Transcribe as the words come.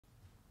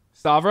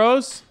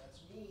Stavros,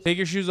 take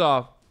your shoes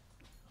off.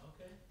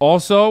 Okay.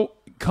 Also,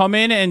 come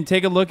in and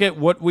take a look at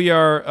what we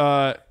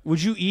are.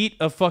 Would you eat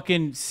a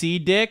fucking sea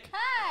dick?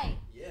 Hi.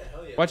 Yeah,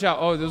 hell yeah. Watch out.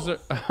 Oh, those are.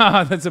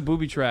 That's a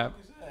booby trap.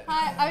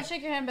 Hi. I would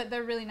shake your hand, but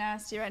they're really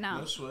nasty right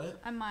now. No sweat.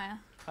 I'm Maya.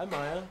 Hi,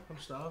 Maya. I'm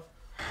Stav.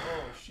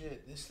 Oh,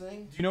 shit. This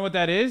thing? Do you know what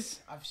that is?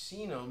 I've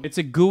seen them. It's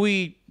a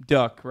gooey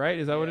duck, right?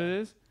 Is that what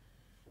it is?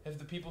 Have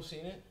the people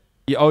seen it?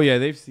 Yeah. Oh, yeah.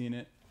 They've seen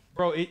it.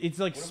 Bro, it's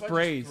like what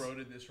sprays. If I just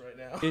throated this right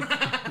now?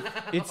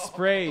 It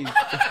sprays.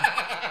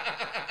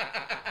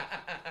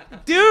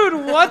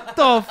 Dude, what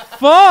the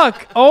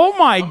fuck? Oh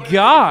my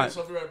god.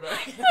 I'll be right back.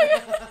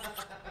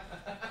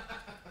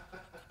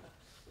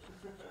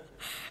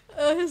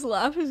 His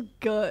laugh is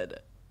good.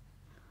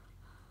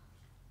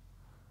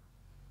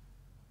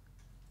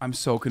 I'm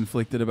so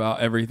conflicted about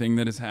everything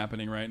that is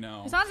happening right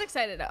now. Hasan's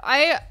excited.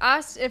 I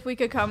asked if we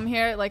could come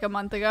here like a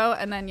month ago,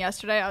 and then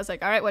yesterday I was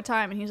like, all right, what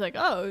time? And he's like,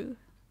 oh,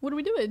 what are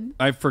we doing?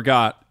 I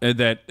forgot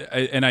that,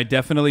 and I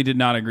definitely did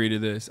not agree to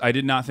this. I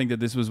did not think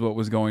that this was what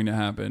was going to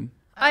happen.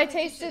 I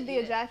tasted the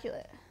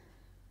ejaculate.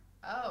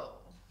 Oh.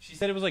 She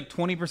said it was like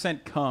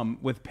 20% cum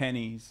with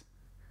pennies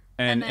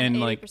and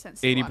like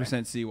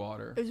 80%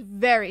 seawater. It was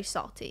very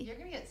salty. You're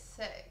gonna get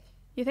sick.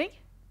 You think?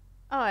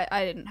 Oh,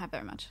 I didn't have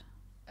very much.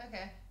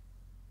 Okay.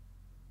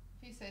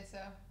 If you say so.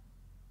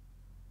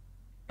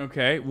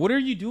 Okay, what are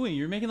you doing?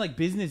 You're making like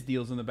business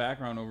deals in the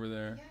background over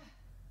there. Yeah.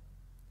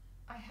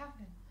 I have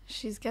been.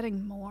 She's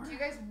getting more. Do you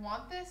guys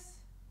want this?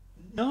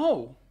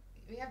 No.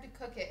 We have to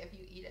cook it if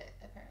you eat it,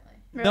 apparently.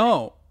 Really?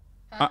 No.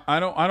 Huh? I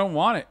don't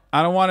want it.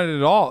 I don't want it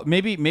at all.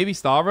 Maybe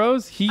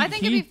Stavros. I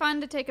think it'd be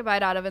fun to take a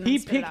bite out of it. And he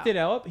then spit picked it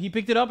up. He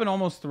picked it up and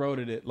almost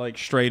throated it like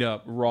straight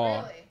up raw.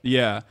 Really?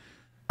 Yeah.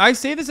 I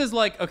say this as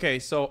like, okay,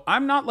 so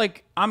I'm not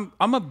like I'm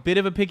a bit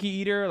of a picky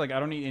eater. Like I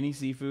don't eat any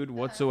seafood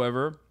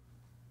whatsoever.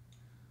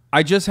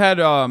 I just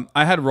had I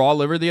had raw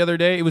liver the other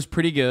day. It was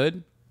pretty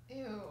good.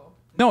 Ew.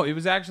 No, it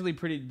was actually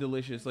pretty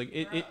delicious. Like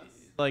it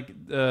like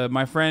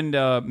my friend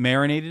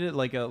marinated it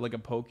like a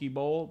poke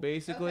bowl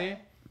basically.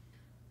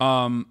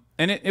 Okay.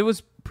 And it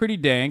was pretty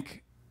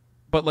dank,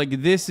 but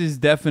like this is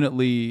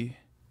definitely,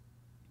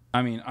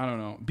 I mean, I don't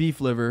know,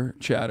 beef liver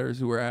chatters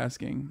who were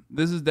asking.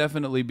 This is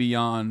definitely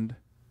beyond,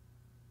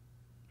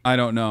 I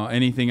don't know,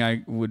 anything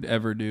I would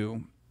ever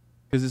do.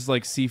 Because it's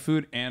like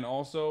seafood and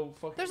also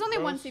fucking There's only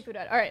one seafood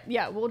item. All right,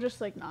 yeah, we'll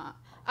just like not.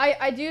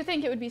 I do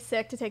think it would be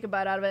sick to take a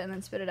bite out of it and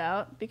then spit it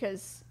out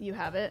because you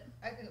have it.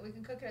 We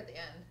can cook it at the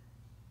end.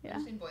 Yeah.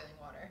 Just in boiling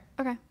water.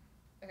 Okay.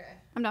 Okay.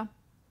 I'm down.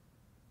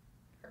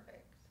 Perfect.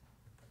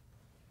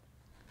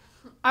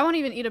 I won't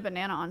even eat a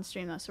banana on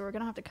stream though, so we're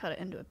gonna have to cut it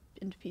into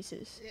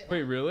pieces. Ew.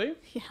 Wait, really?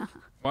 Yeah.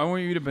 Why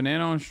won't you eat a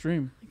banana on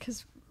stream?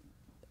 Because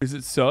Is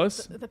it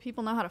sus? the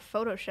people know how to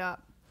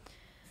Photoshop.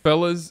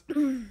 Fellas,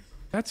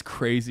 that's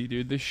crazy,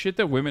 dude. The shit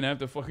that women have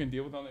to fucking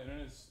deal with on the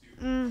internet is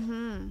stupid.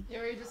 Mm-hmm.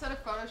 Yeah, we just had a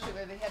photo shoot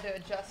where they had to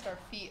adjust our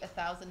feet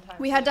 1,000 times.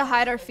 We had to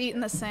hide our feet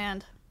in the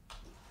sand.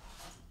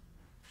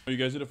 Oh, you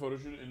guys did a photo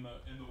shoot in the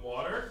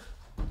water?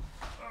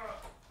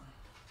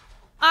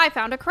 I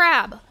found a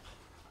crab.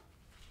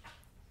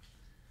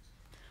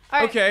 All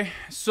right. Okay,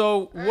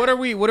 so what are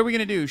we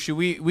gonna do? Should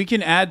we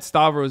can add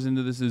Stavros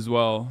into this as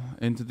well,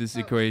 into this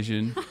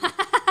equation.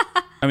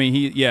 I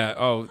mean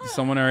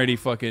someone already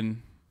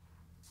fucking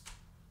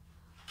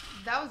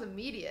That was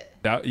immediate.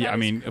 that, yeah, I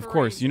mean, of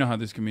course, you know how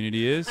this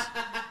community is.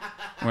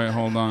 Wait,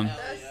 hold on.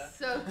 That's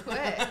so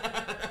quick.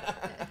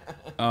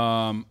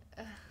 Damn,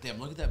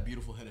 look at that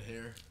beautiful head of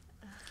hair.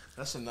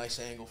 That's a nice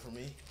angle for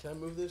me. Can I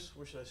move this?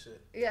 Where should I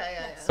sit?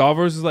 Yeah.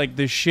 Stavros is like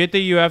the shit that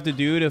you have to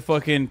do to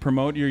fucking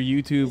promote your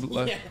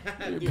YouTube,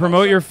 dude,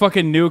 promote your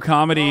fucking new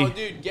comedy. Oh,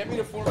 dude, get me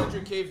to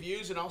 400K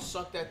views and I'll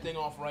suck that thing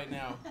off right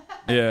now.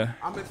 Yeah.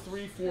 I'm at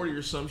 340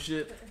 or some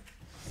shit.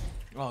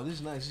 Oh, this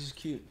is nice. This is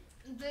cute.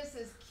 This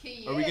is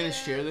cute. Are we gonna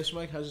share this,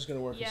 Mike? How's this gonna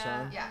work,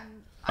 Hassan?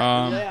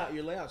 Yeah.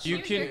 Your layout's you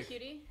so can- sick.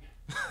 Cutie.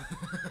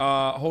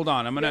 Hold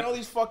on, I'm You got all gonna.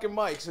 these fucking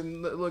mics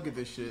and look at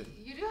this shit.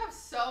 You do have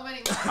so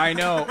many. I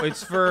know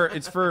it's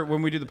for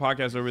when we do the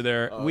podcast over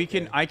there. Oh,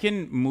 I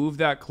can move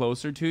that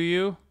closer to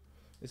you.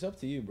 It's up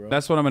to you, bro.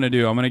 That's what I'm gonna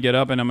do. I'm gonna get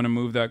up and I'm gonna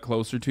move that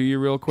closer to you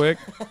real quick,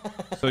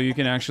 so you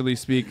can actually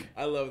speak.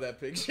 I love that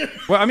picture.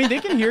 Well, I mean, they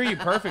can hear you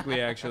perfectly.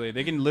 Actually,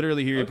 they can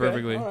literally hear you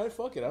perfectly. All right,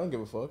 fuck it. I don't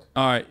give a fuck.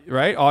 All right,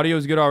 right? Audio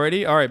is good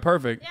already. All right,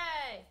 perfect.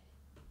 Yay.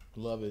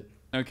 Love it.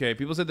 Okay,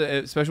 people said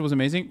the special was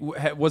amazing.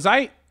 Was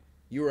I?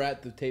 You were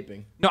at the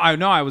taping. No, I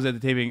know I was at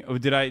the taping. Oh,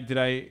 did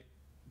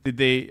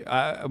they?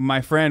 My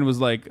friend was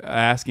like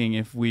asking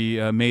if we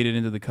made it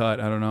into the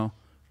cut. I don't know.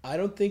 I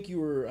don't think you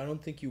were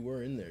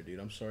in there, dude.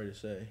 I'm sorry to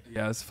say.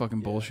 Yeah, it's fucking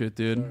bullshit,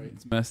 dude. Sorry.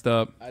 It's messed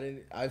up.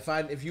 I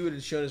find if you would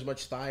have shown as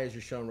much thigh as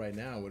you're showing right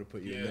now, I would have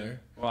put you in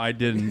there. Well, I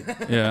didn't.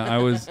 Yeah,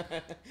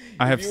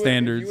 I have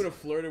standards. If you would have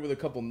flirted with a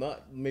couple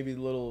maybe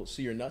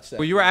see your nuts.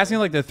 Well, you were asking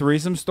like the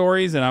threesome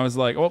stories, and I was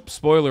like, oh,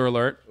 spoiler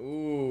alert.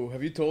 Ooh,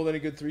 have you told any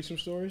good threesome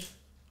stories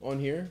on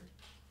here?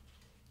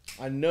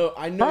 I know.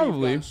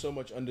 Probably. You've gotten so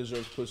much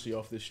undeserved pussy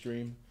off this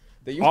stream.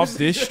 Off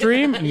this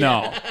stream?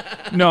 No.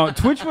 No,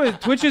 Twitch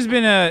has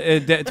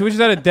been Twitch has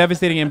had a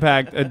devastating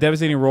impact, a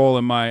devastating role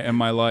in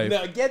my life.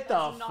 No, get the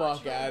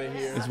fuck out of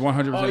here. It's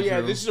 100% Oh yeah,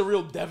 true. this is a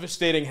real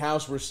devastating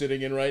house we're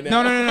sitting in right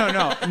now.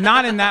 No.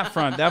 Not in that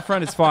front. That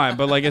front is fine.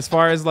 But like as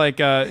far as like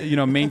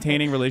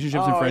maintaining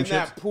relationships and in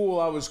friendships. that pool,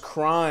 I was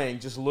crying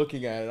just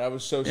looking at it. I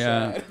was so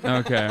sad.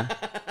 Okay.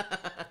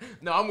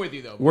 No, I'm with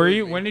you though. Were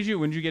you? When did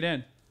you get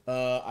in?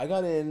 I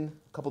got in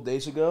a couple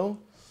days ago.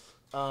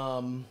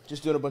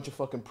 Just doing a bunch of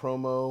fucking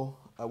promo.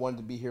 I wanted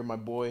to be here. My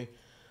boy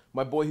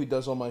who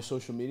does all my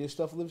social media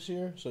stuff lives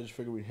here, so I just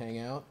figured we'd hang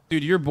out.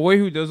 Dude, your boy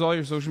who does all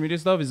your social media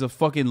stuff is a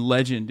fucking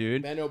legend,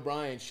 dude. Ben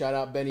O'Brien, shout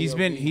out Benny.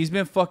 He's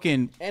been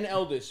fucking. And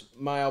Eldest,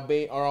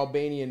 our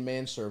Albanian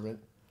manservant.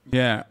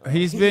 Yeah,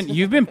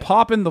 you've been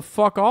popping the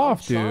fuck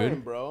off, I'm trying,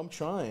 dude. bro. I'm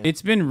trying.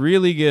 It's been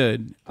really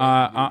good.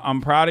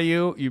 I'm proud of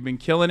you. You've been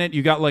killing it.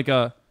 You got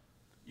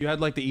you had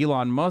like the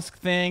Elon Musk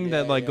thing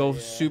that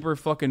goes super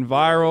fucking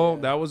viral.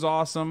 Yeah. That was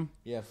awesome.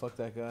 Yeah, fuck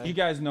that guy. You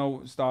guys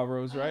know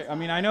Stavros, right? I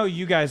mean, I know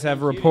you guys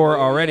have rapport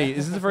already.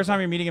 Is this the first time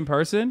you're meeting in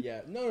person?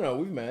 Yeah. No,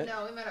 we've met.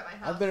 No, we met at my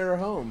house. I've been at her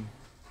home.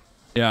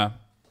 Yeah.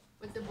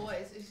 With the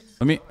boys. It's just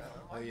Let me.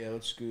 Oh yeah,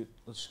 let's scoot.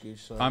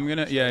 So I'm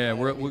gonna. Yeah.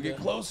 We'll get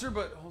closer,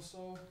 but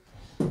also.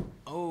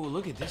 Oh,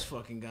 look at this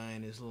fucking guy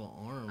in his little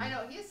arm. I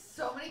know he has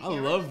so many. I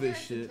Cameras love in this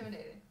here, shit. It's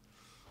intimidating.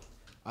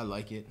 I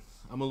like it.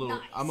 I'm a little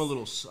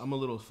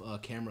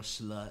camera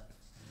slut.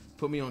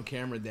 Put me on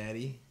camera,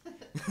 daddy.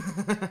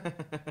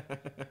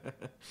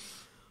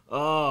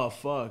 Oh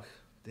fuck,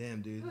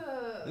 damn dude,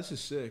 this is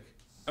sick.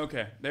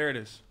 Okay, there it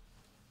is.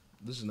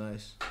 This is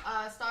nice.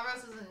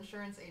 Stavros is an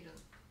insurance agent.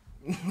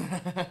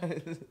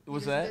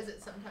 What's you that? just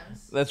visit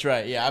sometimes. That's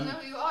right. Yeah, I know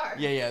who you are.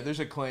 Yeah. There's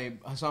a claim.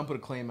 Hasan put a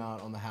claim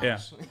out on the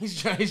house. Yeah. He's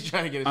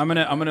trying to get. I'm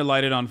gonna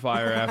light it on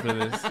fire after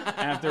this.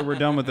 After we're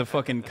done with the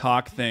fucking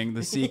cock thing,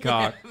 the sea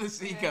cock. The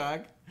sea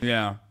cock.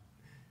 Yeah.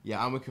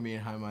 Yeah, I'm a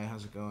comedian. Hi, Maya.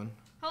 How's it going?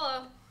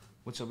 Hello.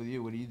 What's up with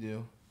you? What do you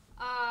do?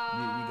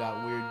 You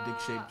got weird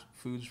dick-shaped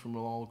foods from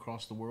all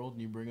across the world,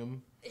 and you bring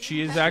them.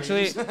 She is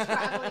actually.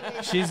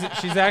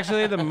 she's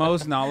actually the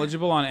most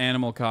knowledgeable on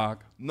animal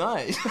cock.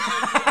 Nice.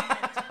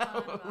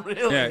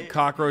 Really? Yeah,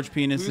 cockroach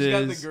penises. Who's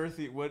got the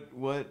girthy?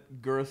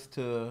 What girth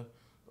to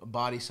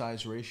body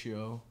size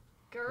ratio?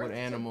 Girth what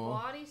animal?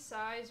 to body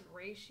size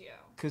ratio.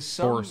 Cause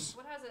horse.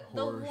 What has it?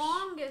 Horse. The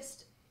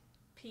longest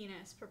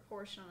penis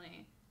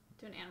proportionally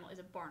to an animal is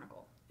a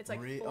barnacle. It's like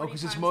 40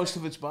 because it's times most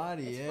their- of its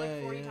body. It's Yeah,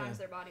 like 40 yeah. times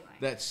their body length.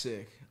 That's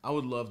sick. I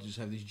would love to just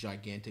have these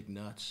gigantic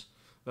nuts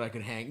that I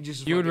could hang.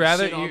 Just You would fucking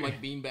rather- sit on you-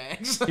 like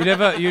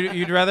beanbags.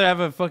 You'd rather have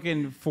a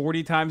fucking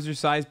 40 times your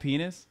size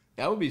penis?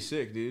 That would be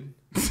sick, dude.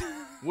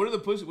 What are the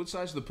pussy? What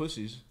size are the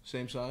pussies?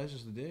 Same size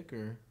as the dick,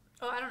 or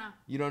Oh, I don't know.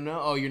 you don't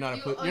know? Oh, you're not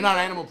You- you're not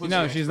an animal pussy.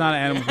 No, she's not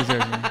an animal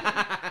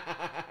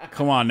possession.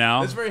 Come on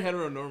now. That's very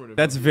heteronormative.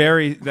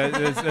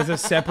 That's a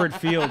separate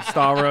field,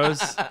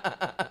 Stavros.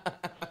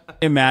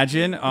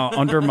 Imagine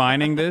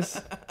undermining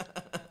this.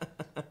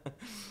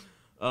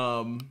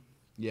 Yeah.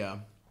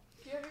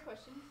 Do you have your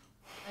questions?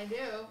 I do.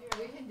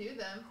 We can do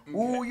them.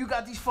 Ooh, you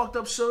got these fucked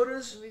up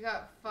sodas? We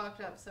got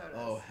fucked up sodas.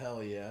 Oh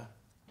hell yeah!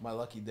 My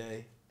lucky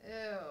day.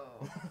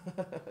 Ew.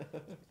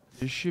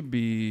 This should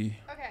be.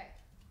 Okay.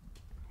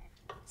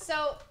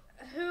 So,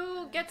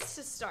 who gets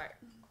to start?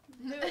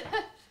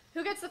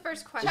 Who gets the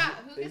first question? Chat,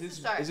 who gets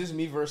to start? Is this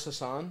me versus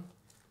Hasan?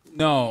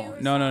 No.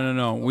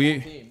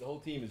 The whole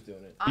team is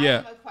doing it. I yeah.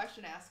 am a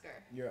question asker.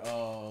 You're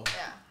Yeah.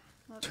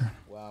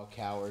 wow,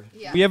 coward.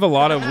 Yeah. We have a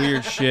lot of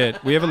weird shit.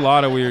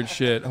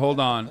 Hold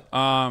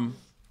on.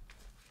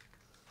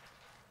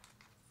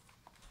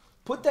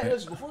 Put that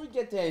listen, before we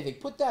get to anything.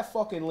 Put that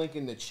fucking link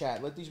in the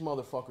chat. Let these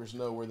motherfuckers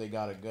know where they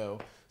gotta go.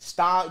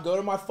 Go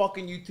to my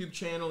fucking YouTube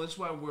channel. That's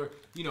why we're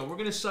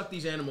gonna suck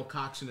these animal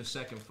cocks in a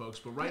second, folks.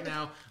 But right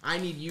now, I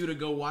need you to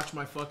go watch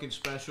my fucking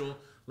special.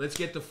 Let's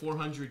get to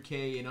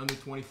 400K in under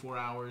 24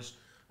 hours.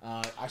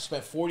 I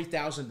spent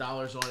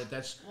 $40,000 on it.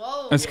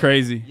 That's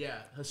crazy. Yeah,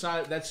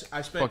 Hasan. I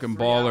spent Fucking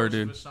 3 baller, hours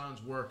dude. of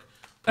Hasan's work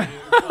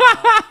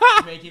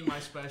making my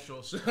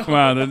special. So.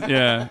 Wow,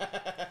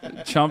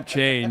 chump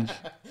change.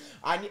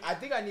 I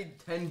think I need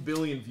 10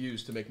 billion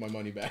views to make my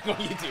money back on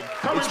YouTube.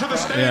 Coming to the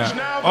stage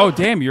now. Oh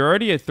damn, you're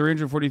already at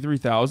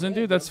 343,000,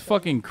 dude. That's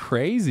fucking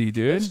crazy,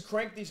 dude. Let's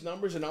crank these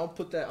numbers, and I'll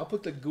put the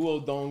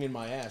guo dong in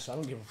my ass. I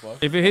don't give a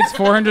fuck. If it hits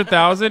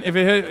 400,000, if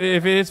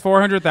it hits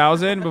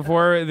 400,000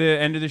 before the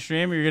end of the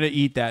stream, you're gonna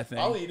eat that thing.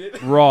 I'll eat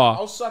it raw.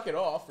 I'll suck it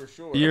off for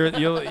sure. You're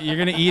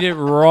gonna eat it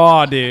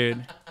raw,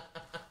 dude.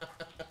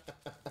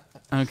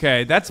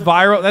 Okay, that's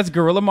viral. That's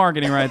guerrilla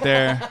marketing right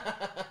there.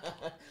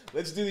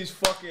 Let's do these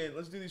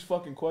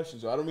fucking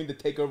questions. I don't mean to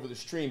take over the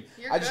stream.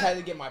 You're I just good. had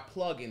to get my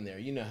plug in there.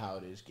 You know how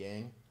it is,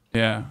 gang.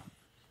 Yeah.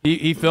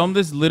 He filmed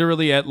this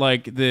literally at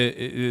like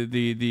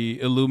the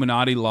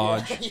Illuminati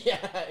lodge. Yeah,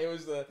 it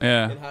was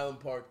in Highland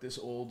Park, this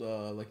old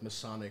like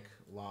Masonic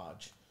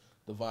lodge.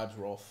 The vibes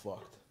were all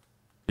fucked.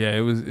 Yeah,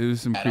 it was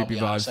some And I'll creepy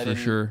be honest, vibes I for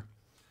didn't- sure.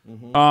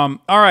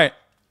 All right.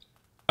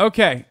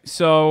 Okay,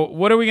 so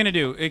what are we gonna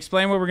do?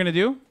 Explain what we're gonna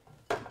do.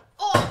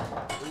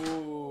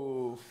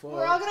 Ooh, fuck.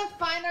 We're all gonna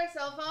find our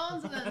cell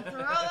phones and then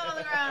throw them on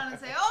the ground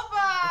and say,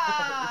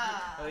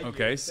 "Opa!"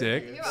 Okay,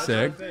 sick, You're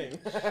sick.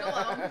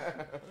 Shalom.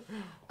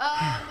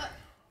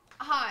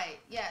 Hi.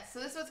 Yes. So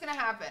this is what's gonna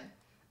happen.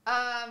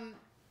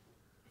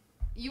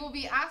 You will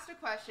be asked a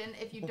question.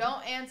 If you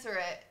don't answer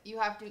it, you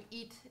have to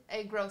eat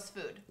a gross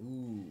food.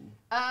 Ooh.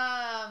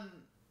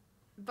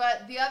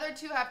 But the other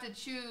two have to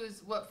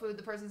choose what food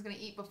the person's gonna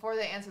eat before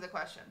they answer the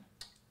question.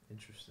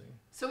 Interesting.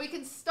 So we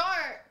can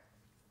start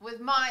with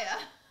Maya.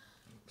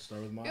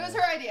 Start with Maya. It was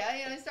her idea.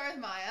 Start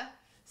with Maya.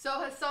 So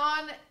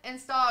Hasan and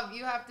Stav,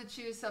 you have to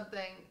choose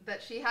something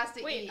that she has to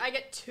eat. Wait, I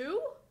get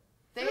 2?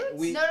 They,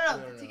 We- no,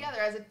 no. together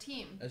as a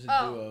team. As a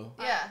Oh. duo.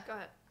 Yeah. Go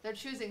ahead. They're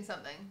choosing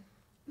something.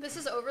 This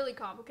is overly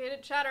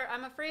complicated. Chatter,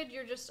 I'm afraid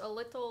you're just a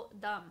little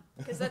dumb.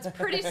 Because that's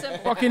pretty simple.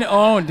 Fucking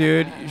own,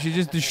 dude. She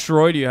just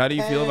destroyed you. How do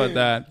you feel about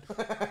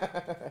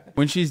that?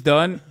 When she's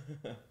done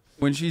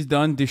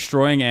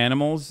destroying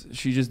animals,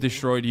 she just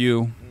destroyed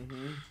you.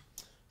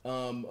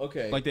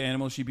 Okay. Like the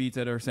animals she beats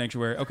at her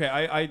sanctuary. Okay,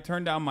 I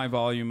turned down my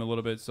volume a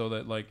little bit so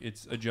that like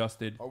it's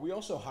adjusted. Are we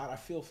also hot? I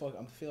feel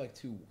like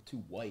too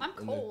white I'm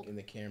cold. in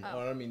the camera. Oh.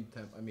 Oh,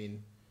 I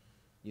mean,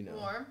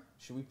 Warm.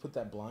 Should we put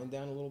that blind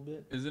down a little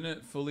bit? Isn't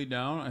it fully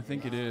down? I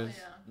think it is. Yeah.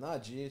 Nah,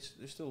 gee,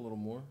 there's still a little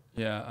more.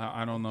 Yeah,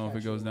 I don't know if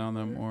it goes down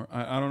that more.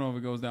 I don't know if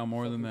it goes down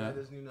more than Guy that.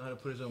 doesn't even know how to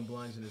put his own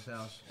blinds in his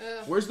house.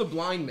 Ugh. Where's the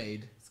blind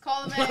maid? Let's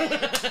call them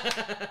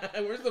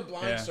a. Where's the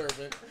blind Yeah.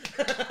 servant?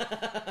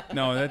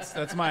 No,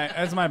 that's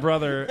my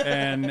brother,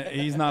 and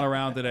he's not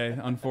around today,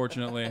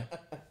 unfortunately.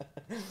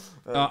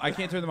 I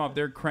can't turn them off.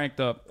 They're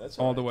cranked up That's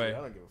all right, the way. dude.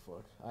 I don't give a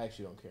fuck. I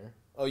actually don't care.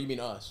 Oh, you mean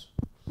us?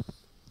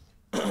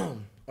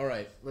 All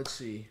right, let's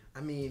see.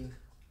 I mean,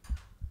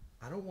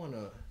 I don't want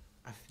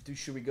to.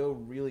 Should we go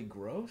really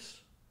gross?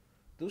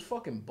 Those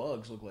fucking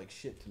bugs look like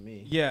shit to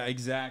me. Yeah,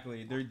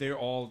 exactly. They're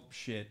all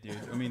shit, dude.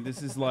 I mean,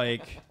 this is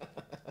like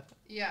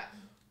Yeah.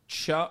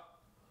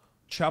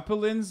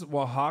 Chapulins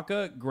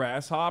Oaxaca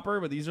grasshopper,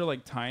 but these are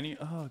like tiny.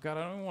 Oh god,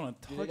 I don't even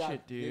want to They touch got,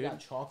 it, They dude. got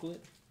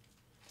chocolate.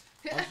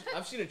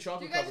 I've seen a Do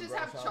chocolate. you guys covered just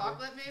have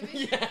grasshopper.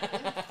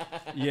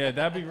 chocolate, maybe? Yeah,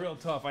 that'd be real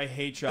tough. I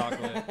hate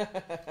chocolate.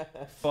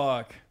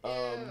 Fuck. Ew,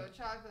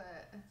 chocolate.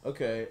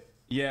 Okay.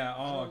 Yeah.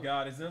 Oh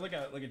god, is there like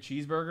a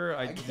cheeseburger?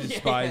 I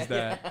despise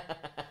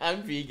that.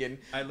 I'm vegan.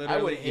 I I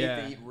literally would hate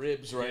yeah. to eat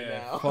ribs right Yeah,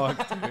 now.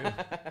 fuck, dude.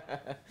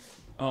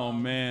 Oh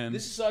man.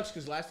 This sucks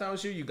because last time I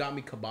was here, you got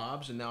me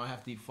kebabs, and now I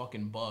have to eat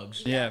fucking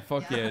bugs. Yeah,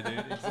 fuck Yeah. yeah,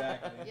 dude.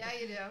 Exactly. Yeah,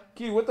 you do.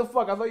 Kitty, what the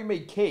fuck? I thought you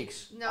made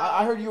cakes. No.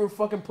 I heard you were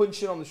fucking putting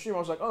shit on the stream. I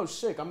was like, oh,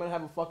 sick. I'm gonna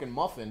have a fucking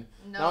muffin.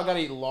 No. Now I gotta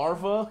eat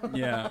larva.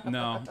 Yeah,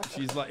 no.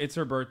 She's like, it's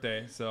her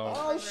birthday, so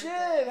Oh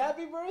shit!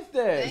 Happy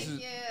birthday!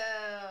 Thank you.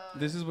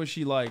 this is what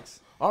she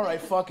likes. All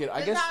right, fuck it. I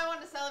This guess is how I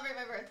want to celebrate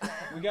my birthday.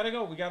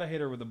 We gotta hit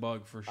her with a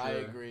bug for sure. I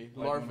agree.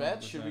 Like,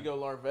 Larvettes. Should we 100%. go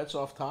larvettes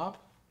off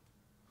top?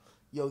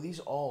 Yo, these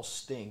all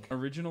stink.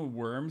 Original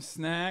worm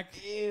snack,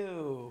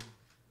 Ew.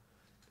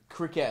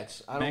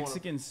 Crickets. I don't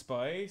Mexican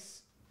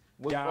spice.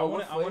 What, Yeah, oh, I what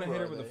want to flavor hit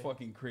her are with a they?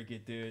 fucking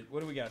cricket, dude.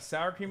 What do we got?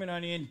 Sour cream and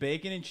onion,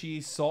 bacon and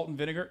cheese, salt and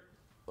vinegar.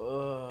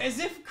 As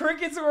if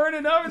crickets weren't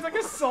enough. It's like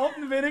a salt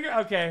and vinegar.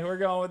 Okay, we're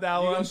going with that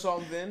You one. go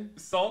salt and vin?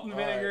 Salt and All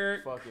right,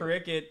 vinegar, fuck it.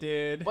 cricket,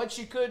 dude. But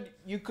you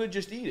could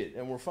just eat it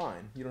and we're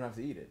fine. You don't have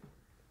to eat it.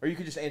 Or you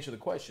could just answer the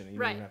question and you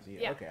Right, don't have to eat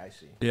it. yeah. Okay, I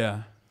see.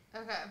 Yeah.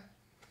 Okay.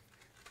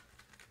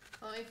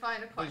 Let me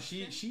find a But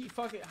question. she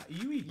fucking.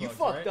 You eat You bugs,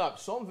 fucked right? up.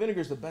 Salt and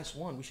vinegar is the best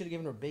one. We should have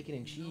given her bacon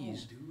and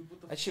cheese.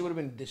 That shit would have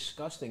been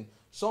disgusting.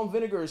 Salt and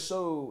vinegar is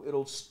so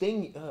it'll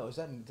sting. Oh,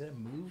 did it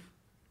move?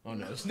 Oh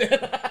no, it's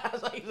dead. I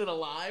was like, is it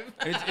alive?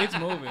 It's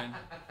moving.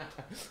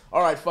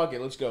 All right, fuck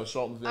it. Let's go.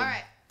 Salt and vinegar. All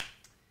right.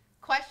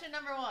 Question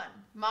number 1.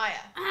 Maya.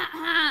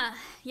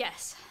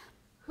 Yes.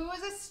 Who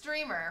is a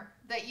streamer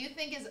that you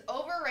think is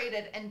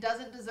overrated and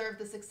doesn't deserve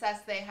the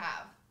success they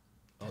have?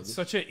 Oh, this-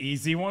 Such an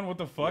easy one. What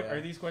the fuck? Yeah.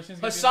 Are these questions?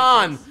 Gonna be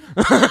Hasan.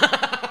 like this?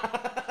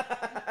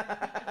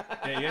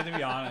 Yeah, you have to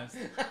be honest.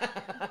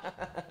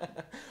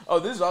 Oh,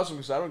 this is awesome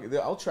because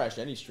I'll trash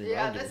any streamer. I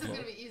Yeah, don't give this is a going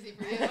fuck. to be easy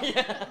for you.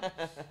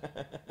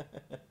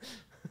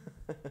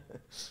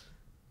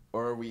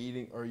 Or are we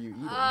eating? Or are you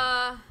eating?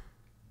 Uh,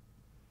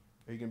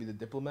 Are you gonna be the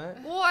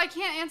diplomat? well, I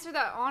can't answer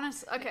that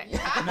honest. Okay. You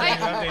have No, to you have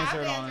to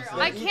answer answer it I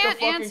honestly. Eat the can't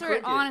fucking answer it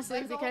cricket. honestly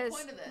That's the whole because.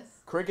 point of this.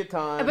 Cricket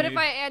time. But if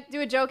I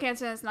do a joke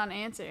answer, then it's not an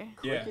answer.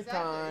 Yeah. Cricket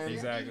time.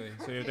 Exactly.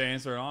 So you have to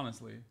answer it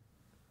honestly.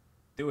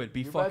 Do it.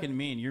 Be You're fucking bad-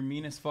 mean. You're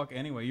mean as fuck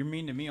anyway. You're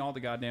mean to me all the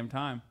goddamn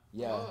time.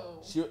 Yeah.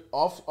 Whoa. She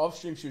off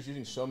stream she was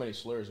using so many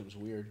slurs it was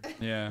weird.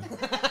 Yeah.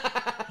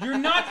 You're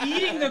not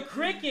eating the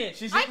cricket.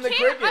 She's I eating the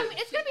can't. cricket.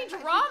 It's gonna be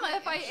drama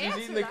if I She's answer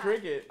eating the that.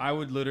 cricket. I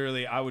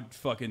would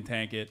fucking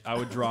tank it. I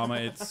would drama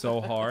it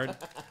so hard.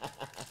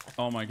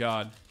 Oh my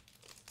god.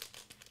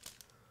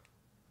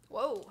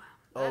 Whoa.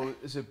 Oh,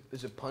 is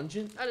it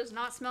pungent? That does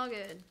not smell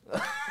good.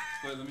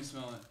 Wait, let me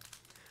smell it.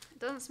 It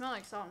doesn't smell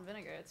like salt and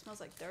vinegar. It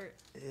smells like dirt.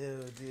 Ew,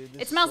 dude.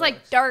 It smells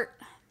like dirt.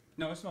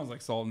 No, it smells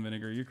like salt and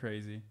vinegar. You're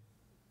crazy.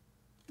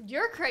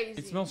 You're crazy.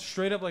 It smells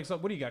straight up like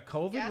salt. What do you got?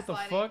 COVID? What the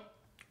Gaslighting. fuck?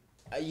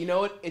 You know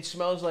what? It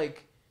smells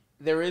like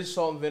there is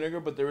salt and vinegar,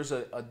 but there is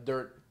a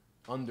dirt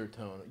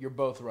undertone. You're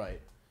both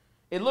right.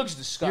 It looks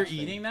disgusting.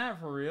 You're eating that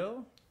for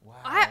real? Wow.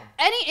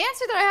 Any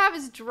answer that I have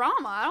is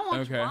drama. I don't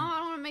want Okay. drama. I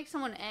don't want to make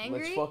someone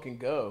angry. Let's fucking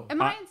go.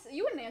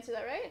 You wouldn't answer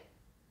that, right?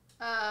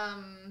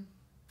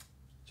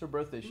 It's her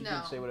birthday. She No.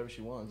 can say whatever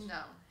she wants.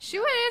 No. She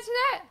would answer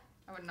that.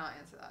 I would not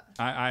answer that.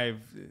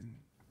 I've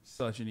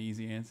such an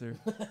easy answer.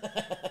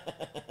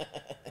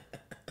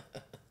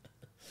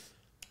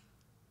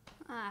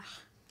 Ah.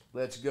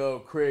 Let's go.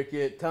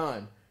 Cricket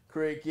time.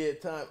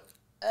 Cricket time.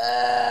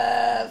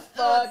 Oh,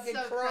 Fucking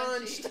it's so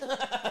crunched.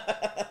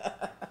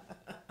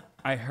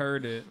 I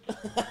heard it.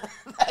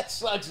 That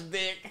sucks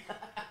dick.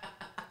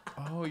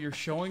 Oh, you're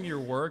showing your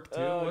work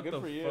too? Oh, What good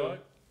the for you. fuck?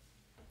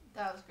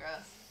 That was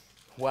gross.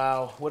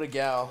 Wow, what a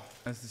gal.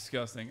 That's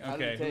disgusting. How did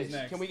Okay, it who's taste?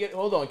 next? Can we get a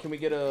like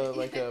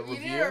a You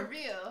need a review?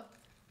 review.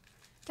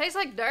 Tastes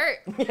like dirt.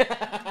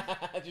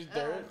 Just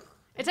dirt.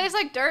 It tastes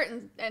like dirt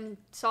and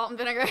salt and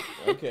vinegar.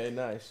 Okay,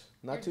 nice.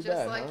 Not too You're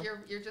just bad, like huh?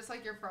 you're just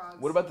like your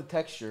frogs. What about the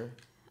texture?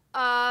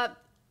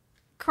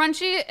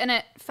 Crunchy, and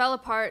it fell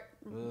apart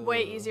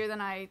way Ugh. easier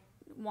than I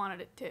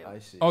wanted it to. I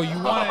see. Oh, you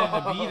wanted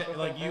it to be there.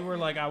 Like you were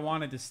like, I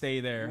wanted to stay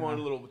there. You want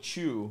a little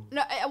chew.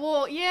 No,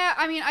 well, yeah.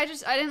 I mean, I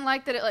didn't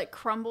like that it like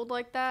crumbled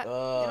like that in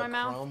my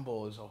mouth.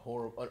 Crumble is a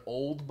horrible, an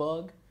old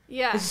bug.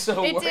 Yeah,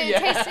 So it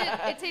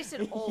yeah.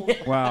 tasted old.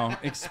 Wow,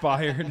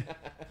 expired.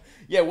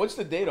 Yeah, what's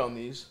the date on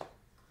these?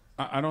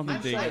 I don't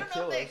think they. I might don't know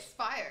kill if they us.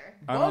 expire.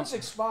 I Bugs don't,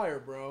 expire,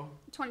 bro.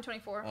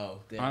 2024. Oh,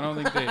 damn. I don't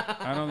think they.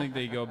 I don't think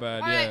they go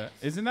bad. All Yeah, right.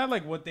 isn't that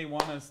like what they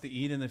want us to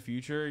eat in the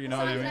future? You know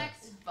what I What's mean?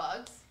 next?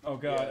 Bugs. Oh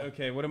god. Yeah.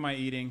 Okay, what am I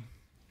eating?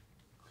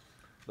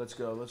 Let's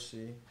go. Let's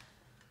see.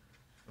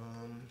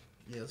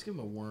 Yeah, let's give him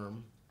a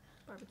worm.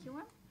 Barbecue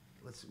one.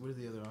 What are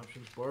the other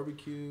options?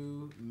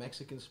 Barbecue,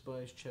 Mexican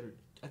spice, cheddar.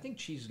 I think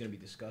cheese is gonna be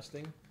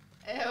disgusting.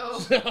 Ew.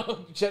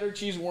 So cheddar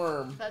cheese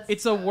worm. That's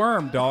It's a so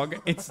worm, gross.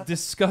 dog. It's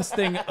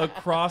disgusting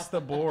across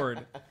the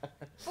board.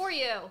 For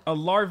you. A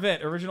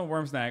larvet, original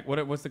worm snack.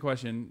 What's the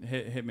question?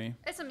 Hit me.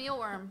 It's a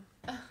mealworm.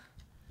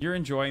 You're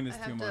enjoying this I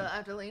too have, much. to, I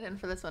have to lean in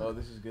for this one. Oh,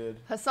 this is good.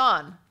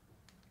 Hassan,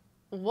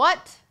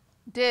 what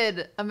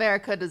did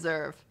America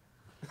deserve?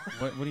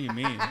 What do you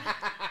mean?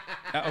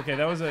 Okay,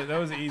 that was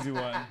an easy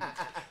one.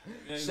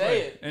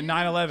 Say it. And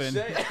 9/11.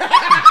 Say it.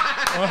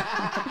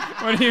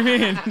 What do you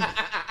mean?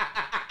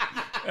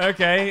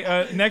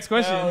 Okay, next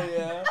question. Hell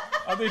yeah.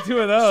 I'll do two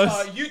of those.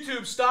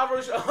 YouTube,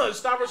 Stavros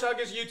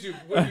Halkias YouTube.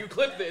 When you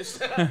clip this,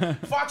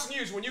 Fox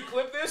News, when you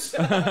clip this,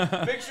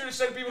 make sure to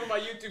send people to my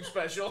YouTube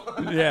special.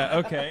 Yeah.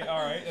 Okay.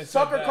 All right. I said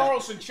Tucker that.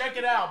 Carlson, check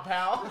it out,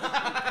 pal.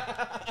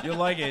 You'll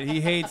like it.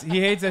 He hates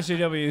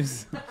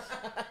SJWs.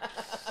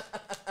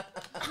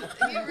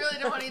 You really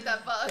don't want to eat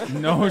that bug.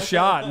 No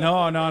shot. No.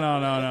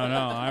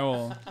 I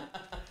will.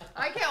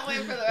 I can't wait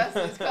for the rest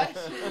of these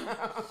questions.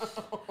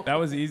 That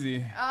was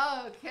easy.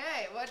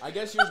 Okay, I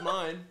guess here's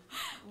mine.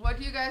 what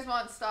do you guys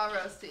want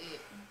Stavros to eat?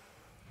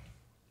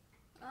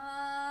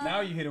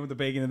 Now you hit him with the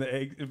bacon and the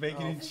egg, the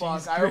bacon and cheese.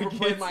 Fuck, I overplayed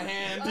crickets. my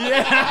hand. Yeah.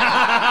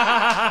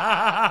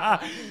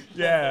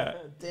 Yeah.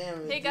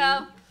 Damn it. Here you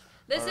go.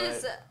 This All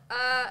is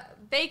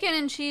bacon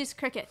and cheese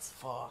crickets.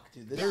 Fuck,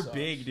 dude. This They're sucks.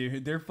 big,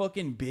 dude. They're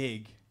fucking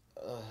big.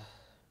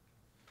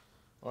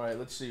 All right,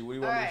 let's see. What do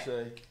you want me to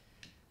say?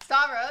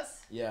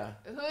 Stavros, Yeah.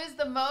 who is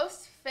the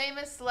most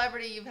famous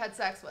celebrity you've had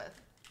sex with?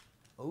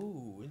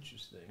 Oh,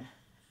 interesting.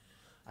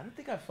 I don't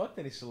think I fucked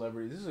any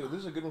celebrities. This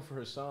is a good one for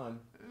Hasan.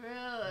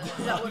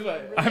 Really?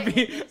 I'd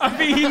be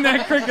eating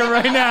that cricket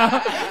right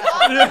now.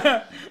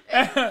 Yeah.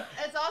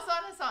 It's also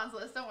on Hassan's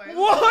list, don't worry.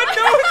 What?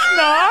 No, it's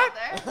not.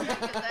 We'll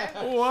get there.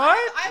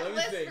 What? I have Let a me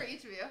list think. for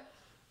each of you.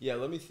 Yeah,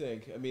 let me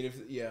think. I mean,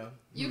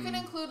 You can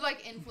include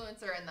like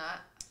influencer in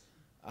that.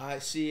 I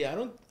see. I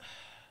don't.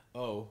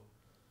 Oh.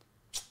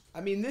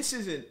 I mean, this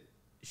isn't.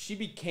 She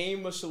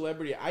became a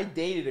celebrity. I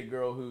dated a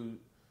girl who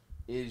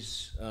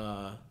is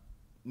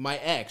my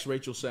ex,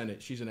 Rachel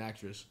Sennett. She's an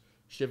actress.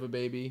 Shiva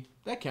Baby.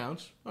 That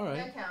counts. All right.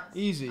 That counts.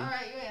 Easy. All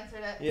right, you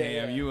answered it.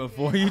 Yeah.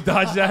 Damn, you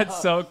dodged that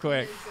so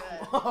quick. You're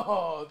good.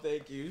 Oh,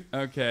 thank you.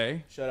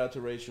 Okay. Shout out to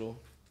Rachel.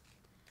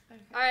 All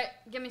right,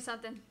 give me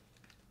something.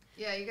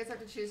 Yeah, you guys have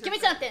to choose. Give me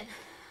her first. something.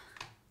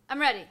 I'm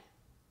ready.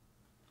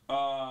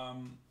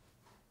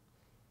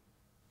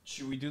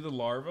 Should we do the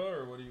larva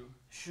or what do you?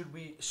 Should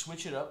we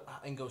switch it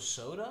up and go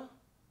soda?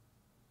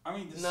 I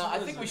mean, No, I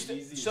think we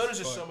should. Sodas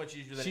are so much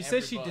easier than She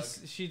every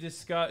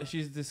says bug.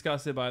 she's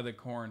disgusted by the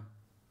corn.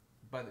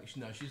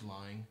 No, she's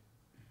lying.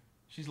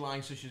 She's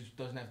lying so she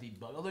doesn't have to eat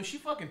bug. Although she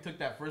fucking took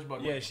that first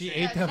bug. Yeah, like she a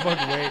ate that bug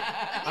way.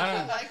 I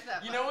think she likes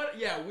that. You know what?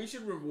 Yeah, we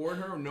should reward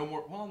her. No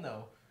more. Well,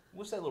 no.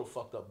 What's that little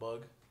fucked up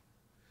bug?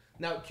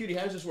 Now, Cutie,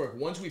 how does this work?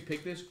 Once we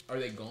pick this, are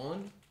they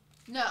gone?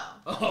 No.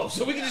 Oh,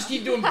 so we can just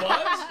keep doing bugs?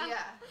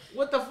 Yeah.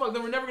 What the fuck?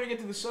 Then we're never gonna get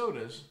to the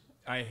sodas.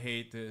 I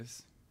hate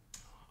this.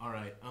 All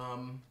right.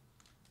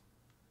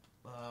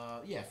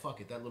 Yeah.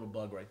 Fuck it. That little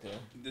bug right there.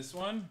 This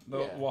one,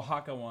 the Yeah.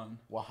 Oaxaca one.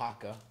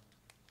 Oaxaca.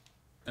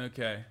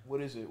 Okay.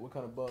 What is it? What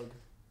kind of bug?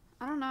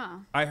 I don't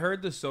know. I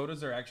heard the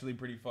sodas are actually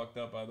pretty fucked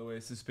up. By the way,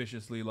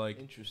 suspiciously, like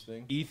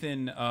Interesting.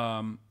 Ethan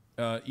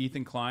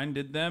Klein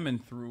did them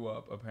and threw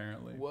up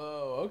apparently.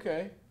 Whoa.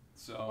 Okay.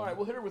 So. All right,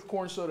 we'll hit her with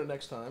corn soda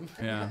next time.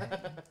 Yeah.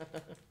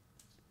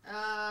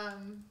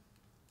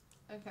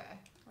 Okay.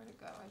 Where'd it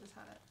go? I just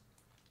had it.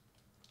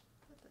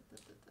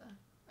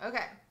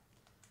 Okay.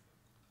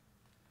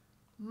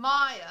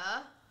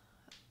 Maya,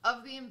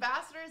 of the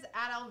ambassadors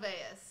at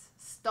Alveus,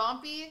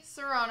 Stompy,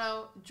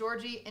 Serrano,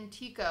 Georgie, and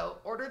Tico,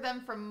 order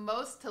them from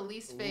most to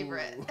least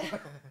favorite.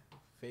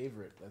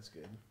 Favorite, that's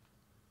good.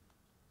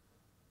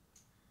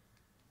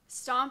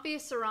 Stompy,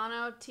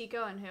 Serrano,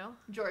 Tico, and who?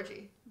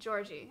 Georgie.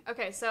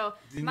 Okay, so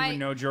Didn't even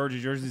know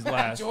Georgie. Georgie's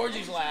last.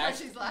 Georgie's last.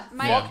 Georgie's last.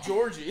 Fuck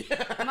Georgie.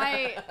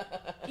 My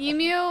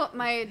emu,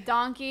 my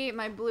donkey,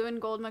 my blue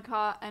and gold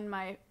macaw, and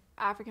my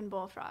African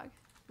bullfrog.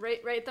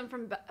 Rate them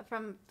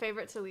from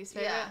favorite to least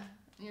favorite. Yeah.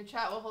 Your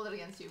chat will hold it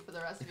against you for the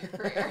rest of your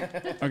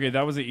career. Okay,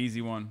 that was an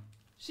easy one.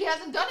 She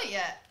hasn't done it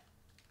yet.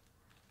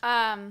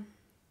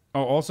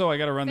 Oh, also, I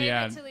got to run the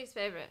ad Favorite to least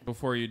favorite.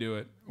 before you do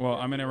it. Well,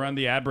 I'm going to run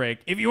the ad break.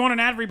 If you want an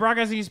ad-free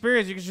broadcasting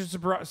experience, you can just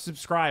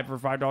subscribe for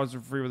 $5 for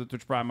free with a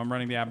Twitch Prime. I'm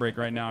running the ad break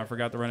right now. I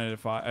forgot to run it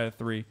at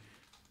 3.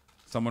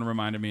 Someone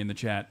reminded me in the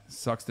chat.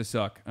 Sucks to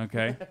suck,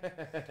 okay?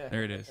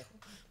 There it is.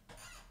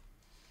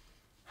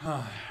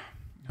 How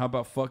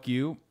about fuck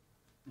you?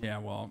 Yeah,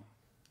 well.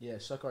 Yeah,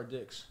 suck our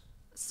dicks.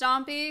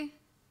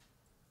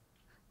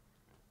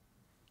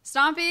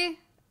 Stompy,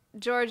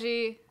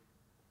 Georgie,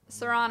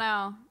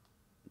 Serrano,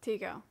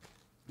 Tico.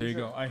 There you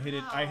go. I hit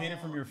it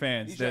from your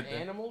fans. These are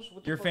animals?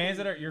 What the Your fuck fans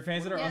are that are Yeah,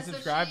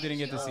 unsubscribed so didn't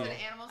get to she see owns it. an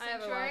animal I have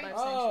a sanctuary. wildlife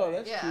Oh, sanctuary.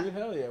 that's Yeah. cute.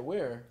 Hell yeah.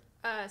 Where?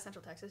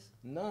 Central Texas.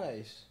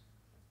 Nice.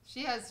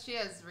 She has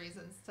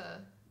reasons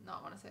to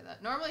not want to say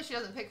that. Normally she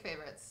doesn't pick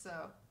favorites, so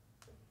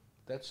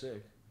That's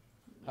sick.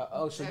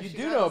 Oh, so There you she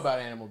do goes. know about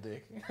animal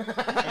dick.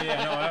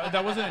 Yeah, no,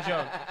 that wasn't a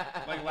joke.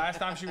 Like last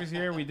time she was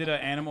here, we did an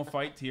animal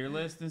fight tier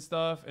list and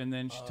stuff, and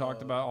then she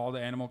talked about all the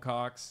animal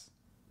cocks.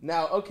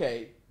 Now,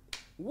 okay,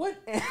 what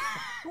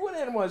what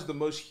animal has the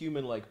most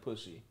human-like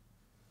pussy?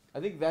 I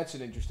think that's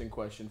an interesting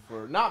question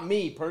for not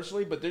me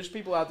personally, but there's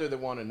people out there that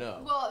want to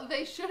know. well,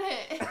 they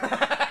shouldn't.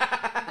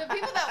 The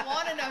people that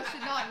want to know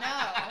should not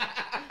know.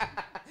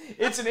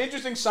 It's an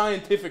interesting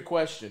scientific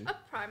question. A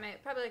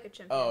primate, probably like a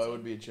chimpanzee. Oh, it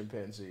would be a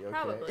chimpanzee. Okay.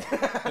 Probably.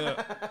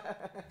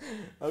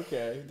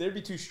 Okay, they'd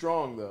be too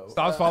strong though.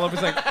 Stav's follow-up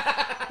is like,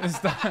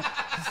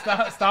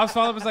 Stav's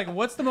follow-up is like,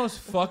 what's the most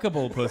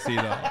fuckable pussy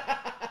though?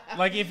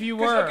 Like if you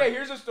 'Cause, were okay,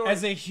 here's a story.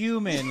 as a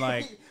human,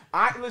 like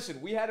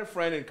Listen, we had a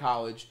friend in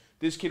college.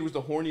 This kid was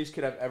the horniest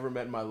kid I've ever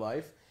met in my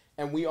life,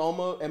 and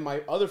and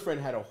my other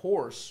friend had a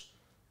horse,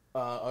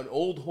 an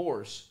old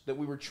horse that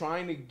we were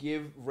trying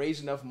to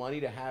raise enough money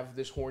to have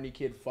this horny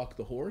kid fuck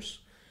the horse,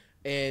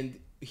 and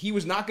he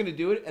was not going to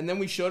do it. And then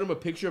we showed him a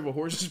picture of a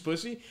horse's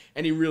pussy,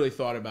 and he really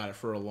thought about it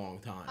for a long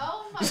time.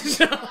 Oh my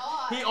So,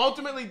 god. he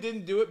ultimately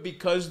didn't do it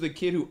because the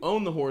kid who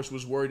owned the horse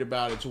was worried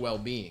about its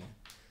well-being.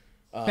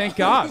 thank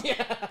God.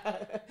 Yeah.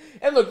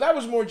 And look, that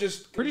was more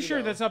just Pretty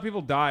sure that's how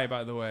people die,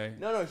 by the way.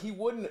 No, he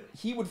wouldn't.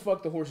 He would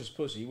fuck the horse's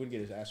pussy. He wouldn't get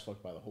his ass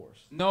fucked by the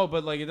horse. No,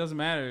 but like it doesn't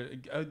matter.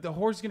 The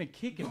horse is gonna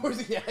kick him,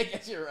 Yeah, I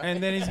guess you're right.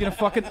 and then he's gonna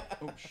fucking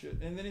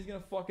and then he's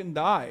gonna fucking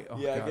die. Oh,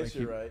 yeah, God, I guess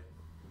you're right.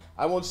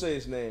 I won't say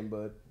his name,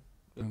 but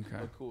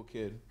Okay. a cool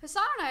kid.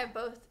 Hasan and I have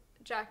both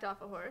jacked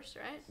off a horse,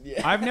 right?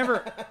 Yeah. I've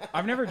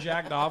never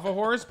jacked off a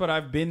horse, but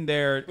I've been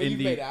there But in you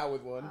the. made out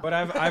with one. But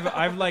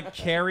I've like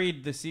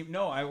carried the seam.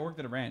 No, I worked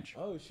at a ranch.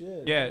 Oh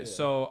shit. Yeah,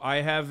 so I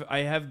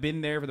have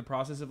been there for the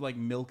process of like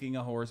milking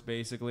a horse,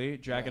 basically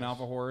jacking off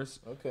a horse.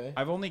 Okay.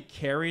 I've only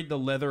carried the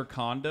leather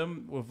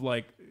condom with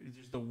like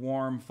just the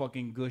warm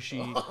fucking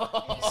gushy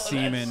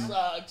semen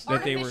Sucks.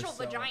 that they were. Artificial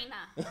vagina.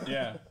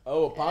 Yeah.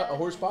 Oh, a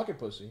horse pocket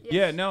pussy.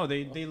 Yeah, no,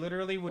 they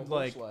literally would horse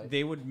like life.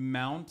 they would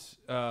mount.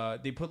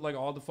 They put like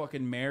all the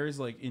fucking mares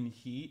like in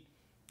heat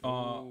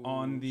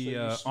on so you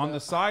the smell-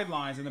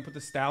 sidelines, and then put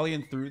the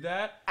stallion through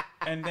that,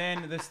 and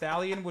then the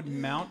stallion would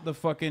mount the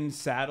fucking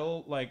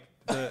saddle like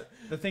the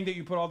thing that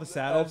you put all the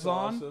saddles That's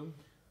on, awesome.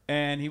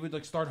 and he would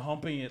like start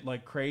humping it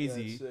like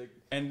crazy. That's sick.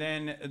 And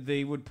then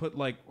they would put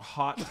like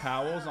hot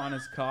towels on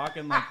his cock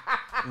and like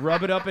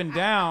rub it up and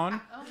down.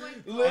 Oh my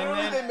god. Literally,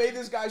 And then- they made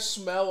this guy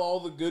smell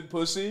all the good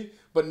pussy,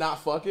 but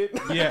not fuck it.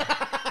 Yeah.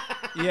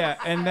 Yeah,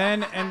 and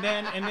then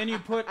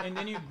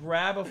you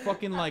grab a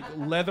fucking like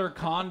leather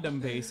condom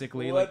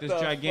basically, What like this the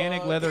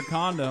gigantic fuck? leather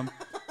condom,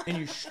 and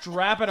you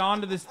strap it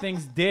onto this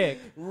thing's dick.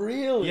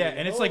 Really? Yeah,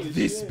 and it's like Holy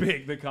this shit.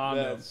 big, the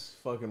condom. That's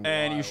fucking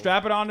And you wild.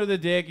 strap it onto the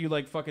dick, you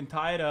like fucking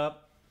tie it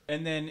up,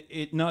 and then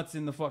it nuts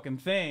in the fucking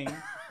thing,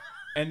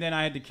 and then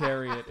I had to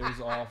carry it. It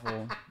was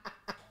awful.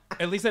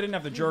 At least I didn't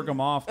have to jerk them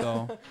off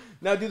though.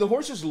 Now, do the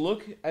horses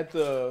look at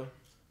the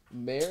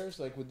mares?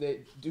 Like, would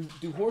they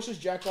do horses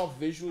jack off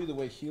visually the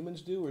way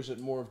humans do, or is it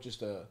more of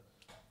just a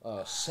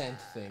scent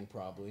thing?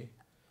 Probably.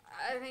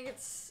 I think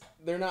it's.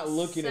 They're not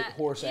looking at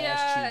horse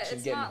ass cheeks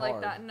and getting not hard.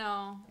 like that.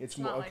 No, It's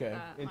not more like okay.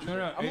 that. Interesting.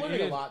 No, I'm learning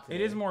it a is, lot it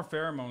today. is more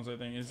pheromones, I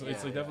think. It's like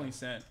Yeah. definitely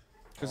scent.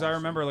 Because I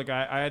remember like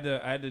I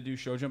had to do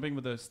show jumping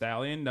with a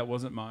stallion that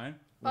wasn't mine.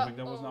 Like,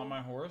 that was not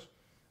my horse.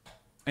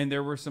 And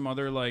there were some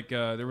other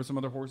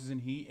horses in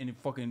heat, and it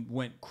fucking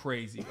went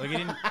crazy. Like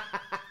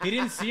he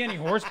didn't see any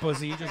horse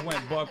pussy. He just went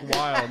buck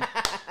wild.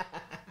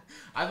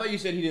 I thought you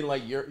said he didn't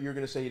like your. You're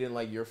gonna say he didn't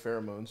like your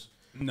pheromones.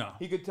 No.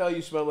 He could tell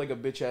you smelled like a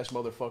bitch ass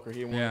motherfucker.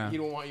 He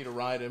didn't want you to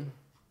ride him.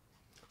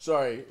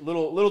 Sorry,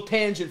 little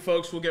tangent,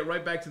 folks. We'll get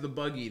right back to the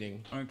bug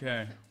eating.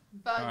 Okay.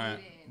 Bug All right.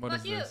 eating. What Fuck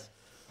is you. this?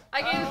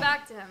 I gave it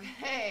back to him.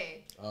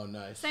 Hey. Oh,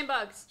 nice. Same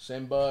bugs.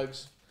 Same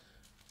bugs.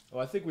 Oh,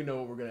 I think we know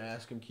what we're gonna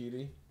ask him,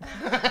 Cutie.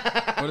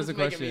 What is the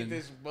Make him question? eat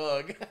this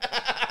bug.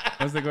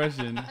 What's the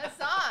question?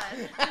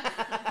 Hassan.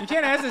 You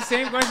can't ask the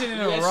same question in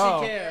a Yes,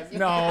 row. you can.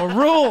 No,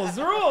 rules.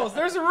 There's a rules.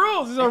 There's a It's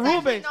rule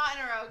actually based. not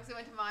in a row because it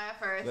went to Maya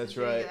first. That's and she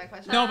didn't right. get that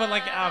question. No, but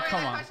like, Anyway,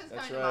 come that on. question's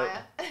That's coming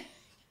right. to Maya.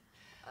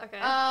 Okay.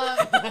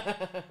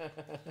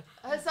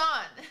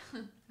 Hassan,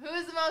 who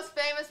is the most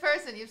famous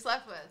person you've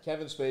slept with?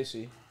 Kevin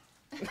Spacey.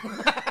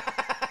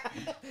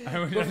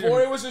 Before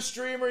Before he was a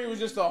streamer, he was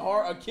just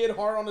a kid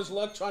hard on his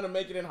luck trying to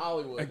make it in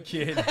Hollywood. a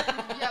kid.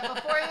 Yeah,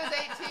 before he was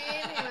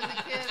 18, he was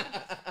a kid.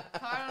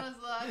 Hard on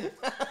his luck.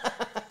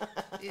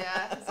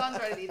 Yeah, Hassan's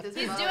ready to eat this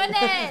He's mug. doing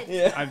it.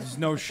 Yeah. There's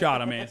no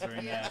shot I'm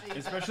answering Yes, that, he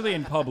is. especially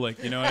in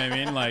public. You know what I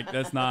mean? Like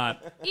that's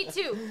not. Eat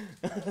two.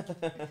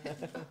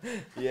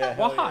 Yeah.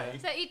 hell Why? I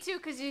said eat two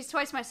because he's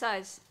twice my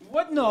size.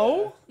 What?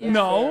 No. Yeah.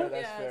 No.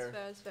 That's yeah, fair. that's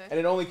fair. That's fair. And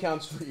it only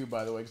counts for you,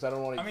 by the way, because I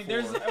don't want to. I mean,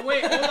 there's.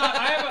 Wait, hold on.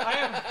 I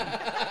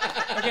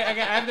have. Okay. I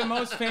have the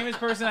most famous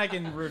person I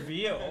can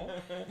reveal.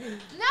 No, that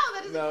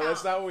doesn't No, count.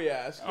 that's not what we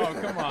asked. Oh,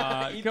 come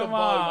on. Eat the Come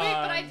bug. on. Wait,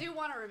 but I do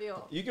want to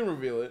reveal. You can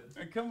reveal it.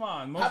 Come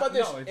on. How about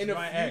this? No, it's in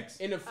my ex.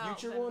 In a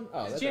future Oh, one?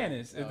 Oh, It's that's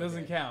Janice. It okay.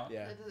 doesn't count.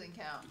 Yeah. That doesn't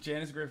count.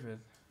 Janice Griffith.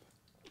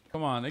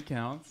 Come on, it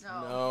counts.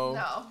 No.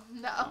 No.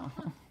 No.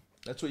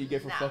 That's what you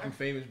get for Nah. fucking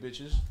famous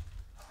bitches.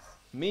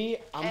 Me,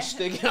 I'm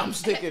sticking.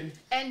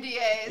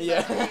 NDAs.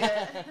 Yeah. That's what you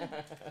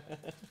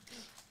get.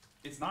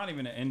 It's not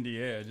even an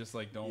NDA. I just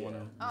like don't Yeah. want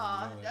to.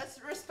 Aw, that's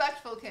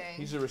respectful, King.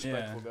 He's a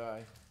respectful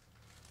guy.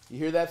 You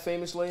hear that,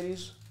 famous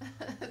ladies?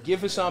 Give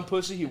Hasan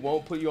pussy, he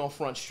won't put you on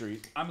Front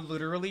Street. I'm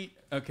literally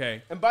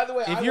okay. And by the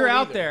way, If you're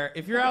out there,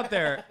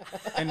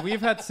 and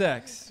we've had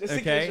sex, Just in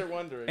case okay, you're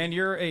wondering. and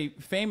you're a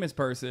famous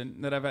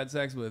person that I've had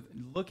sex with,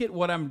 look at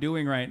what I'm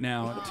doing right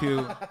now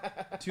to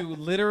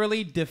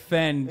literally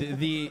defend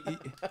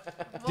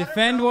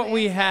what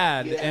we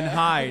had and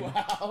hide.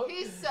 Wow.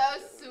 He's so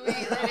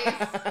sweet, ladies.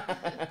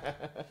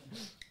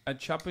 A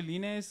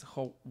chapulines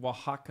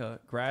Oaxaca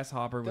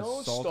grasshopper with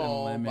Don't salt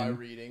stall and by lemon.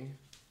 reading.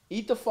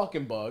 Eat the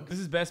fucking bug. This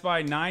is Best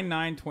Buy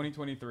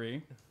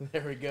 9/9/2023.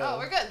 There we go. Oh,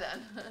 we're good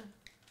then.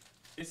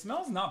 It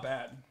smells not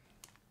bad.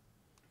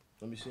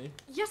 Let me see.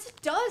 Yes,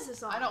 it does.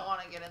 Hassan. I don't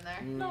want to get in there.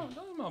 No, it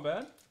doesn't smell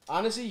bad.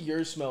 Honestly,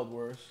 yours smelled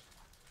worse.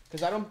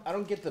 Cause I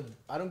don't get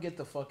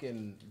the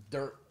fucking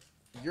dirt.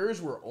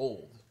 Yours were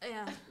old.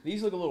 Yeah.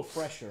 These look a little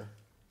fresher.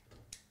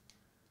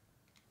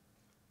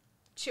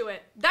 Chew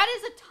it. That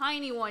is a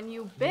tiny one,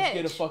 you Let's bitch.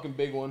 get a fucking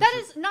big one. That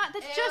is not.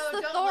 That's Ew, just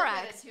the don't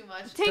thorax. Look at it too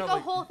much. Take got a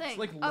like- whole it's thing.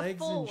 like a legs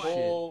full and one. shit.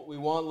 full. We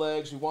want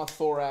legs. We want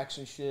thorax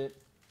and shit.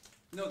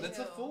 No, that's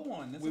a Ew. full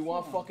one. That's We a full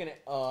want one. fucking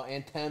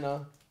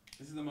antenna.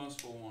 This is the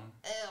most full one.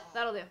 Ew.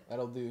 That'll do.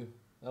 That'll do.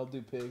 That'll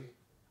do, pig.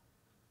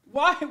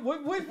 Why?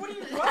 Why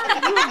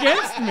are you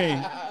against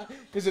me?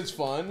 Cause it's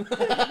fun.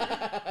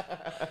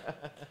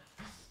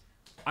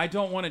 I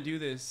don't want to do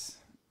this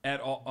at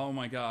all. Oh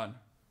my god.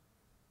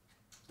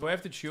 Do I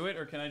have to chew it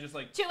or can I just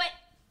like? Chew it.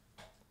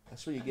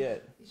 That's what you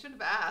get. You should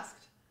have asked.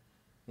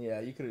 Yeah,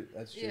 you could.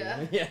 That's true.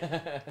 Yeah.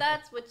 Yeah.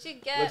 That's what you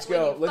get. Let's when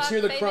go. you Let's fuck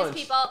hear the famous crunch.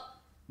 People.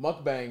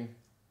 Mukbang.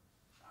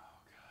 Oh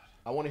god.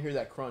 I want to hear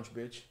that crunch,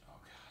 bitch. Oh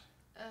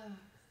god. Ugh.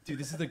 Dude,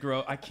 this is the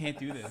gross. I can't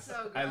do this.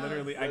 So I gross.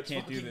 literally, I Let's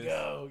can't do fucking this.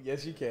 Go.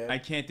 Yes, you can. I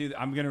can't do that.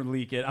 I'm gonna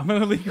leak it. I'm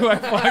gonna leak who I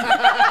fuck.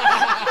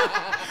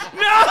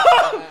 No!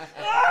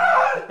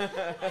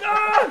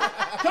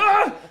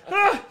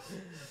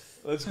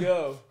 Let's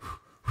go.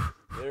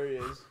 There he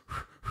is.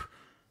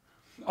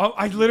 Oh,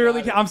 I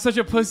literally can't. I'm such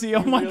a pussy.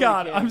 Oh my really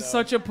god. can, I'm though.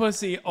 such a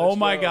pussy. Oh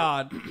my go.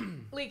 god.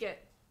 Leak it.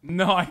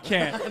 No, I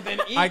can't. Then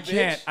eat, I bitch.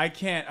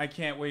 can't. I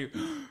can't. Wait.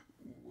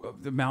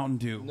 The Mountain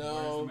Dew. No,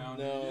 Where's the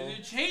Mountain no.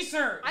 Dew?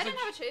 Chaser. I didn't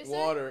have a chaser.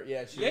 Water.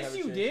 Yeah, she Yes, have a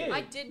you chaser. did.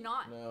 I did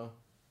not. No.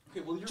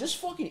 Okay, well, Just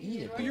fucking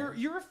eat it. bro.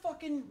 you're a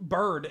fucking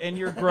bird and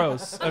you're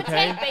gross. I'm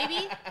Okay. a tank,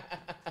 baby.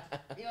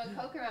 You want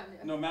Coke or Mountain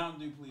Dew? No Mountain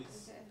Dew, please.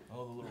 Okay.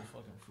 Oh, the little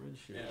fucking fridge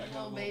shit. Yeah, I got a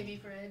Little little- baby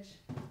fridge.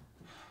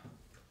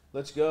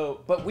 Let's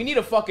go. But we need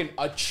a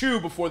chew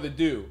before the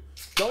do.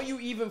 Don't you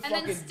even And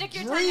then fucking stick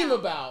your tongue dream out.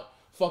 about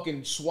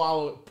fucking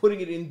putting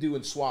it in dew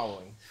and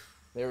swallowing.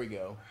 There we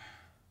go.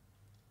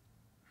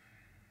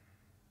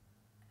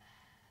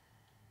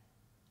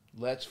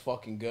 Let's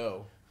fucking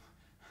go.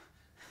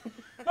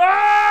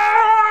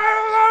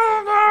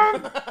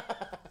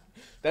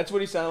 That's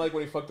what he sounded like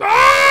when he fucked up.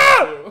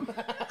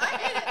 I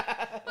hate it.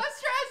 I'm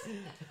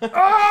stressed.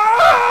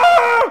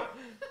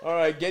 All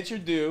right, get your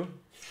dew.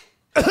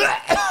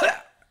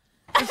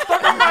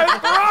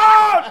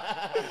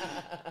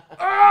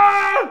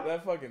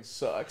 That fucking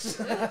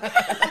sucks.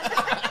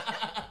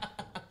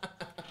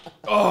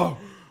 Oh.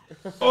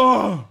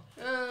 Ugh.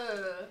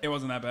 It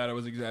wasn't that bad. I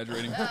was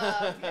exaggerating.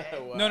 Okay.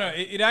 Wow. No,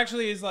 it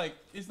actually is like,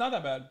 it's not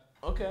that bad.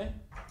 Okay.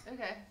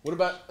 Okay. What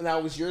about now?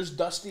 Was yours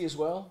dusty as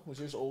well? Was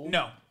yours old?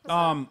 No.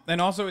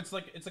 And also it's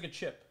like a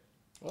chip.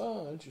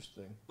 Oh,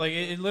 interesting. Like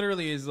it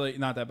literally is like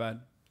not that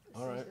bad.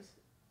 All right.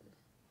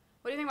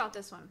 What do you think about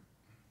this one?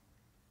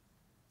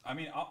 I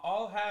mean,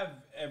 I'll have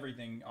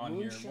everything on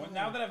Moonshine. here.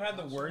 Now that I've had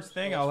the worst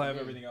thing, I'll have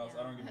everything else.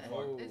 I don't give a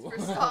fuck. It's for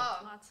Stav.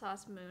 Hot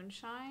sauce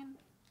moonshine.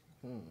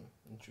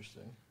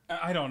 Interesting.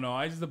 I don't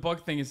know. The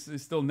bug thing is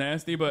still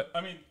nasty, but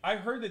I mean, I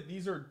heard that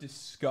these are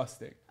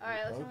disgusting. All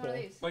right, let's do one of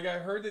these. Like I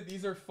heard that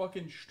these are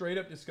fucking straight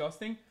up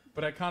disgusting,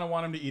 but I kind of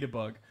want him to eat a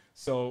bug.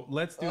 So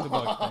let's do the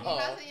bug thing. He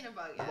hasn't eaten a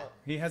bug yet.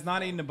 He has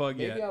not eaten a bug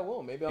yet. Maybe I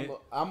will. Maybe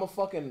I'm a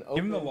fucking. Open.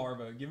 Give him the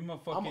larva. Give him a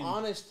fucking. I'm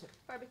honest.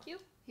 Barbecue.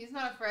 He's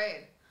not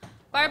afraid.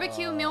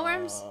 Barbecue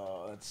mealworms.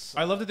 That's.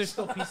 I love that there's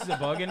still pieces of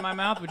bug in my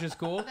mouth, which is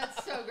cool.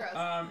 That's so gross.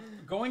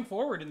 Going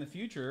forward in the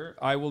future,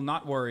 I will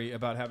not worry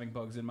about having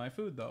bugs in my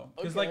food though,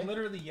 because like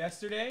literally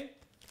yesterday,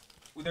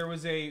 there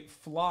was a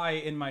fly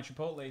in my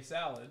Chipotle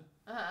salad,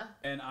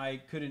 and I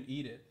couldn't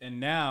eat it. And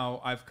now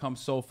I've come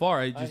so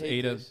far, I just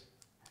ate a.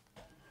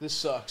 This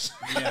sucks.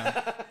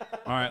 Yeah.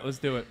 All right, let's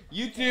do it.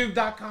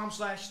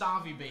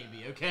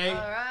 YouTube.com/StaviBaby. Okay. All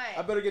right.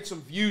 I better get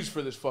some views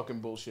for this fucking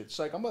bullshit. It's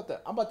like I'm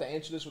about to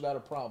answer this without a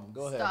problem.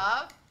 Go ahead.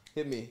 Stav,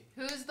 Hit me.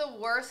 who's the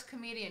worst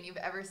comedian you've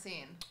ever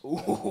seen?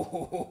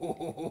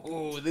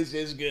 Ooh, this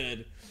is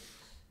good.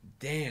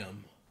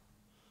 Damn.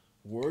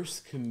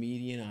 Worst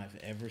comedian I've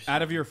ever seen.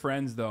 Out of your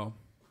friends though.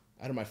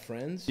 Out of my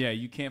friends? Yeah,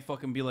 you can't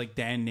fucking be like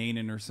Dan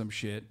Nanan or some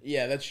shit.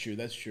 Yeah, that's true.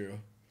 That's true.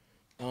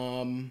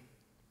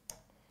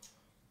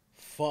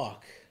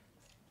 Fuck.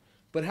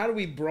 But how do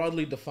we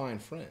broadly define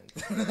friends?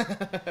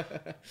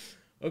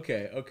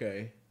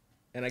 Okay.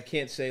 And I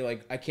can't say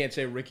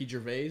Ricky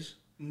Gervais.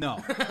 No.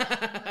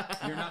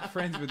 You're not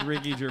friends with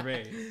Ricky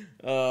Gervais.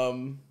 I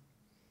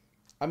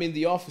mean,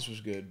 The Office was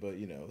good, but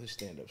his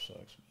stand-up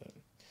sucks. But,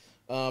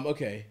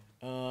 okay.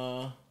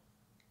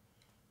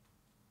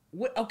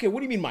 What do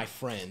you mean, my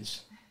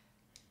friends?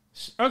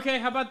 Okay,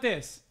 how about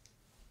this?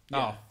 Yeah.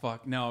 Oh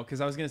fuck no,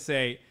 because I was gonna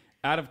say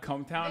out of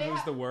Cometown,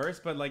 who's the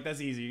worst, but like that's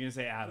easy. You're gonna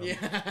say Adam.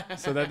 Yeah.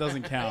 So that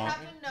doesn't They count. have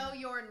to know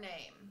your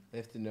name. They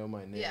have to know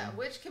my name. Yeah,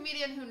 which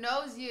comedian who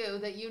knows you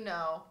that you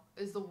know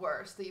is the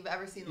worst that you've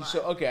ever seen live?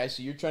 So okay, I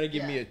see. You're trying to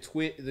give me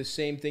the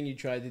same thing you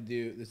tried to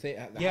do. The thing.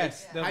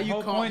 Yes, the how you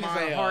whole caught point is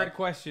my, a hard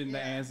question to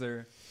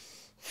answer.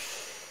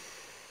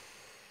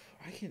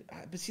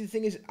 But see, the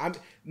thing is,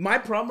 my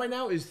problem right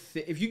now is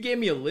if you gave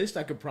me a list,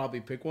 I could probably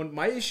pick one.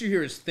 My issue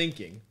here is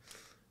thinking.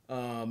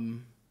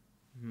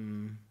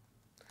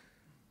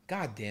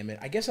 God damn it!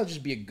 I guess I'll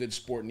just be a good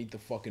sport and eat the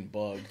fucking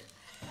bug.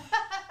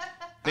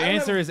 The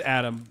answer is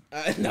Adam.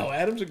 No,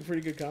 Adam's a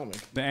pretty good comic.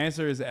 The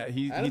answer is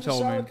he Adam's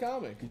told a solid me.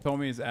 comic. He told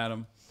me it's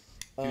Adam.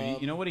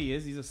 Dude, you know what he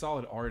is? He's a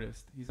solid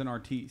artist. He's an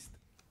artiste.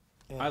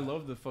 I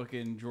love the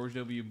fucking George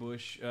W.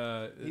 Bush.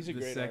 He's a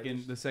great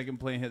artist. The second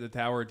plane hit the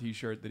tower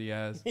T-shirt that he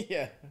has.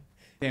 Yeah.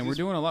 Damn, we're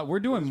doing a lot. We're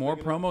doing more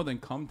promo than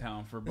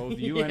Cometown for both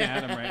you and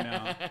Adam right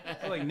now. I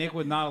feel like Nick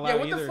would not allow Yeah,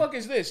 what either. the fuck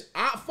is this?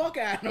 Fuck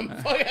Adam.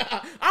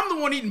 I'm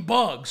the one eating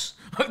bugs.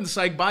 It's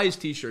like buy his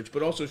T-shirts,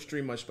 but also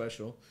stream my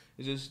special.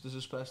 Does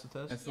this pass the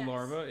test? That's the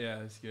larva. Yeah,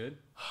 that's good.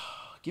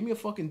 Give me a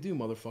fucking do,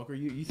 motherfucker.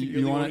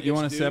 You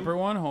want a separate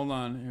one? Hold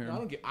on. Here.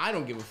 No, I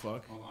don't give a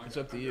fuck. It's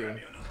up to you.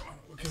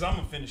 Because I'm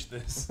gonna finish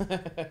this.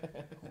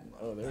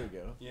 Oh, there we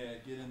go. Yeah,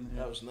 get in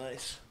there. That was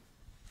nice.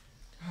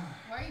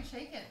 Why are you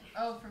shaking?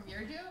 Oh, from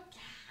your dew?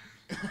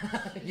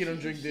 You don't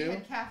drink She dew?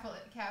 had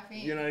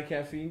caffeine. You're not a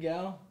caffeine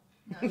gal?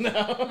 No.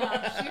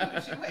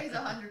 She weighs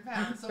 100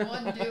 pounds, so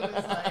one dew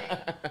is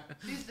like,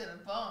 she's in a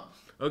bump.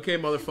 Okay,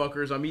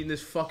 motherfuckers, I'm eating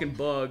this fucking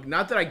bug.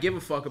 Not that I give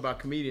a fuck about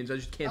comedians, I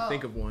just can't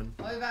think of one.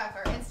 I'll be back.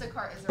 Our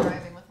Instacart is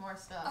arriving with more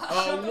stuff.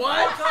 Oh,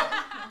 what?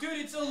 Dude,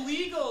 it's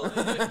illegal.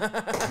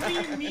 What do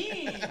you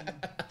mean?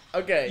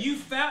 Okay. You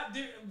fat.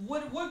 Dude,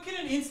 what can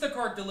an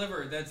Instacart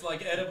deliver that's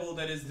like edible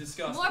that is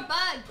disgusting? More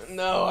bugs.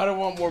 No, I don't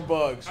want more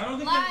bugs. I don't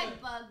think Live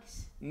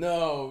bugs.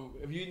 No.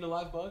 Have you eaten a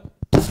live bug?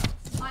 On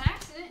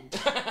accident.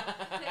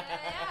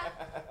 Yeah.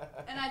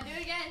 And I do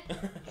it again.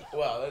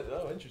 Wow,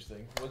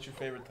 interesting. What's your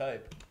favorite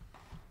type?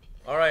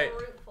 All right.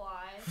 Fruit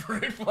fly.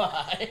 Fruit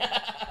fly.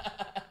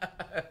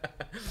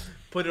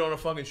 Put it on a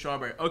fucking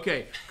strawberry.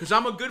 Okay, because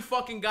I'm a good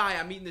fucking guy.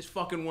 I'm eating this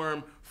fucking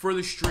worm for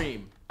the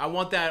stream. I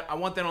want that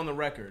on the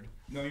record.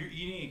 No, you're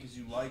eating it because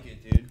you like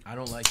it, dude. I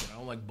don't like it. I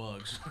don't like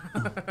bugs.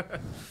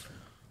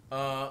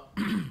 All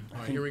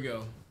right, here we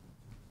go.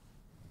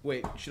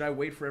 Wait, should I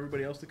wait for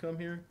everybody else to come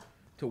here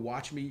to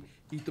watch me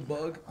eat the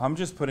bug? I'm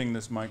just putting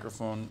this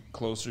microphone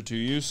closer to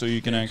you so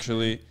you can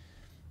actually.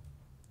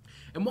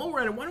 And while we're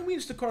at it, why don't we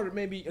Instacart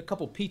maybe a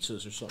couple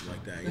pizzas or something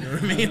like that? You know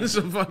what I mean?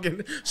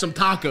 some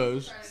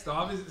tacos.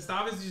 Stav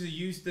is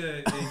used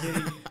to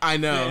getting I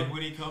know. fed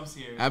when he comes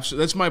here.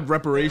 Absolutely, that's my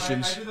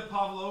reparations. I do the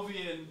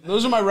Pavlovian.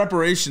 Those are my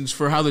reparations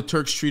for how the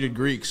Turks treated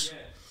Greeks. Yeah.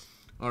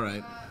 All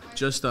right,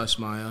 just us,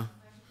 Maya.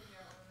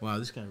 Wow,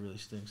 this guy really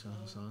stinks, huh,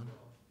 Hasan?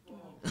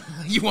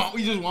 You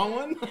just want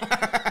one?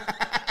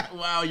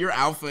 Wow, you're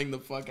alphaing the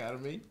fuck out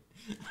of me.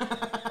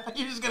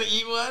 You're just gonna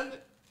eat one?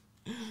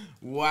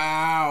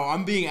 Wow,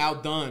 I'm being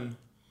outdone.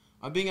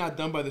 I'm being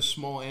outdone by this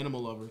small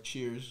animal lover.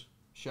 Cheers.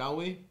 Shall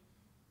we?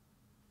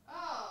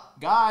 Oh.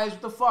 Guys,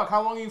 what the fuck?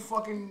 How long are you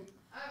fucking...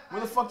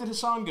 Where the fuck did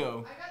Hasan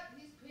go?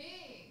 He's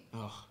peeing.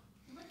 Ugh.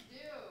 What to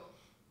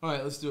do?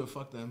 Alright, let's do it.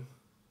 Fuck them.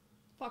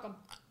 Fuck them.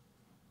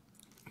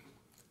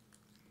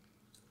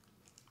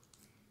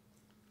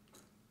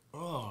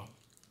 Oh.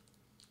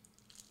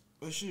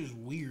 That shit is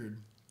weird.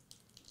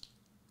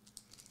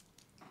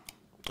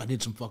 I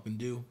did some fucking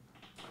do.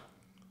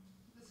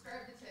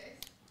 Describe the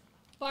taste.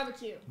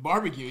 Barbecue.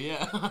 Barbecue,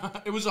 yeah.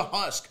 It was a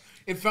husk.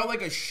 It felt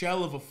like a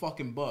shell of a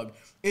fucking bug.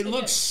 It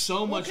looked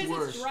so much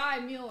worse. It's dry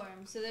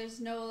mealworm, so there's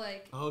no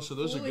like. Oh, so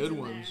those are fluids good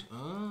in ones. there.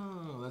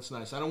 Oh, that's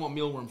nice. I don't want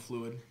mealworm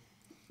fluid.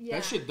 Yeah.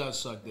 That shit does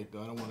suck dick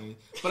though. I don't want to eat.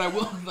 But I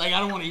will. Like I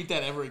don't want to eat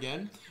that ever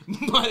again.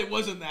 But it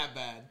wasn't that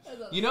bad.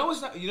 You know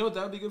what's that? You know what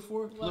that would be good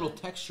for? A little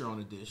texture on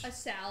a dish. A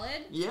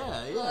salad.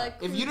 Yeah, yeah. Like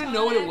if you didn't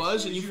know what it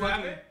was crouton and you Did you have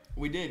fucking, it?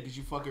 we did because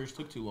you fuckers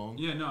took too long.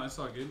 Yeah, no, it's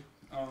all good.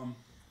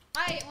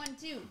 I ate one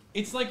too.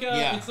 It's like a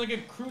Yeah. it's like a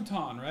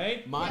crouton,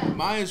 right?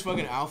 Mine is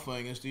fucking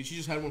alphaing us, dude. She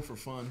just had one for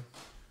fun.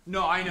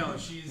 No, I know.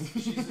 She's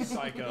a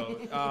psycho.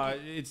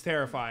 It's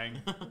terrifying.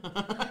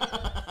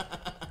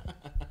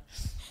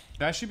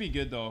 That should be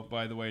good though,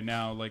 by the way.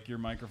 Now, like your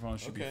microphone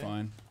should be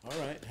fine. All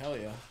right, hell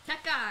yeah. Tech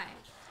guy.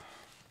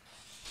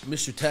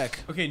 Mr. Tech.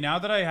 Okay, now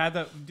that I had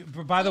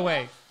that, by the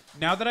way,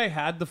 now that I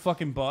had the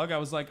fucking bug, I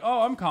was like,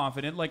 oh, I'm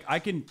confident. Like I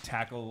can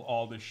tackle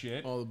all this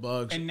shit. All the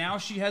bugs. And now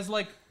she has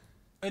like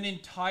an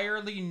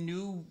entirely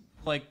new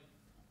like.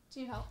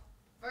 Do you help?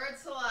 Bird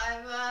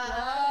saliva.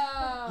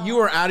 Whoa. You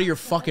are out of your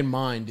fucking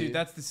mind, dude. Dude,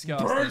 that's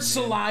disgusting. bird man.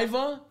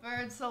 saliva?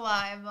 Bird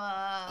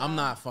saliva. I'm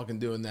not fucking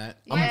doing that.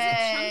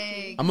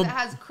 Yay. I'm a- It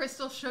has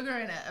crystal sugar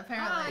in it,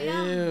 apparently.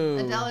 Oh, Ew.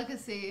 A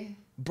delicacy.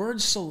 Bird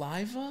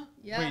saliva?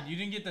 Yeah. Wait, you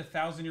didn't get the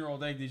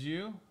 1,000-year-old egg, did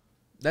you?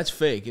 That's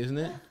fake, isn't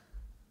it?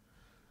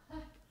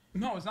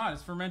 No, it's not.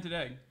 It's fermented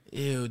egg.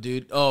 Ew,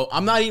 dude. Oh,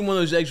 I'm not eating one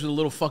of those eggs with a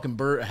little fucking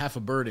bird, half a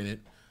bird in it.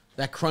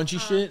 That crunchy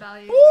shit.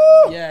 Value.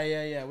 Yeah,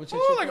 yeah, yeah. What's that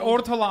Ooh, shit like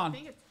called? I ortolan.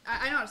 think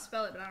I know how to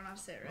spell it, but I don't know how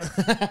to say it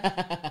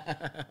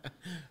right.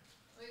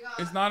 We got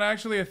It's not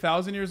actually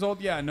 1,000 years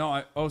old. Yeah,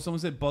 no. Someone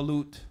said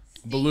balut.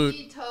 Balut.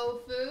 stinky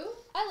tofu.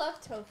 I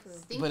love tofu.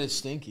 But it's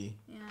stinky.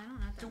 Yeah,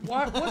 I don't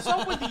have that. What's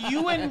up with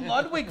you and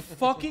Ludwig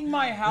fucking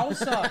my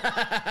house up?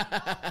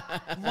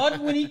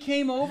 Lud, when he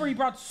came over, he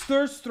brought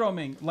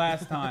Sturstroming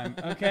last time.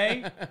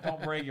 Okay,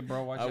 don't break it,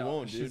 bro. Watch I out.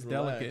 won't, It's dude. just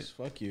Relax. delicate.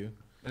 Fuck you.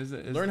 Is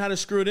Learn how to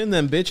screw it in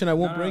then, bitch, and I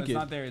won't no, break it's it.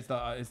 not there. It's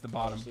the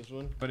bottom. It's this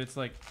one? But it's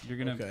like you're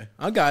gonna. Okay.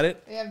 I got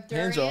it. We have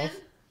durian. Hands off.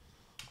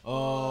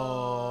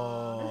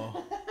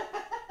 Oh.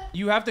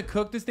 You have to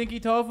cook the stinky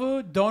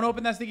tofu. Don't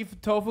open that stinky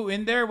tofu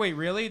in there. Wait,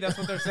 really? That's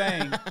what they're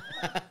saying.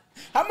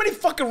 How many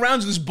fucking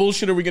rounds of this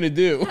bullshit are we going to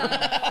do? Dude.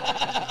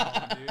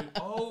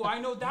 Oh, I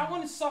know that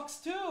one sucks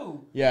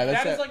too. Yeah,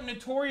 that's that is that- like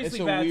notoriously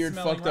it's a bad weird,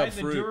 smelling, fucked right? up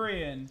The fruit.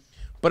 durian.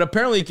 But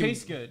apparently it can...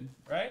 Tastes good,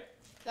 right?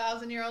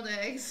 1,000-year-old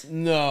eggs.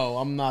 No,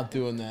 I'm not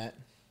doing that.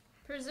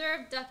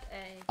 Preserved duck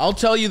egg. I'll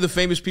tell you the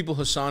famous people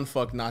Hasan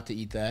fucked not to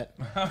eat that.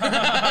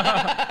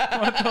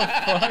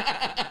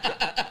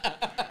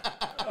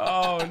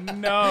 Oh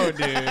no,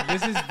 dude.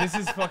 This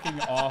is fucking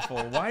awful.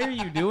 Why are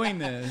you doing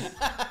this?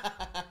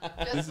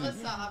 Just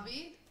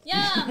wasabi.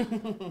 Yeah.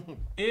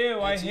 Ew,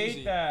 I It's hate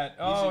easy. that. Easy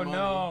Oh money.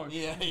 no.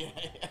 Yeah.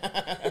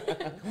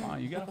 Come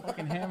on, you gotta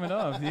fucking ham it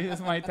up, dude. This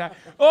is my attack.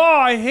 Oh,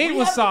 I hate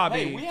wasabi.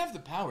 Hey, we have the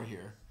power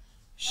here.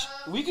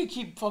 We could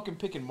keep fucking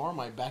picking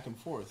Marmite back and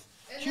forth.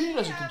 And Cutie then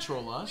doesn't we have-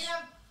 control us. We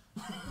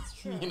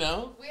have, You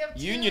know? We have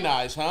two-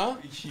 Unionize, huh?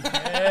 Yeah,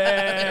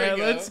 There we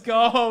go. let's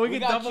go. We, We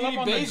can got double up Cutie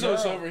on the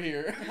Bezos girl. over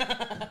here.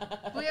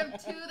 we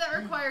have two that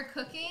require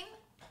cooking.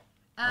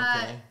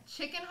 Okay.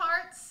 Chicken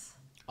hearts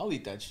I'll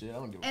eat that shit. I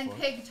don't give a and fuck.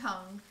 pig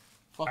tongue.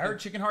 Fuck I it. heard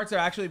chicken hearts are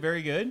actually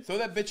very good. Throw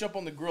that bitch up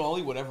on the grill. I'll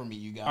eat whatever meat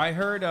you got. I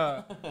heard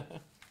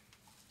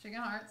Chicken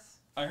hearts.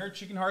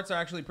 chicken hearts are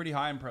actually pretty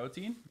high in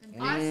protein.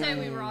 I say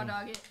we raw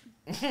dog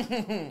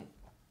it.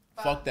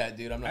 Fuck that,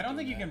 dude. I'm not. I don't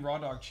think you doing can raw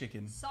dog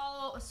chicken.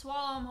 Swallow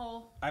them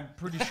whole. I'm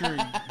pretty sure.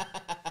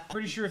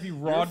 Pretty sure if you that.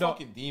 raw You're a dog,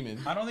 fucking demon.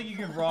 I don't think you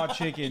can raw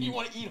chicken. You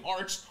want to eat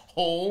hearts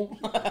whole?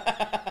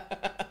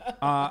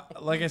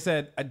 Like I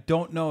said, I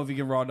don't know if you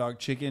can raw dog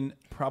chicken.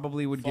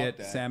 Probably would Fuck get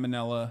that.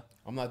 salmonella.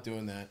 I'm not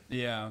doing that.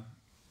 Yeah.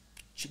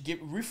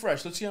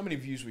 Refresh. Let's see how many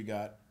views we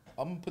got.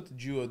 I'm gonna put the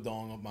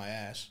Geoduck up my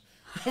ass.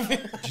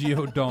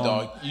 Geoduck.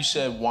 Dog, you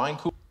said wine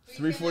cool.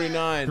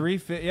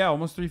 349. Yeah,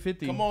 almost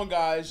 350. Come on,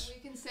 guys.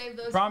 We can save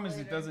those. Problem for is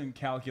it later. doesn't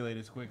calculate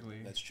as quickly.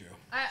 That's true.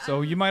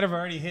 So you might have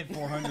already hit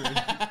 400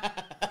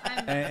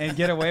 and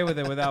get away with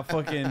it without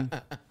fucking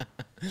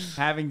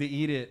having to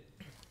eat it.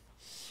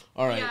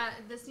 All right. Yeah,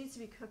 this needs to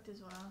be cooked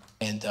as well.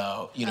 And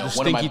you know,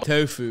 Stinky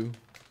tofu.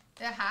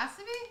 It has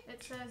to be.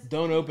 It says.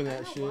 Don't open I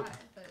that don't shit. know why,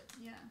 but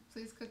yeah.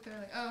 Please cook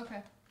thoroughly. Oh,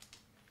 okay.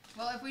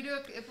 Well, if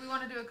we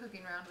want to do a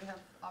cooking round, we have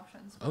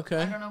options. But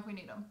Okay. I don't know if we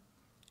need them.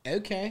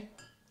 Okay.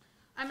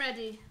 I'm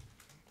ready.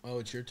 Oh,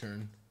 it's your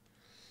turn.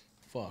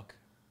 Fuck.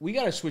 We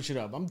gotta switch it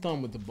up. I'm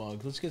done with the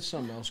bugs. Let's get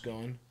something else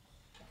going.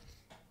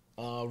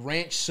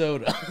 Ranch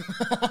soda.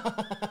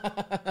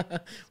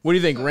 What do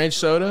you think? Ranch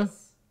soda?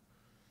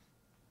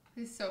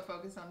 He's so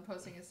focused on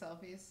posting his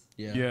selfies.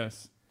 Yeah.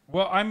 Yes.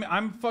 Well,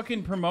 I'm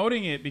fucking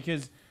promoting it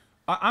because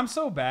I'm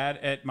so bad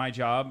at my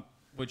job,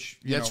 which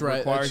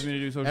requires me to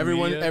do social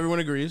media. Everyone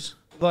agrees.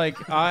 Like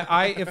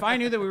if I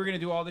knew that we were gonna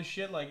do all this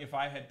shit, like if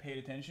I had paid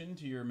attention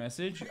to your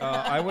message,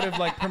 I would have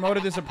like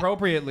promoted this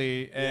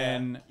appropriately.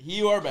 And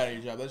you are bad at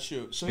your job. That's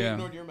true. So he Yeah.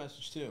 ignored your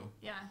message too.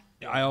 Yeah.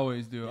 I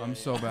always do. I'm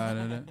so bad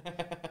at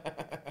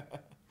it.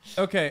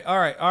 Okay. All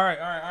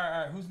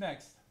right. Who's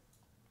next?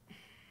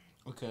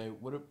 Okay.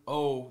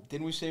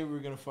 Didn't we say we were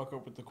gonna fuck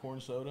up with the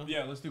corn soda?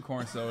 Yeah, let's do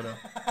corn soda.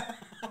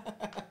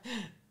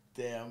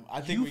 Damn,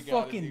 I think You we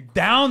got fucking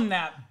down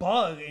that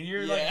bug, and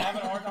you're like Yeah.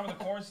 having a hard time with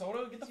the corn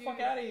soda. Get the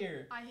fuck out of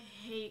here. I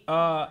hate.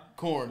 corn.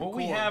 What corn,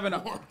 we have in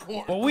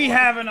corn. what we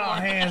have in our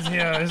hands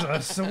here is a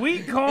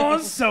sweet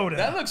corn soda.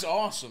 That looks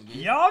awesome, dude.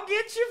 Y'all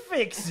get your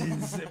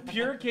fixins.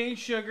 Pure cane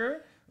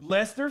sugar,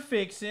 Lester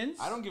fixins.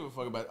 I don't give a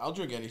fuck about it. I'll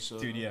drink any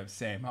soda. Dude, yeah,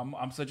 same.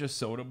 I'm such a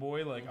soda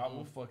boy. Like I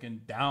will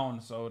fucking down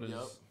sodas.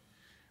 Yep.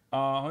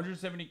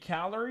 170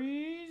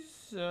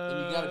 calories. And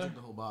you gotta drink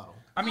the whole bottle.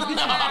 I mean,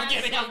 I'm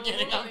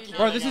kidding.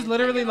 bro, this is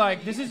literally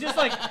like this is just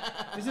like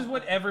this is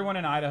what everyone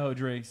in Idaho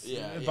drinks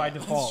by that's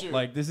default. true.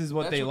 Like this is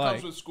what That's they what like.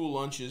 comes with school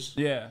lunches.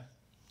 Yeah.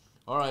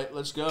 All right,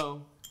 let's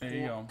go. There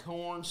you go.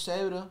 Corn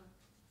soda.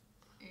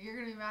 You're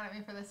gonna be mad at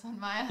me for this one,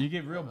 Maya. You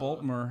get real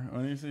Baltimore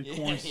when you say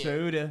corn Yeah.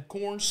 soda.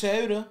 Corn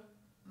soda.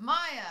 Maya,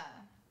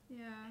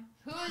 Yeah.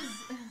 who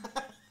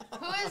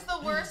is the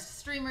worst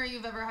streamer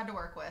you've ever had to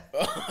work with?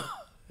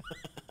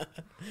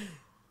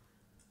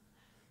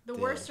 The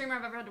worst streamer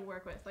I've ever had to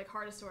work with, like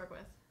hardest to work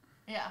with.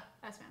 Yeah.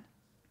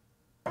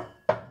 S-Man.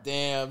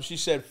 Damn, she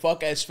said,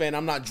 fuck S-Fan,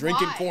 I'm not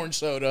drinking Why? corn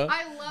soda.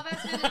 I love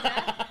S-Man to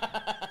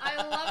death.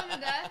 I love him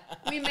to death.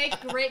 We make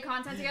great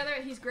content together.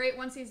 He's great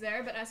once he's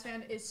there, but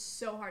S-Fan is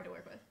so hard to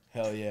work with.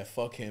 Hell yeah,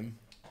 fuck him.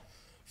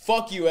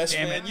 Fuck you,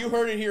 S-Fan. it. You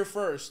heard it here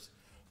first.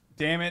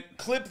 Damn it.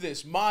 Clip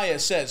this. Maya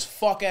says,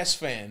 fuck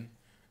S-Fan.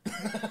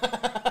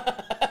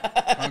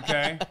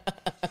 Okay.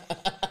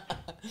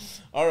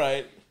 All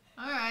right.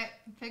 All right,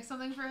 pick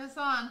something for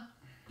Hasan.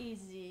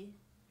 Easy.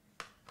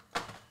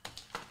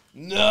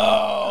 No.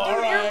 All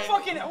Dude, right. you're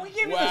fucking. We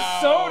gave you the Wow,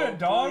 soda,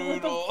 dog.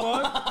 brutal.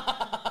 What the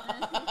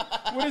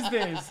fuck? What is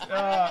this?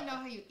 I don't even know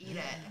how you eat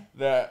it.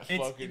 That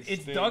fucking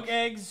It's stinks. duck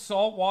eggs,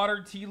 salt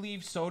water, tea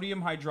leaf,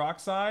 sodium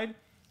hydroxide.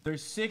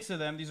 There's 6 of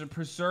them. These are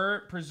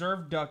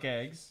preserved duck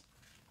eggs.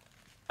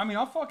 I mean,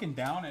 I'll fucking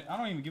down it. I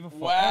don't even give a fuck.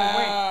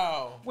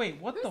 Wow. Oh,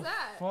 wait, what Who's the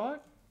that?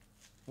 fuck?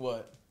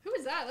 What? Who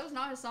was that? That was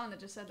not Hasan that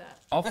just said that.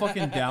 I'll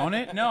fucking down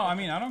it? No, I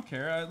mean, I don't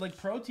care. I like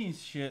protein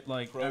shit.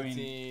 Like, Protein I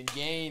mean,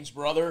 gains,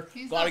 brother.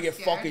 He's Gotta not get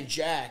scared. fucking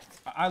jacked.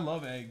 I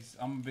love eggs.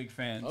 I'm a big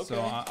fan. So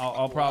Okay.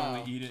 I'll probably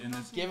Wow. eat it in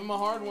this. Give him a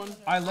hard one.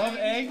 I love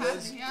I mean,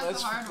 eggs. He has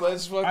the hard one.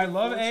 Let's fucking I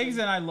love force eggs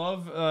him. and I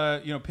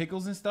love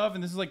pickles and stuff.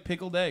 And this is like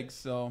pickled eggs.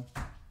 So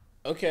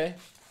Okay.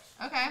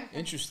 Okay.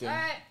 Interesting. All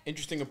right.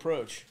 Interesting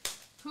approach.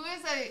 Who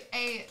is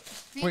a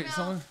female? wait,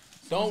 someone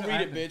Don't said read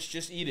I it, have to- bitch.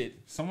 Just eat it.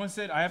 Someone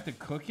said I have to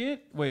cook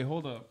it. Wait,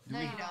 hold up. No,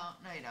 you don't.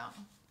 No, you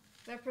don't.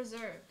 They're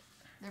preserved.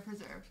 They're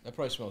preserved. That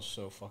probably smells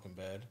so fucking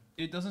bad.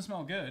 It doesn't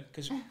smell good.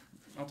 Cause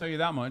I'll tell you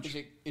that much.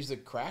 is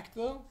it cracked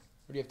though, or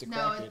do you have to No,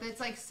 crack it? it's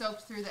like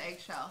soaked through the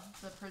eggshell.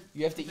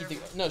 You have to eat the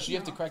so you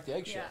have to No. crack the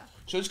eggshell. Yeah.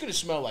 So it's gonna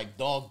smell like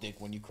dog dick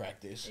when you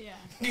crack this. Yeah.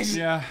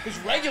 Yeah. Because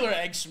regular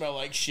eggs smell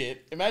like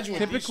shit. Imagine what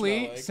these Typically,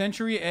 smell like.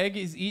 century egg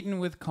is eaten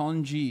with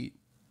congee.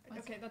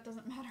 Okay, that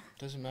doesn't matter.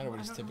 Doesn't matter what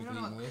I it's don't typically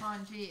know eaten what with.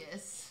 congee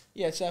is.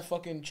 Yeah, it's that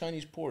fucking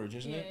Chinese porridge,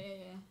 isn't Yeah,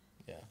 it?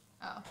 yeah.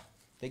 Oh.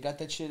 They got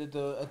that shit at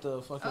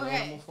the fucking Okay.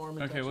 animal farm.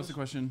 in Okay, what's the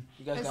Texas? question?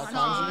 You guys got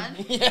Hasan.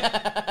 congee?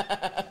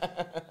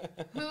 Yeah.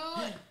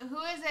 Who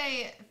is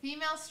a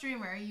female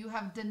streamer you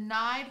have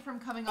denied from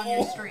coming on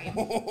your stream?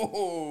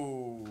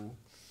 Oh,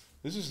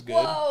 this is good.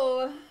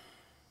 Whoa.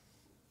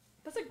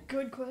 That's a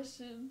good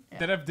question.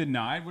 That I've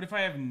denied? What if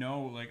I have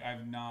no, like,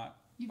 I've not,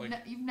 You've,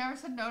 like, you've never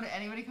said no to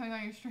anybody coming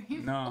on your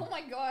stream? no. Oh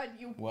my god,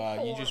 you. Wow,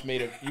 you whore. just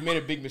made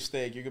a big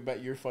mistake. You're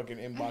about your fucking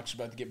inbox is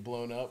about to get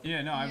blown up.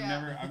 Yeah, no,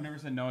 Yeah. I've never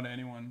said no to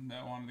anyone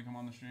that wanted to come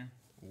on the stream.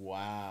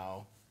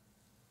 Wow.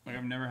 Like,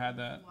 I've never had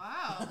that.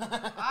 Wow.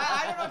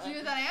 I don't know what to do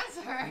with that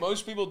answer.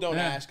 Most people don't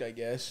Yeah. ask, I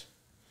guess.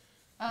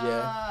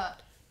 Uh,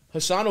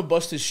 Hasan will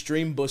bust his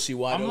stream bussy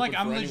wide I'm open like, for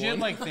I'm legit, anyone.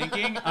 like,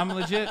 thinking,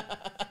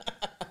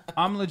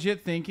 I'm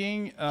legit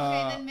thinking,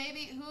 okay, then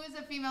maybe who is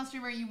a female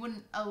streamer you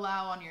wouldn't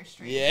allow on your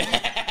stream?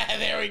 Yeah,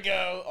 there we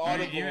go. I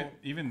mean, Audible.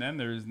 even then,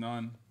 there is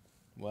none.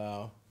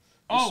 Wow.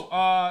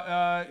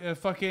 Oh,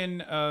 fucking,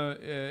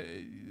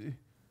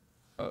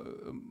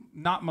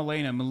 not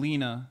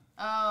Melina.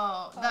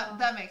 Oh,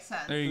 that makes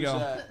sense. There you Who's go.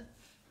 that?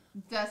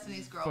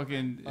 Destiny's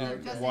girlfriend. Fucking Or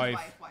Destiny's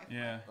wife. wife.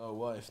 Yeah. Oh,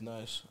 wife,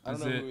 nice. I don't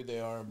That's know it. who they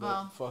are, but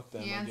Well, fuck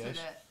them, he I answered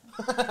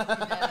guess. it.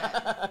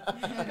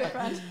 He did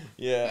it.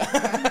 Yeah.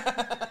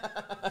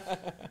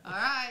 All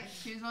right,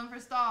 choose one for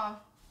Stav.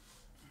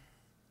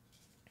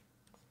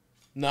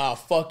 Nah,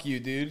 fuck you,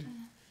 dude.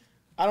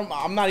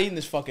 I'm not eating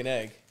this fucking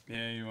egg.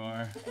 Yeah, you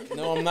are.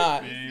 No, I'm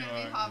not. Yeah, you It's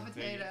gonna be are. hot Take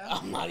potato. it.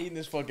 I'm not eating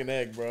this fucking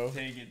egg, bro.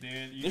 Take it,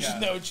 dude. You There's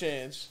got no it.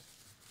 chance.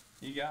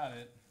 You got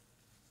it.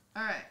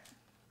 All right.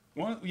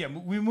 Yeah,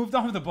 we moved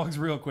on to the bugs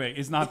real quick.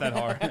 It's not that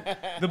hard.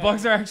 The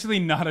bugs are actually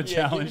not a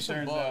challenge,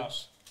 turns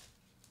out.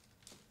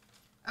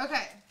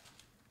 Okay.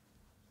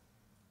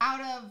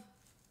 Out of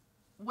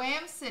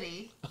Wham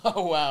City.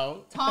 Oh,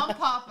 wow. Tom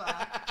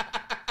Papa.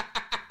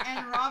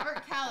 And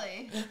Robert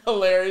Kelly.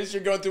 Hilarious.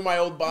 You're going through my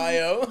old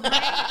bio. Rank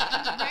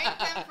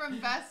them from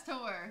best to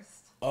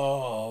worst.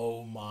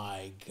 Oh,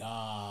 my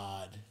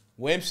God.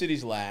 Wham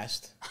City's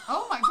last.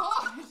 Oh, my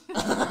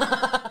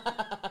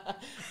God.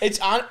 It's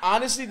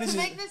honestly, this to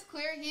make this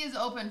clear, he is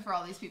open for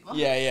all these people.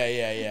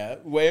 Yeah.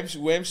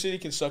 Wham City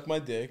can suck my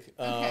dick.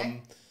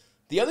 Okay.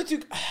 The other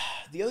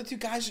two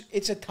guys,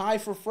 it's a tie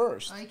for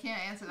first. Oh, you can't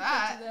answer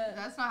that.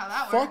 That's not how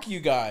that works. Fuck you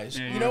guys.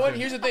 Yeah, you know what?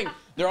 Here's the thing.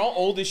 They're all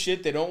old as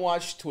shit. They don't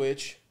watch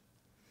Twitch.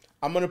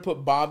 I'm going to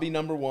put Bobby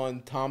number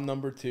 1, Tom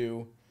number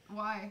 2.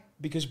 Why?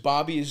 Because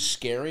Bobby is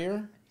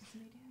scarier.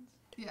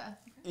 Yeah.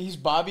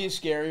 Bobby is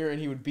scarier,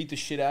 and he would beat the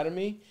shit out of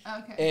me.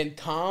 Okay. And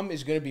Tom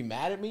is going to be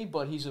mad at me,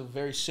 but he's a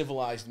very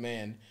civilized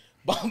man.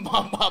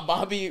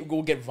 Bobby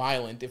will get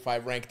violent if I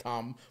rank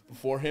Tom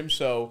before him,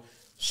 so...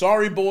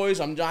 Sorry, boys.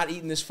 I'm not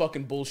eating this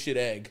fucking bullshit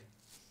egg.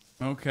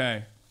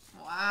 Okay.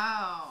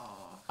 Wow.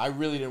 I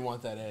really didn't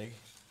want that egg.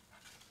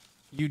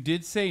 You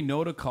did say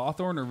no to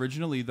Cawthorn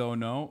originally, though,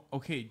 no?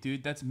 Okay,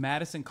 dude, that's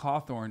Madison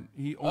Cawthorn.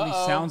 He only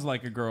sounds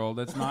like a girl.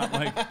 That's not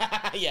like...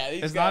 Yeah,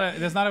 that's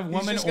not a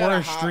woman or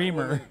a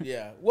streamer. Woman.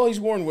 Yeah. Well, he's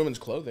wearing women's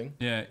clothing.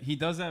 Yeah, he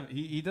does have...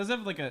 He does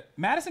have like a...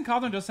 Madison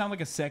Cawthorn does sound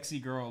like a sexy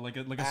girl, like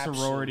a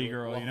sorority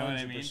girl, you know what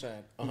I mean?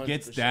 100%. He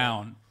gets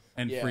down.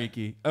 And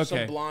freaky. Okay.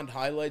 Some blonde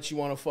highlights you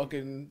want to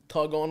fucking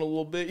tug on a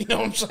little bit. You know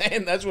what I'm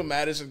saying? That's what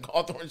Madison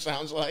Cawthorn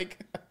sounds like.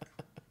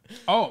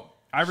 Oh,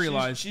 I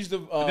realized. She's the.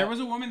 There was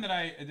a woman that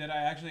I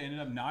actually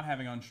ended up not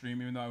having on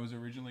stream, even though I was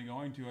originally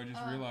going to. I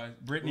just realized.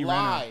 Brittany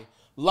Renner.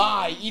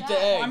 Lie. Eat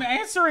the egg. I'm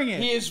answering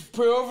it. He has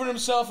proven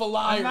himself a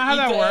liar. That's not how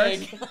that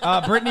Eat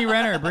works.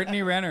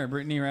 Brittany Renner.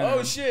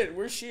 Oh shit,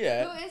 where's she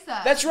at? Who is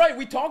that? That's right.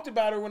 We talked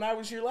about her when I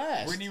was here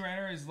last. Brittany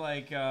Renner is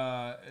like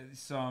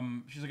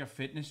she's like a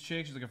fitness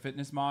chick. She's like a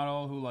fitness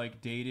model who like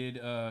dated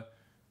a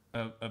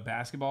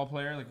basketball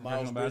player, like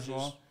professional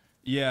basketball.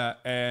 Yeah,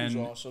 and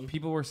awesome.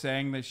 People were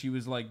saying that she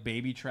was like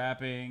baby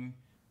trapping,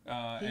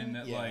 and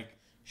that like.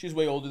 She was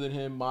way older than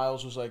him.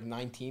 Miles was like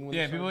 19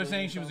 when people were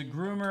saying she was a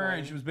groomer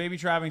and she was baby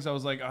trapping, so I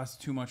was like, oh, it's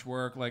too much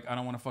work. Like, I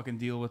don't want to fucking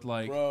deal with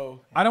like...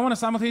 Bro. I don't want to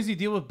simultaneously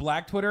deal with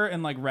Black Twitter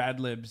and like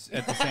Rad Libs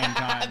at the same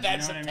time.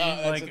 That's you know what I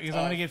mean? Like, because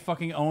I'm going to get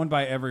fucking owned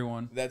by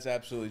everyone. That's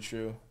absolutely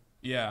true.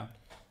 Yeah.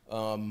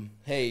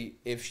 Hey,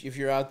 if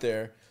you're out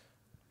there,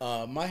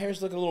 my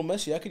hair's looking a little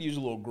messy. I could use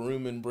a little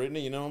grooming,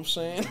 Brittany. You know what I'm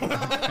saying? Oh, my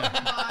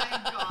God.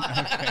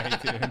 Okay,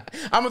 dude.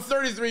 I'm a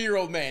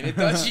 33-year-old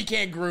man. She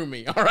can't groom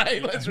me. All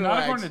right, let's relax.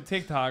 Not according to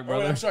TikTok,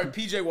 brother. Oh, I'm sorry,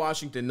 PJ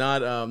Washington,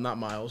 not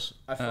Miles.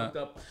 I fucked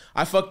up.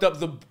 I fucked up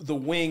the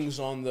wings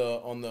on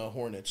the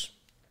Hornets.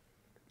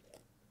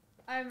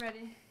 I'm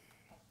ready.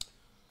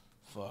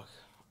 Fuck.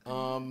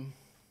 Hasan.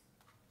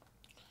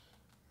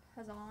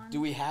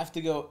 Do we have to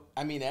go?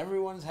 I mean,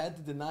 everyone's had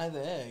to deny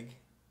the egg.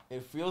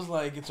 It feels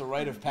like it's a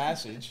rite of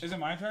passage. Is it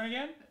my turn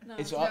again? No.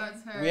 It's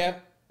her. We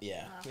have.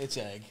 Yeah, it's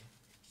egg.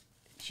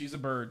 She's a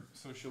bird,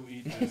 so she'll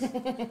eat this.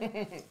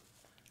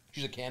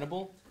 She's a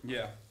cannibal?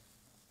 Yeah.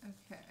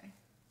 Okay.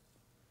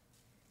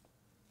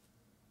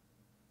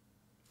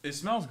 It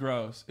smells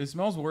gross. It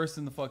smells worse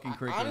than the fucking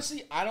cricket.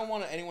 Honestly, I don't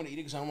want anyone to eat it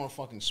because I don't want to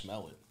fucking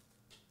smell it.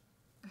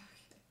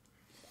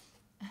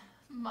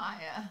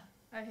 Maya.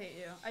 I hate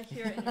you. I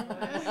hear it in your voice.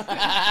 You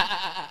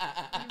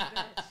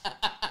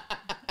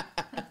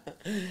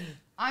bitch.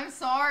 I'm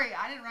sorry.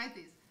 I didn't write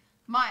these.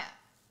 Maya,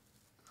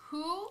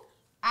 who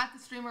at the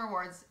Streamer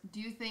Awards do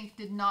you think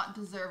did not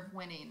deserve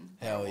winning?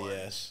 Hell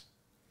yes.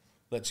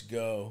 Let's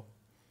go.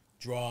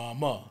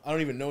 Drama. I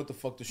don't even know what the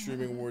fuck the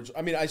streaming awards.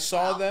 I mean, I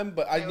saw them,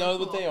 but I know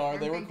what they are.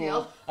 They were cool.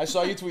 Deal. I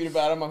saw you tweet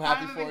about them. I'm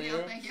happy for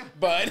you. Thank you.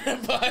 But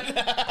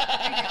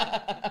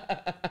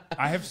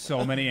I have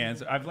so many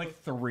answers. I have like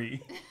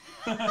 3.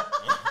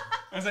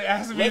 I was like,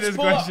 ask me this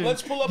pull up, question.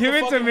 let's pull up Give the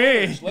it to fucking me.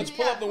 winners. Let's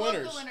pull up the pull up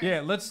winners.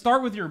 Yeah, let's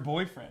start with your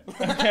boyfriend.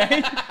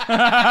 Okay.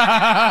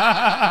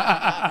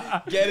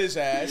 Get his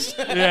ass.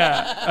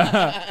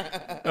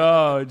 Yeah.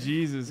 Oh,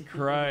 Jesus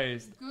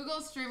Christ.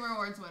 Google Streamer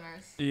Awards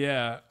winners.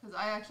 Yeah. Because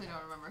I actually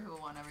don't remember who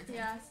won everything.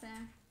 Yeah,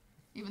 Sam.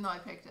 Even though I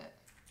picked it.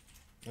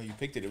 Oh, you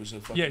picked it. It was a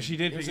fucking. Yeah, she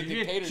did. It was a She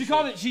dictatorship.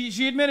 called it.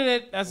 She admitted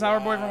it. That's how her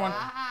boyfriend won.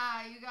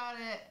 Ah, you got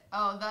it.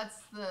 Oh, that's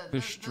those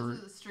are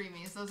the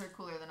streamies. Those are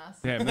cooler than us.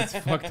 Damn, that's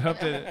fucked up.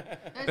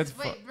 That's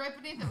wait, right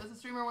beneath it was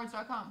the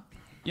streamerawards.com.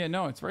 Yeah,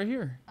 no, it's right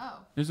here.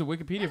 Oh. There's a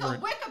Wikipedia There's for a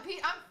it. Wikipedia.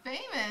 I'm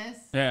famous.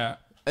 Yeah.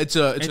 It's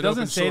It an doesn't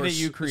open say source,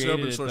 that you created it's an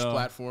open it, source though.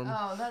 platform.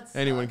 Oh, that's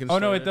Anyone can. Oh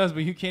no, start it does,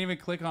 but you can't even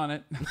click on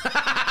it.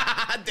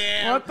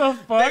 Damn. What the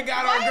fuck? They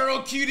got our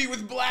girl cutie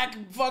with black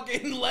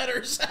fucking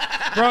letters.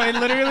 Bro, it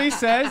literally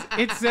says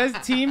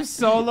Team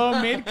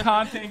Solo Mid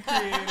Content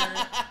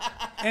Creator.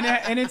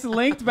 And it's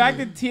linked back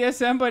to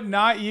TSM, but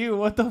not you.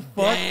 What the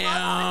fuck?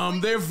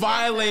 Damn, they're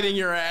violating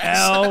your ass.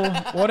 L.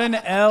 What an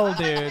L, I would like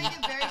to dude. make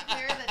it very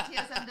clear that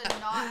TSM did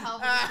not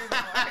help with the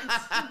Streamer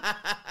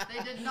Awards.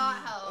 They did not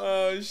help.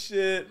 Oh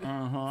shit.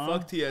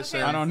 Fuck TSN.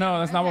 Okay. I don't know.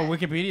 That's not what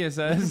Okay. Wikipedia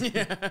says.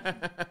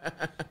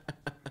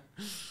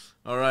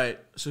 All right.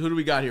 So who do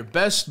we got here?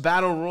 Best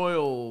battle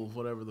royal,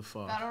 whatever the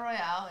fuck. Battle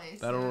Royale. AC.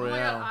 Battle Oh my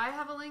royale. god, I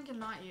have a link and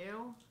not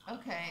you.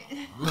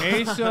 Okay.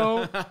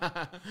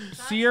 ASO,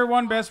 Seer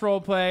won best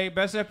roleplay.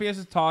 Best FPS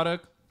is Toduk.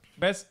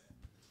 Best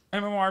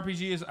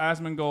MMORPG is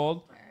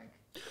Asmongold.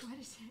 Why did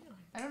you say it?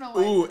 I don't know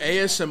why. Ooh,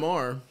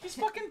 ASMR. He's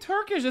fucking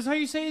Turkish. That's how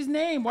you say his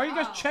name. Why are you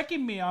guys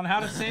checking me on how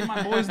to say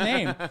my boy's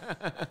name?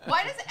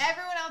 Why does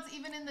everyone else,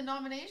 even in the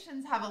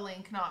nominations, have a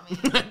link, not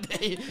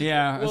me?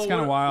 Yeah, it's kind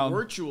of wild.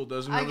 Virtual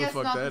doesn't I know the guess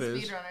fuck not that the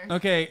is. speedrunners.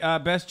 Okay,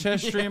 best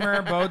chess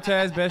streamer,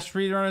 Botez. Best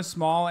speedrunner,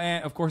 Small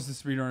Ant. Of course, the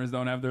speedrunners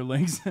don't have their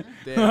links,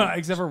 Damn.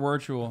 except for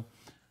virtual.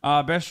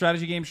 Best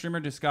strategy game streamer,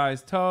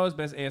 Disguised Toes.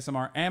 Best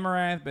ASMR,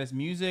 Amaranth. Best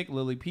music,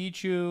 Lily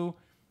Pichu.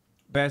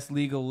 Best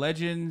League of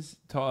Legends,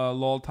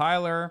 Lol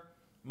Tyler.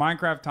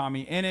 Minecraft,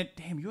 Tommy Innit.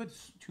 Damn, you had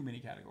too many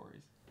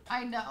categories.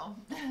 I know.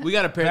 We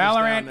got to pair this down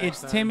Valorant, next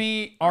it's time.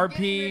 Timmy, We're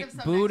getting rid RP, of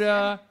some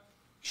Buddha.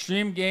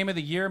 Stream Game of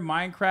the Year,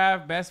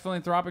 Minecraft. Best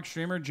Philanthropic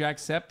Streamer,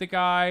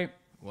 Jacksepticeye.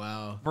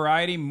 Wow.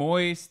 Variety,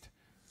 Moist.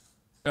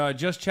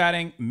 Just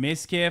Chatting,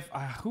 Miskiff.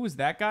 Who is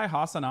that guy?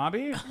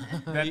 Hasanabi?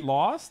 That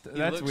lost?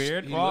 That's looks-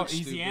 weird. he Well, looks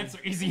easy stupid. answer.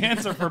 Easy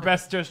answer for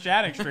best Just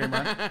Chatting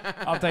streamer.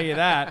 I'll tell you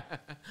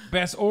that.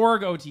 Best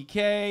Org,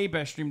 OTK.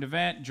 Best Streamed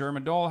Event,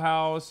 German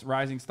Dollhouse.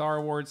 Rising Star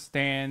Awards,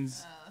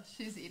 Stands.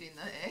 She's eating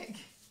the egg.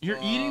 You're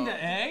eating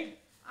the egg?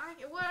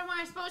 What am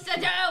I supposed to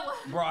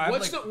do? Bro, I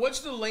What's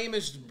the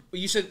lamest?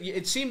 You said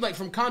it seemed like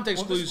from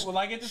context clues. will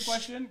I get this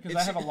question? Because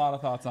I have a lot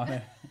of thoughts on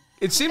it.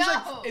 It seems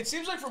No.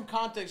 like from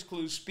context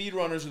clues,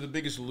 speedrunners are the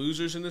biggest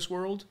losers in this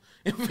world.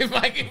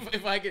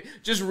 If I could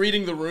just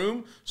reading the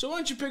room. So why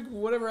don't you pick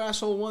whatever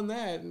asshole won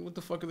that? And what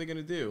the fuck are they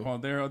gonna do? Well,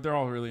 they're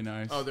all really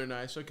nice. Oh, they're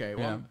nice. Okay, Yeah.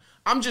 well,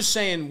 I'm just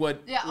saying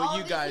what Yeah, all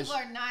you these guys. people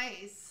are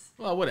nice.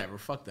 Well, whatever.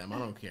 Fuck them. I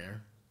don't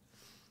care.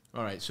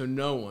 All right, so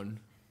no one.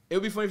 It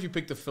would be funny if you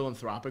picked the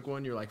philanthropic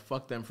one. You're like,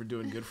 fuck them for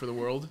doing good for the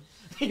world.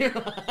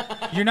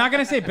 You're not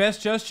gonna say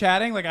best Just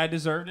Chatting like I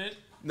deserved it?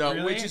 No,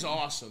 Really? which is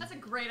awesome. That's a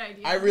great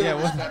idea. I really Yeah,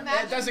 want what's that.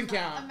 That doesn't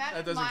count. Imagine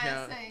That doesn't Maya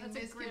count. saying That's a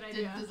this great kid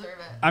idea. didn't deserve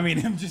it. I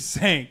mean, I'm just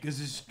saying because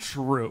it's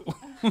true.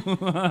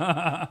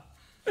 How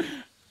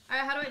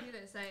do I do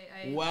this?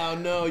 Wow,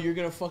 no, you're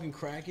gonna fucking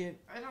crack it.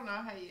 I don't know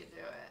how you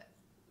do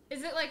it.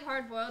 Is it like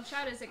hard boiled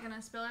chat? Is it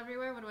gonna spill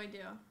everywhere? What do I do?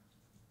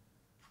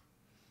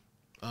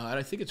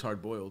 I think it's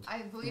hard boiled.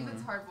 I believe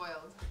it's hard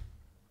boiled.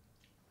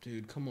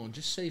 Dude, come on,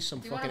 just say some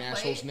Do you want fucking a plate?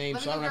 asshole's name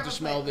Let so me I don't have grab to a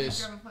smell plate.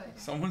 this. Let me grab a plate.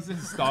 Someone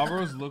says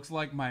Stavros looks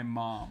like my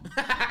mom.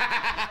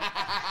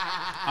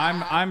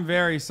 I'm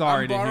very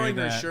sorry I'm to hear borrowing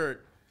her that.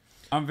 shirt.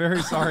 I'm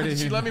very sorry to hear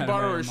She let me that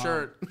borrow her about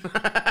your mom.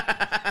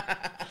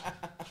 shirt.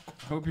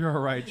 Hope you're all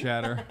right,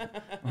 Chatter.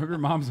 Hope your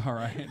mom's all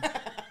right.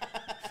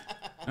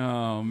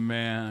 Oh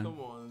man, Come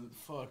on,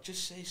 fuck,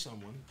 just say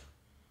someone.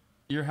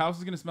 your house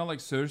is gonna smell like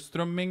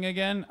surströmming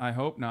again. I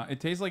hope not. It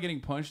tastes like getting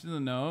punched in the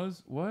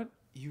nose. What?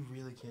 You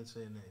really can't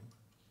say a name.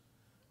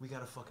 We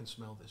gotta fucking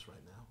smell this right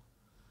now.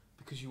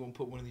 Because you won't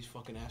put one of these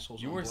fucking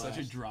assholes You on are such a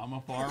blast.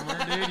 drama farmer,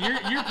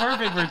 dude. You're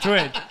perfect for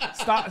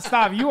Twitch.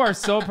 Stop. You are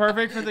so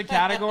perfect for the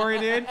category,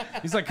 dude.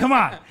 He's like, come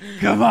on,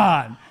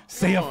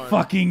 say Come a on.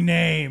 fucking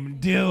name.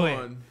 Do Come it.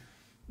 on,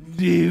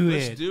 Do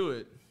let's it. do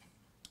it.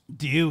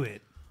 Do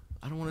it.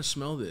 I don't want to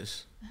smell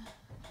this.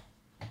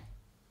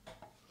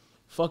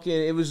 Fucking,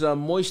 it was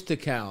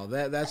Moistical.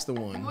 That's the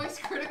one.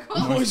 Moist critical.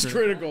 Moist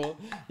critical.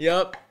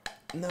 Yep.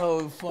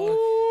 No, fuck.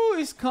 Ooh,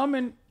 he's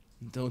coming.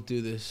 Don't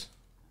do this.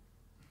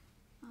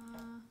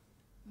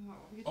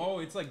 Oh,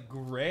 it's like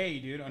gray,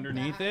 dude,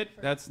 underneath it.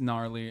 That's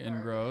gnarly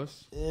and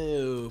gross.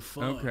 Ew,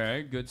 fuck.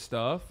 Okay, good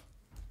stuff.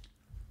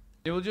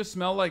 It will just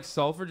smell like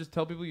sulfur. Just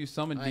tell people you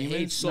summon I demons.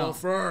 hate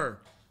sulfur.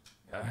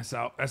 No. That's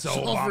how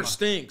Sulfur Obama.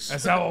 stinks.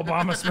 That's how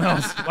Obama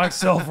smells, like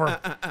sulfur.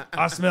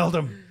 I smelled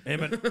him.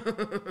 Him and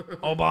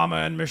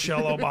Obama and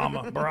Michelle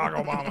Obama,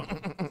 Barack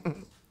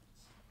Obama.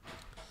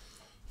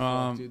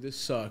 Fuck, dude, this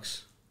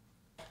sucks.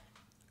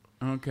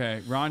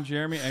 Okay, Ron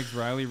Jeremy x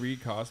Riley Reed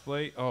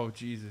cosplay. Oh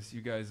Jesus,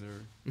 you guys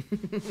are.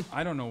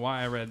 I don't know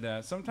why I read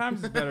that. Sometimes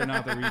it's better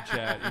not to read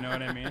chat. You know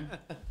what I mean?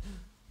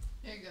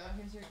 Here you go.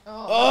 Here's your.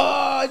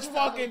 Oh, it's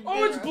fucking.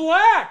 Oh, it's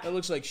black. That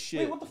looks like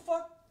shit. Wait, what the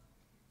fuck?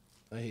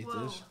 I hate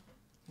Whoa. this.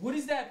 What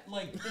is that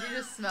like? Did you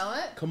just smell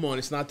it? Come on,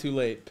 it's not too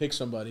late. Pick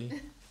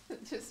somebody.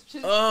 just.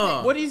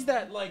 What is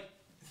that like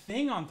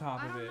thing on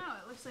top I of don't it? know.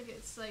 It looks like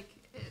it's like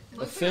it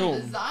Looks film. Like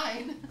a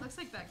design. looks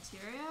like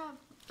bacteria.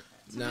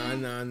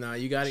 Nah.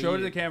 You gotta Show it eat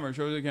to the it. camera.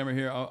 Show it to the camera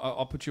here.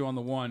 I'll put you on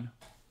the one.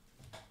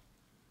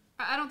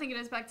 I don't think it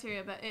is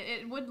bacteria, but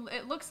it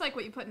looks like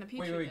what you put in a petri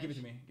Wait, dish. give it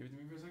to me. Give it to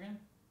me for a second.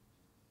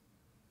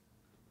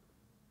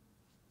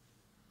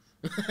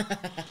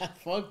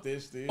 Fuck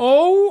this, dude.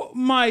 Oh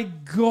my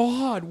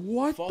god,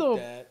 what Fuck the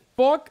that.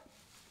 fuck?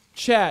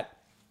 Chat,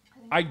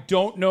 I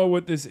don't know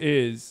what this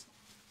is,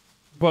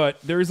 but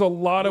there's a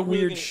lot of We're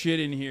really weird gonna- shit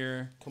in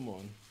here. Come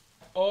on.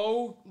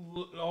 Oh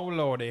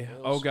lordy.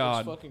 Oh It's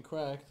god. fucking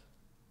cracked.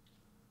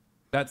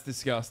 That's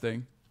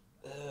disgusting.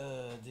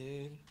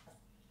 Dude.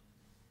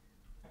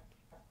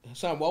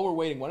 Hassan, while we're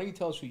waiting, why don't you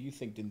tell us who you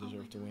think didn't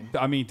deserve to win?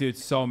 I mean, dude,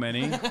 so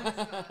many.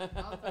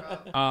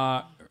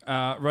 I'll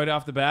throw. Right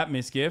off the bat,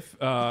 Miss Giff,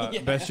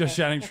 best just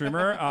shining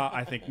trimmer.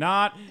 I think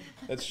not.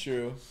 That's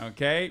true.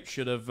 Okay,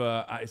 should have.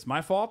 It's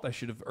my fault. I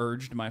should have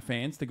urged my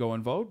fans to go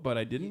and vote, but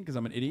I didn't because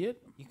I'm an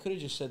idiot. You could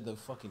have just said the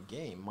fucking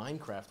game,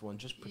 Minecraft one.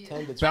 Just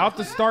pretend it's About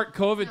to start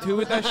COVID too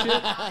with that shit.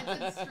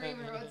 I said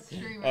streamer. What's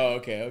streamer? Oh,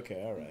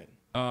 okay, all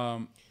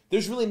right.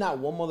 There's really not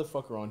one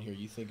motherfucker on here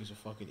you think is a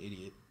fucking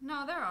idiot.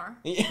 No, there are.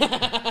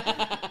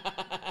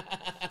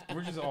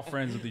 We're just all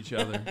friends with each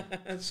other.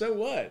 So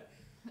what?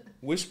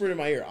 Whisper it in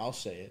my ear. I'll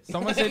say it.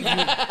 Someone said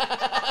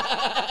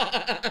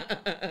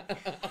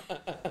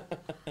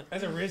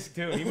that's a risk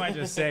too. He might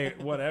just say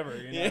whatever.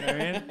 You know what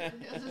I mean?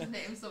 He'll just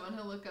name someone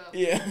he'll look up.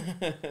 Yeah.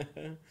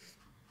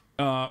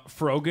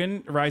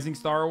 Frogan, Rising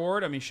Star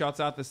Award. I mean, shouts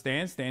out the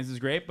Stans. Stans is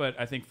great, but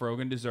I think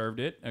Frogan deserved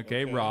it.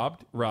 Okay.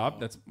 Robbed.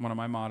 That's one of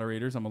my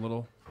moderators. I'm a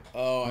little.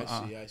 Oh, I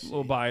see. A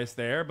little biased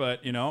there,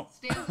 but you know.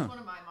 Stan is one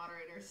of my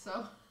moderators,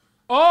 so.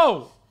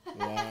 Oh.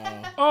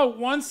 Wow. Oh,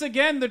 once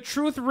again, the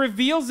truth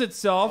reveals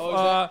itself.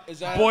 Oh, is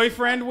that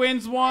boyfriend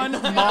wins one.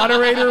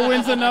 Moderator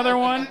wins another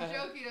one. I'm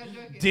joking.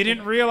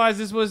 Didn't realize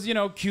this was,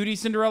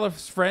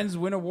 QTCinderella's Friends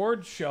Win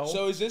Awards show.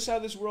 So is this how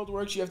this world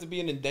works? You have to be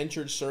an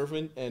indentured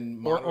servant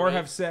and or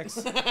have sex.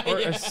 Or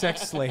a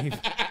sex slave.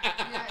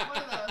 Yeah,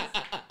 one of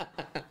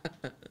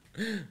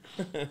those.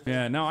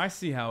 Yeah, no, I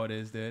see how it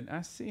is, dude.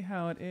 I see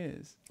how it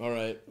is. All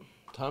right.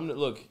 Time to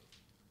look.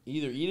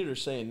 Either eat it or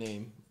say a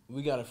name.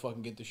 We gotta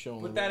fucking get the show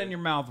on. Put that in your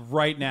mouth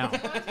right now. You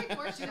want to take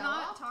more Do shit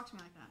not off? talk to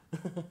me like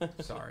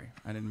that. Sorry,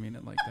 I didn't mean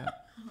it like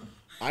that.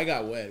 I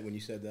got wet when you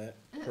said that,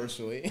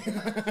 personally.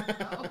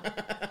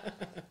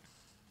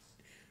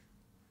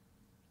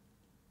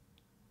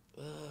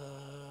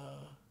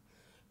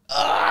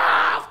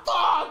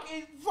 Fuck!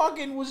 It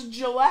fucking was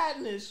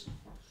gelatinous.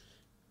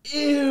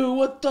 Ew,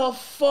 what the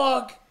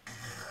fuck?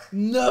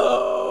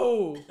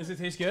 No! Does it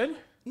taste good?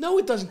 No,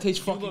 it doesn't taste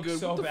You fucking look good.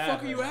 so What the bad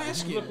fuck are you right now.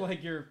 asking? You look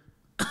like you're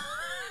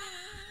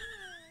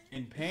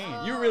in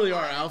pain. You really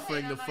are I'm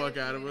alphaing the not fuck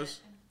even out of eating us.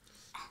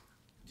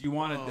 Do you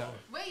want to?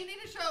 Wait, you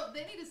need to show.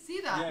 They need to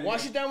see that. Yeah.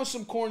 Wash it down with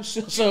some corn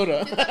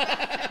soda. Get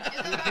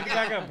that Pick back it out.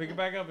 back up. Pick it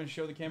back up and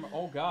show the camera.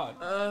 Oh God.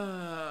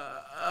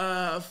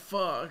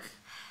 Fuck.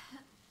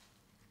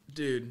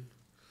 Dude.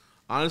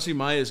 Honestly,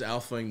 Maya's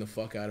alphaing the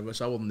fuck out of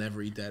us. I will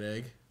never eat that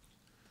egg.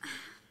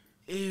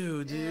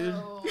 Ew, dude.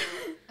 Ew.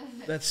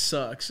 That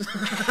sucks.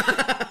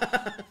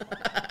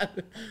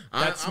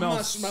 That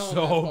smells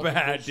so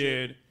bad,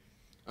 dude.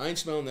 I ain't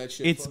smelling that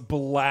shit. It's Fuck.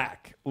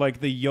 black. Like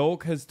the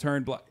yolk has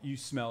turned black. You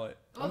smell it.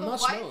 Well, I'm the not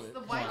whites, smelling it. The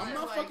whites I'm are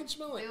not like, fucking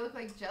smelling it. They look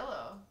like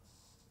Jello.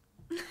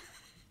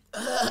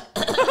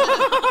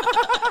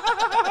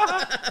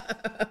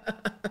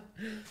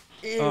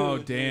 Ew, Oh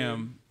dude.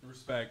 damn.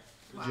 Respect.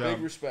 Good Wow. job.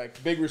 Big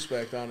respect. Big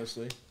respect,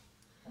 honestly.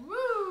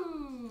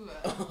 Woo!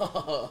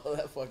 Oh,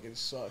 that fucking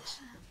sucks.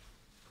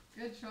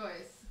 Good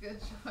choice. Good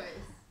choice.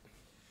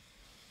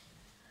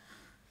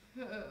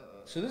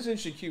 So this is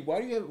interesting, Q. Why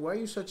are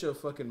you such a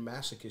fucking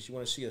masochist? You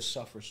want to see us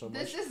suffer so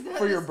much This is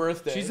for your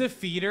birthday? She's a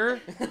feeder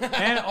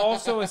and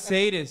also a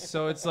sadist,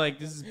 so it's like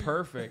this is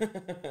perfect.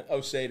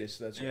 Oh, sadist.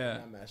 That's right. Yeah.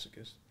 Not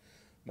masochist.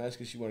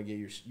 Masochist, you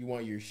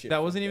want your shit.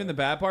 That wasn't fucked even the up.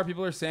 bad part.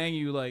 People are saying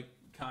you like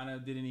kind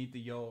of didn't eat the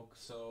yolk,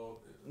 so.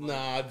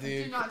 Nah, Do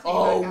dude. not take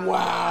Oh it back out.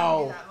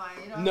 wow. You don't do that, Maya.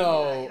 You don't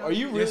No, do that. are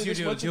you really Yes, you this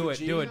do. much Do of a it.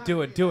 G? Do it.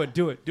 Do it. Do it.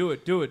 Do it. Do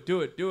it. Do it.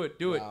 Do it. Do it.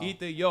 Do it. Wow. Eat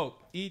the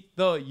yolk. Eat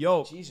the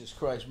yolk. Jesus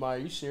Christ, Maya, are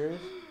you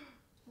serious?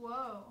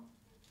 Whoa.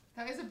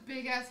 That is a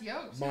big ass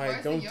yolk. So Maya, why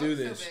is don't the do yolk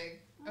this. So big?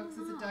 Oh, 'cause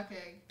it's a duck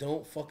egg.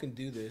 Don't fucking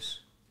do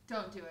this.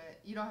 Don't do it.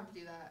 You don't have to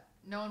do that.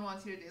 No one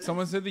wants you to do this.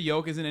 Someone said the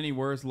yolk isn't any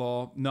worse,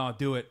 lol. No,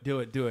 do it. Do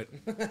it. Do it.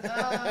 Oh, you don't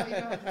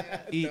have to do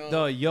it. Eat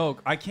No. the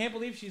yolk. I can't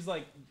believe she's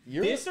like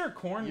You're this or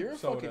corn You're a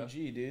soda. fucking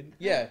G, dude.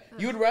 Yeah,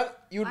 you would rather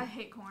you would. I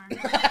hate corn.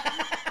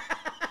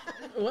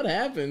 What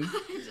happened?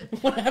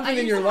 What happened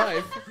in used your to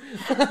life?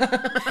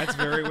 That's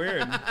very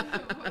weird.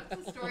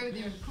 What's the story with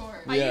you and corn?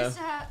 I Yeah. used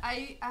to have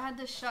I had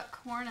to shuck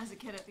corn as a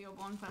kid at the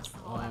Obon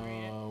Festival every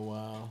year. Oh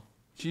wow.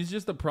 She's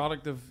just a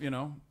product of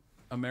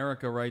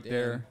America right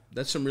there. Damn.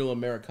 That's some real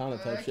Americana Oh,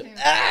 type that shit.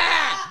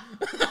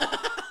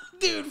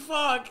 came- Dude,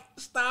 fuck!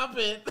 Stop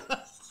it!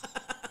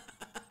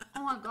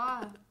 Oh my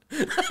god.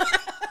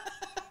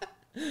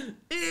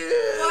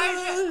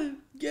 Ew.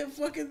 Get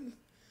fucking.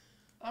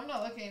 I'm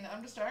not looking.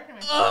 I'm distracting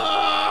myself. Oh!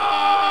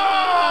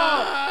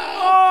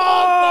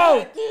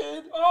 Fuck that,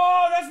 dude.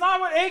 Oh, that's not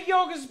what egg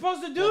yolk is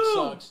supposed to do. That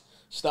sucks.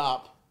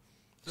 Stop.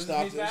 Does it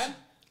Stop taste this. bad?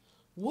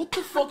 What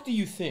the fuck do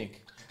you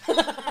think?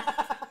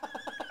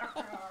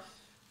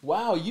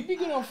 Wow, you'd be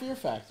good on Fear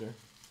Factor.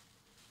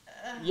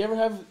 You ever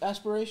have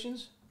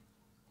aspirations?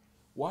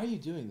 Why are you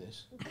doing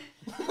this?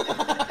 Who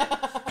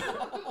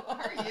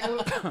are you?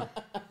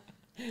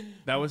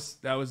 That was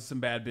some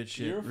bad bitch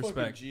shit. You're a fucking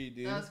Respect. G,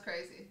 dude. That was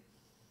crazy.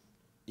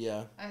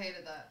 Yeah. I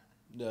hated that.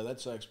 No,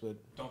 that sucks, but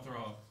Don't throw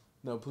up.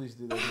 no, please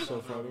do that. It's so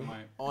Don't throw up funny. in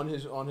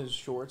my- On his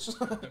shorts.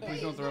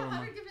 Please don't throw up in my.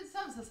 100 gifted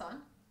subs,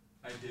 Hasan.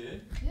 I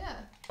did? Yeah.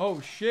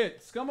 Oh,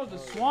 shit. Scum of the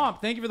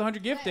Swamp. Thank you for the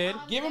 100 gifted.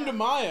 Give him to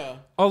Maya.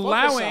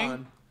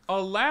 Allowing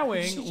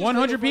She just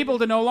 100 made a people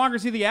to no longer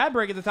see the ad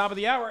break at the top of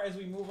the hour as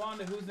we move on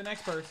to who's the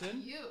next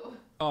person. You.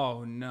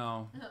 Oh,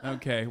 no.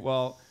 Okay,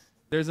 well,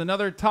 there's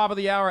another top of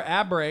the hour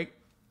ad break.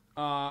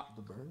 The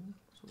burn?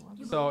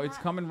 So it's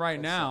coming right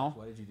now.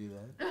 Why did you do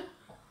that?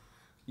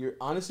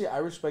 Honestly, I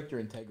respect your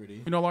integrity.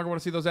 If you no longer want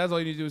to see those ads, all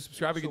you need to do is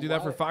subscribe. You can do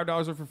that for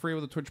 $5 or for free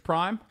with a Twitch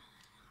Prime.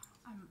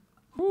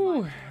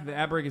 Whew, the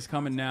ad break is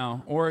coming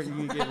now. Or you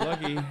can get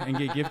lucky and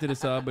get gifted a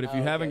sub, but if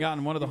you haven't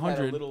gotten one of the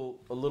 100, a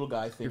little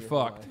guy thing. you're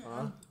fucked.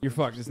 Huh? You're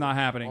fucked. It's not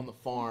happening. On the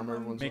farm,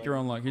 everyone's Make your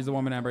own luck. Here's the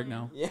 1 minute ad break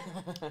now. Yeah.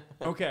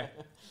 Okay.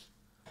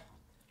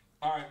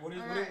 All right,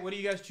 what do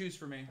you guys choose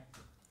for me?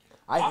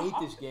 I hate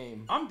this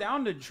game. I'm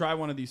down to try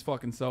one of these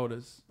fucking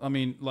sodas. I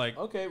mean, like...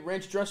 Okay,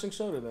 ranch dressing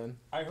soda then.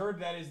 I heard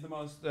that is the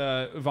most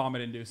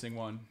vomit-inducing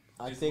one.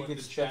 I think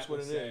that's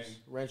what it is.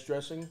 Ranch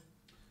dressing?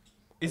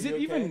 Is it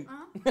okay? even...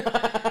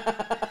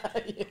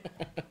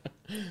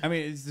 I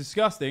mean, it's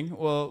disgusting.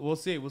 Well, we'll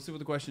see. We'll see what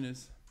the question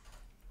is.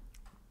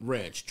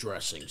 Ranch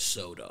dressing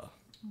soda.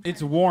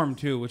 It's warm,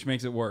 too, which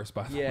makes it worse,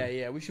 by the way.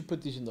 Yeah. We should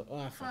put these in the...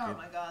 Oh, fuck Oh it.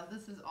 my god,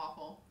 this is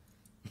awful.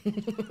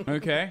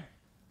 Okay.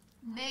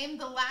 Name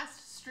the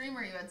last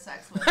streamer you had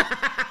sex with.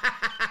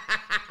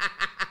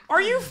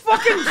 Are you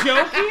fucking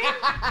joking?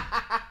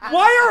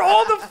 Why are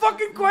all the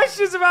fucking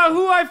questions about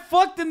who I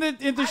fucked in the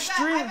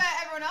stream? I bet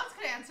everyone else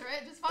could answer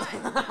it just fine.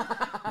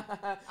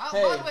 Oh,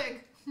 Hey.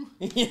 Ludwig.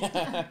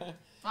 Yeah.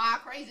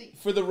 Crazy.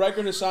 For the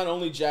record, Hasan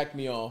only jacked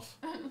me off.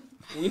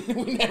 We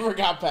never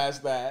got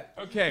past that.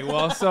 Okay,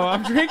 well, so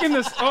I'm drinking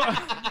this...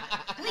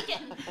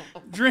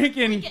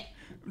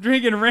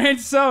 Drinking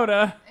ranch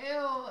soda.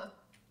 Ew.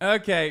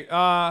 Okay,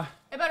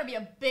 It better be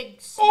a big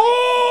sweat.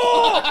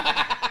 Oh!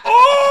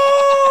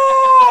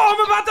 Oh!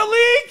 I'm about to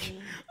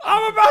leak!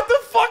 I'm about to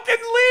fucking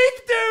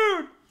leak,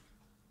 dude!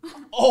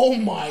 Oh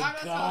my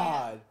I'm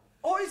god.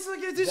 Oh, it's like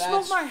it just That's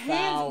smells my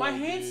hands. foul, My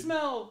hands dude.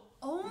 smell.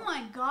 Oh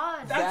my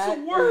god. That's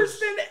That worse is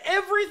than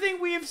everything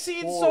we have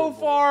seen so horrible.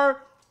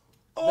 far.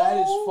 That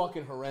is Oh,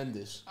 fucking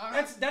horrendous.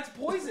 That's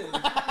poison.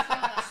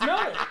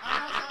 Smell it.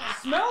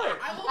 Smell it.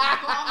 I will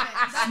vomit.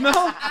 That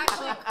Smell. is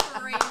actually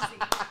crazy.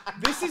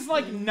 This is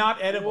like not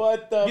edible.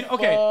 What the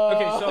Okay,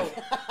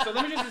 fuck? so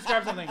let me just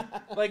describe something.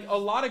 Like a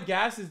lot of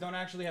gases don't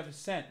actually have a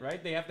scent,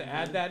 right? They have to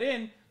add that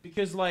in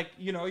because like,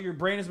 you know, your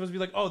brain is supposed to be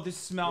like, "Oh, this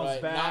smells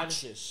Right, bad.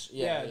 noxious.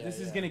 Yeah, this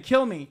is going to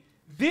kill me."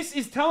 This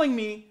is telling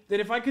me that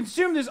if I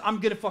consume this, I'm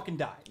going to fucking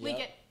die. Leak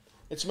Yep. it.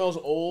 It smells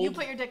old. You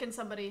put your dick in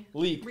somebody.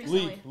 leak.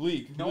 recently.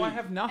 No, leak. I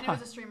have not. And it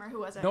was a streamer. Who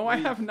was it? No, I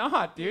have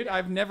not, dude.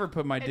 I've never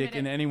put my dick Admit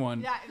in it.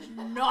 anyone. That is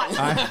not.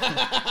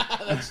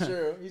 That's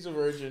true. He's a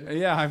virgin.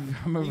 Yeah,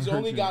 I'm a He's virgin.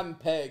 only gotten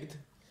pegged.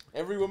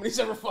 Every woman he's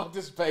ever fucked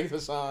is pegged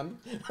Hasan.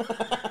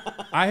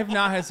 I have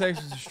not had sex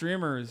with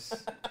streamers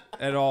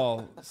at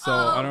all, so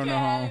I don't know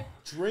how. Okay.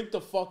 Drink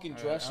the fucking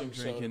I'm dressing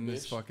soda, drinking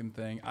this bitch. fucking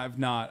thing. I have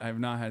not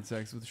had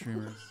sex with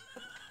streamers.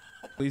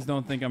 Please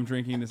don't think I'm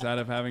drinking this out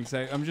of having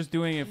sex. I'm just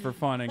doing it for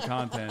fun and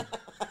content.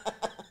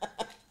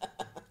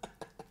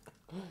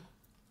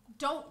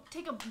 Don't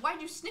take a.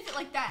 Why'd you sniff it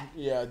like that?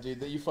 Yeah, dude,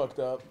 that you fucked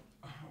up.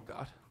 Oh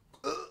God.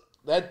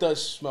 That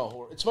does smell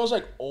horrible. It smells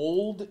like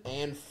old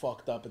and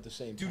fucked up at the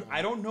same time. Dude,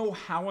 I don't know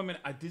how I'm gonna.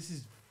 This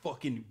is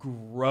fucking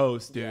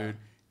gross, dude. Yeah.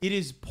 It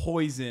is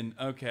poison.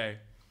 Okay.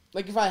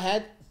 Like if I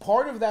had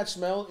part of that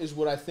smell is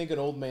what I think an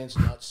old man's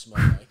nuts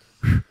smell like.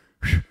 And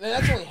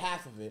that's only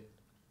half of it.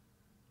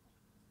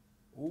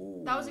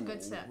 Ooh, That was a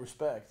good sip.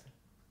 Respect.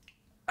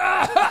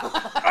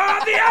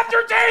 The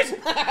aftertaste!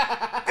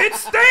 It's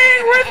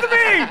staying with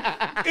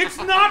me! It's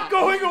not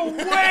going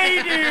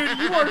away, dude!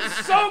 You are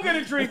so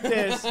gonna drink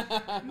this!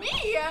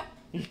 Me?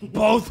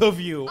 Both of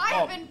you! I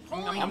have been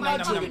pulling I'm my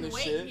not drinking fucking this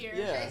weight shit. here.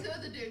 Yeah. Chase it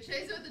with the do.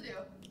 Chase it with the do.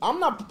 I'm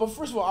not. But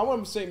first of all, I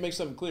want to make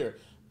something clear.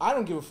 I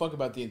don't give a fuck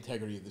about the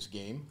integrity of this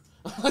game.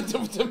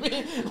 to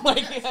me,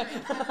 like,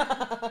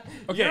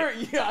 Okay.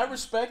 yeah, I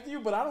respect you,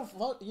 but I don't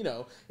fuck. You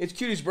know, it's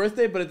Cutie's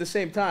birthday, but at the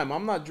same time,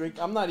 I'm not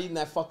eating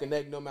that fucking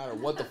egg, no matter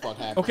what the fuck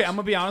happens. Okay, I'm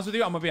gonna be honest with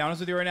you.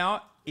 Right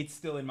now. It's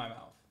still in my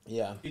mouth.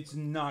 Yeah. It's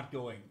not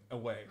going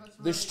away. That's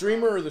The really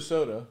streamer or the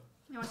soda?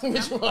 You want some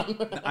Which gum?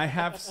 one? I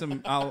have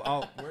some.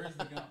 I'll. Where's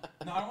the gum?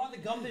 No, I don't want the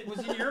gum that was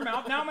in your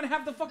mouth. Now I'm gonna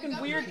have the fucking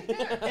weird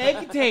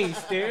egg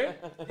taste, dude.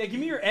 Yeah, give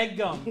me your egg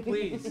gum,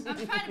 please.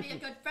 I'm trying to be a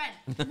good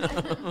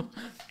friend.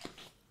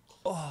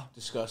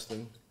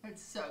 Disgusting.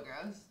 It's so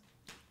gross.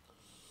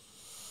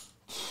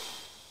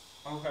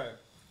 Okay.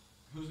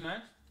 Who's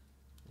next?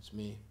 It's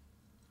me.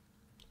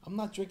 I'm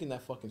not drinking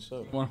that fucking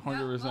soda. 100% are.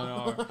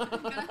 I'm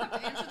gonna have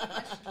to answer the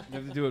question. You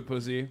have to do it,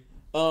 pussy.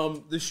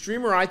 The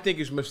streamer I think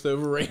is most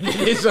overrated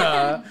is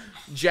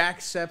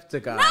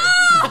Jacksepticeye.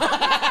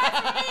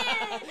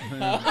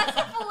 That's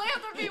a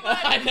philanthropy one.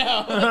 I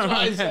know. That's why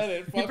I said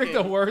it. You Fuck picked it.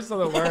 the worst of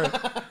the worst.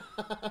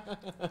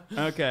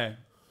 Okay.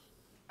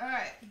 All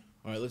right.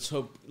 All right, let's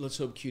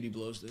hope Cutie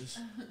blows this.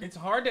 It's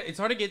hard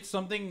to get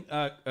something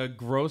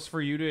gross for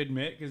you to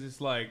admit because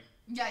it's like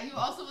Yeah, you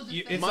also will just say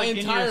It's my like in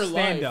your entire life.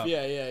 stand-up.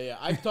 Yeah.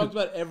 I've talked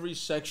about every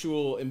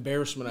sexual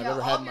embarrassment I've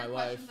ever had in my life. All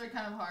of your questions are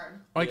kind of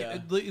hard. Like Yeah.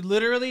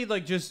 literally,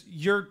 like just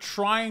you're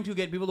trying to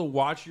get people to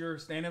watch your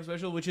stand-up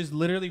special, which is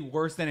literally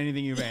worse than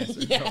anything you've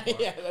answered. so far.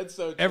 Yeah, that's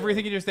so true.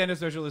 Everything in your stand-up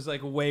special is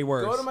like way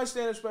worse. Go to my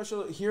stand-up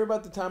special. Hear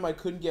about the time I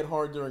couldn't get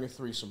hard during a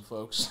threesome,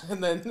 folks,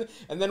 and then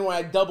when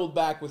I doubled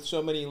back with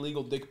so many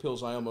illegal dick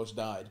pills, I almost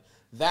died.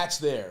 That's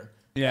there.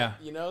 Yeah.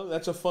 You know,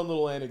 that's a fun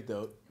little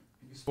anecdote.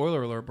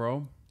 Spoiler alert,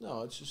 bro.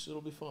 No,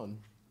 it'll be fun.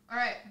 All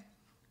right.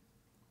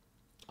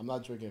 I'm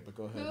not drinking it, but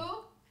go ahead.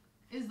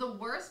 Who is the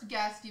worst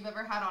guest you've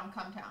ever had on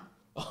Cumtown?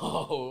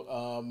 Oh,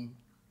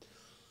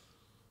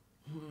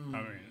 I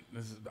mean,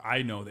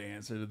 I know the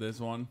answer to this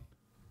one.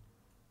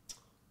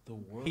 the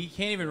worst. He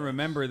can't even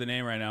remember the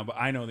name right now, but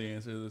I know the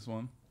answer to this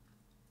one.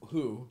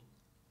 Who?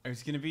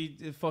 It's gonna be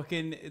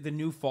the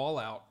new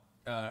Fallout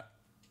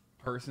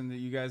person that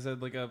you guys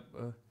had like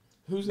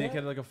Who's Nick that?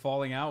 had like a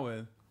falling out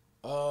with.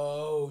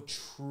 Oh,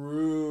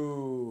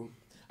 true.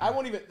 I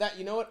won't even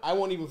You know what? I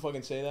won't even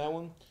fucking say that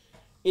one.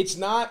 It's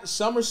not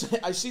Summer.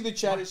 I see the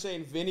chat is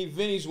saying Vinny.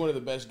 Vinny's one of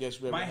the best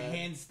guests we've ever My had.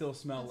 hands still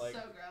smell That's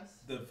like so gross.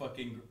 the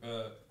fucking.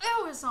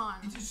 Ew,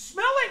 Hasan.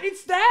 Smell it!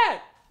 It's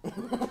that.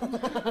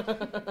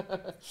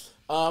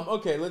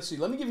 Okay, let's see.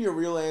 Let me give you a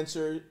real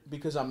answer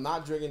because I'm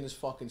not drinking this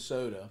fucking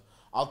soda.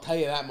 I'll tell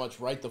you that much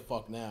right the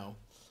fuck now.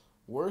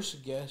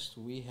 Worst guest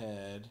we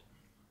had.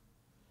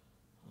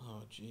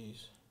 Oh,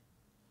 jeez.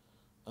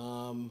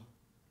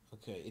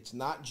 Okay, it's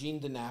not Gene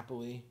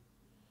DiNapoli.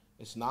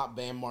 It's not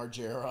Bam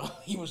Margera.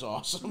 He was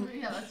awesome.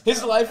 Yeah, that's His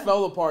dope. life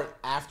fell apart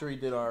after he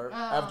did our You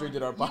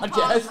podcast.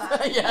 paused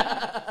that.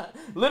 Yeah,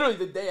 literally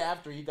the day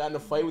after he got in a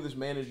fight with his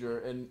manager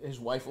and his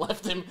wife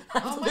left him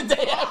after my the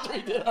day God. after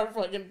he did our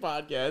fucking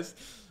podcast.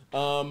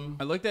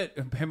 I looked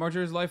at Pam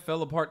Marger's life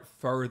fell apart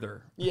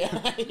further.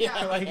 Yeah,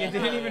 yeah, Like it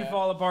didn't even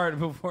fall apart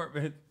before.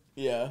 But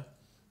yeah.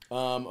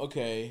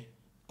 Okay.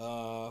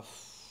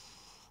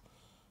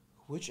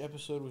 Which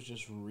episode was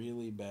just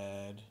really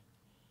bad?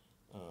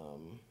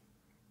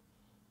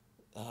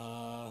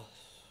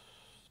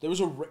 There was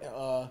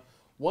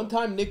one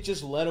time Nick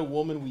just let a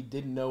woman we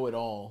didn't know at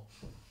all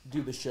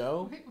do the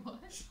show, Wait, what?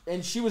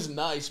 and she was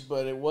nice,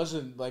 but it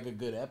wasn't like a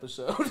good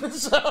episode.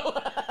 So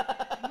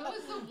Who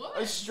was the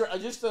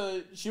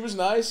woman? she was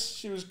nice,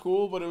 she was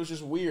cool, but it was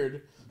just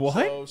weird. What?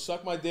 So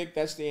suck my dick.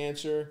 That's the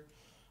answer.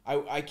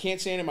 I can't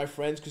say any of my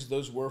friends because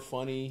those were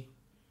funny,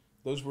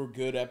 those were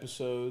good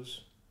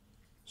episodes.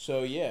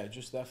 So yeah,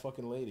 just that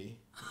fucking lady.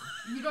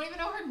 You don't even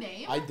know her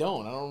name? I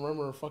don't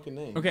remember her fucking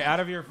name. okay, out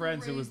of your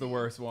friends, who was the Crazy.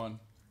 worst one?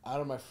 Out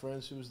of my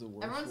friends, who was the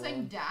worst? Everyone's one?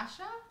 saying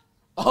Dasha?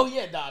 Oh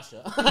yeah,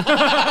 Dasha.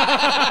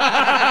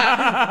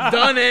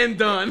 Done and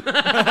done.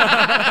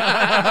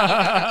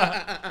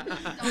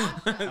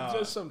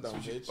 Just some dumb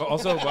bitch.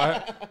 Also,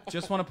 I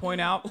just want to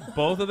point out,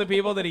 both of the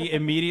people that he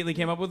immediately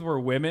came up with were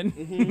women.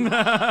 That's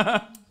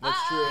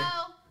true.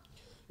 Uh-oh.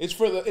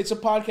 It's a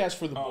podcast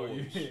for the Oh,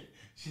 boys.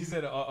 she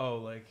said,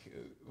 like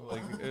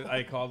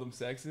I called them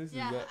sexist. Is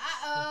Yeah. that-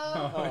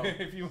 Uh-oh. Oh.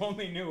 If you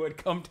only knew what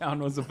Cumtown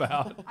was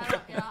about. I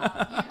don't, You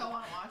yeah. don't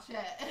want to watch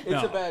it. It's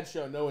No. a bad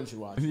show. No one should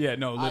watch it. Yeah,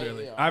 no,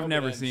 literally. I've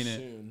never seen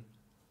it.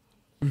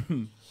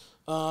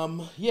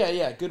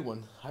 Yeah, good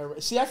one.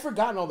 See, I've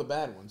forgotten all the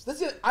bad ones.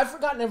 That's it. I've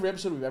forgotten every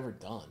episode we've ever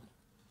done.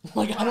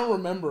 Like, I don't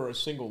remember a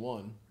single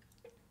one.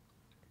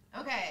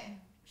 Okay.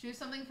 Choose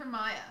something for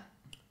Maya.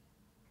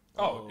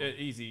 Oh,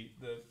 easy.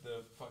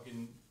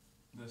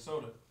 The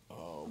soda.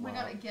 Oh, Oh my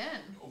god,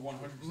 again.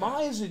 100%.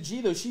 Maya's a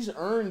G, though. She's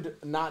earned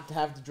not to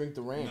have to drink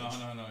the ranch.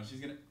 No. She's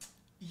gonna.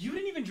 You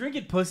didn't even drink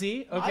it,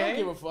 pussy. Okay. I don't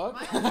give a fuck.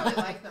 Maya really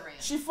like the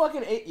ranch. She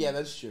fucking ate. Yeah,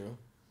 that's true.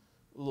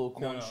 A little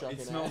corn No, shucking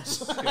it smells ass.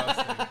 disgusting.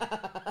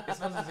 It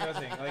smells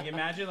disgusting. Like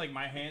imagine like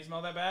my hands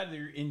smell that bad,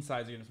 your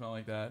insides are gonna smell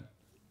like that.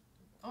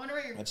 I wonder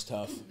what your... That's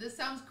tough. This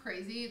sounds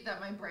crazy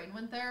that my brain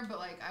went there, but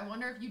like, I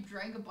wonder if you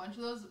drank a bunch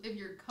of those, if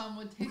your cum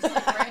would taste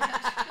like ranch.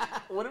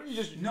 What if you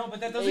just No,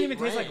 but that doesn't ate even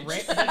taste like ranch.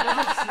 ranch? That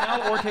doesn't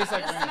smell or taste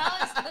like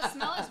ranch. The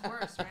smell is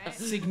worse, right?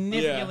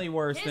 Significantly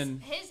worse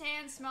than. His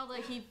hands smelled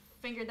like he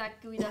fingered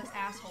that Geoduck's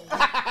asshole.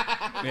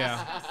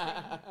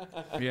 Yeah.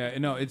 Yeah.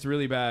 No, it's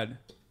really bad.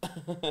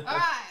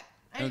 Alright.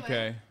 Anyway,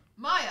 Okay.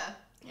 Maya,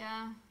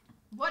 Yeah.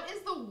 what is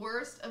the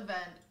worst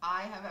event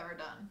I have ever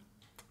done?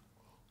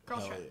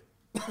 Girls Hell trip.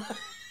 yeah.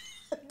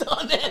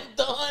 Done and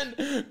done.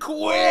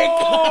 Quick.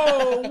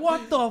 Oh,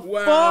 what the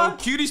Wow, fuck?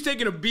 Cutie's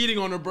taking a beating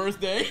on her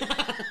birthday.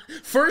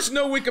 First,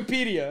 no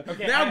Wikipedia.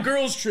 Okay, now,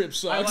 girls trip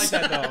sucks. I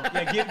like that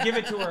though. Yeah, give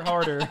it to her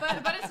harder.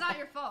 But it's not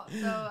your fault,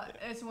 so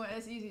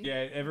it's easy.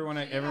 Yeah, everyone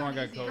got Girls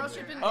COVID.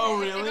 trip didn't.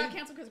 Oh, It really? got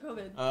canceled because of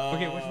COVID.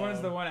 Okay, which one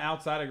is the one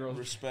outside of girls?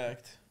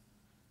 Respect.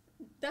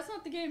 That's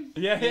not the game.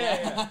 Yeah,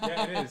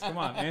 it is. Come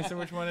on, answer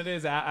which one it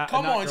is. Come not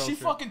on, girls she trip.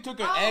 fucking took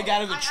an egg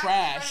out of the I actually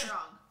trash. read it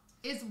wrong.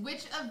 Is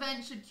which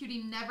event should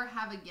Cutie never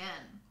have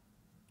again?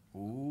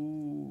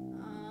 Ooh.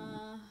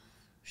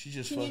 She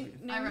just Can you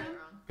fucking. name I read them? it wrong.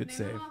 Good Name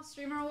save. them all.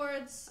 Streamer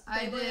awards. I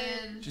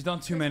Beyblade, did She's done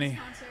too Christmas many.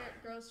 Concert,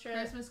 girls trip.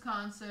 Christmas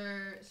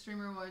concert,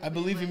 streamer awards. I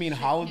believe you Beyblade, mean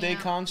shit holiday camp.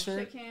 concert.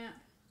 Shit camp.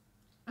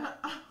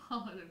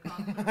 Unlimited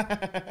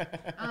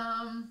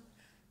content.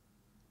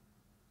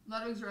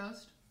 Ludwig's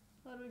roast.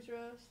 Ludwig's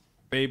roast.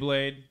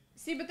 Beyblade.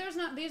 See, but there's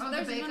not these. Oh, the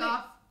there's Bake none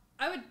Off.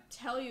 I would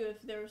tell you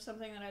if there was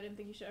something that I didn't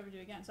think you should ever do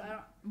again. So I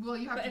don't. Well,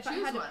 you have But to if I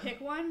choose had one. to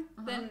pick one,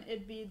 then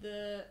it'd be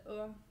the.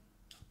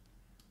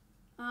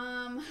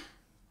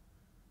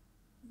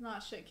 It's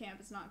not shit camp.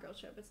 It's not girl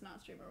trip. It's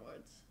not stream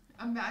awards.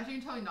 Imagine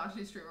you telling me not to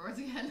do stream awards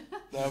again.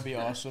 That would be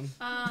awesome.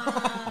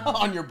 Um,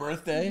 On your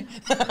birthday.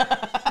 never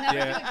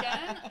Yeah. do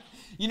again.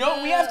 You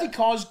know, we have to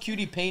cause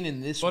Cutie pain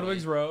in this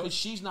Ludwig's way. roast. Because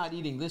she's not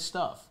eating this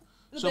stuff.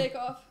 The Bake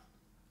Off.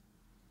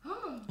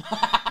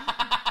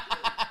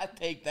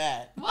 Take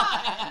that.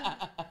 Why?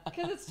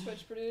 Because it's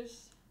Twitch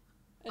produced,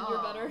 and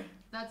you're better.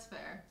 That's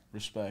fair.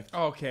 Respect.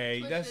 Okay,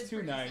 Twitch that's did too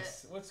produce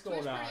nice. it. What's Twitch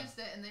going on? produced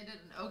it, and they did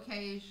an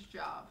okay-ish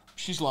job.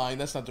 She's lying.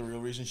 That's not the real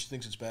reason. She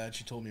thinks it's bad.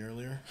 She told me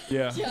earlier.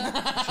 Yeah, she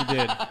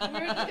did. We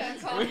were just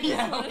getting coffee.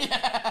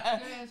 Yeah.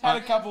 Had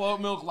a couple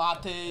oat milk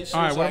lattes. She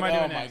All right, was what am like, I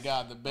doing oh next? my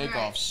god, the Bake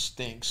All Off right.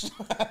 stinks.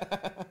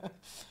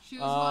 Choose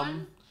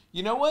one.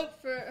 You know what?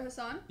 For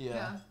Hasan?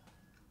 Yeah.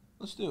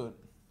 Let's do it.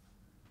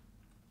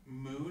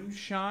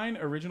 Moonshine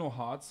original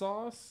hot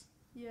sauce.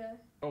 Yeah.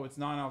 Oh, it's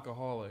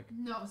non-alcoholic.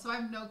 No, so I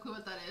have no clue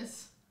what that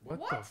is. What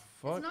the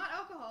fuck? It's not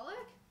alcoholic?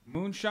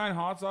 Moonshine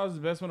hot sauce is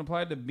the best when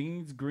applied to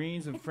beans,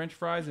 greens, and French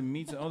fries and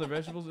meats and other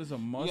vegetables. It's a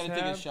You must-have.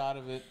 gotta take a shot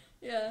of it.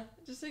 Yeah.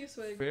 Just take a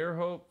swig.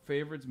 Fairhope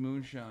favorites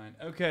moonshine.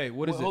 Okay,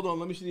 what is Wait, it? hold on,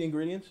 let me see the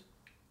ingredients.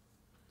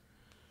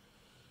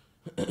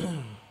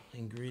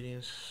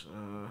 Ingredients.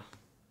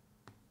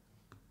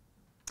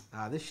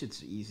 This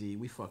shit's easy.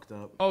 We fucked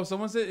up. Oh,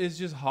 someone said it's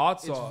just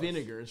hot sauce. It's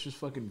vinegar. It's just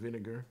fucking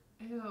vinegar.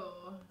 Ew.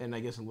 And I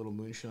guess a little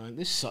moonshine.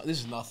 This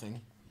is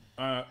nothing.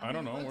 I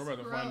don't know. It We're looks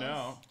about to find gross.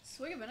 out.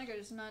 Swig of vinegar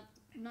is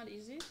not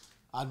easy.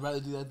 I'd rather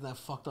do that than that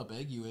fucked up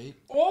egg you ate.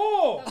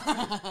 Oh!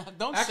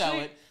 Don't sell Actually-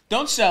 it.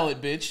 Don't sell it,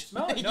 bitch.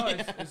 Smell it. No,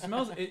 it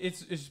smells.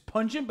 It's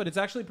pungent, but it's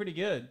actually pretty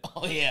good.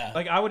 Oh yeah.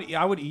 Like I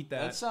would eat that.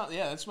 That sounds.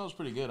 Yeah, that smells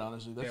pretty good.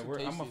 Honestly, that's Yeah, the I'm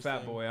a tastiest fat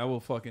thing. boy. I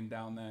will fucking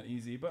down that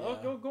easy. But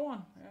Yeah. go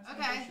on. Ask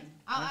me a Okay, question.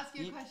 I'll ask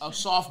you a Eat question. a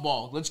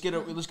softball. Let's get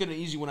an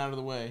easy one out of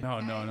the way. No.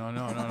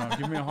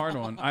 Give me a hard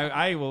one.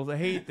 I will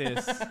hate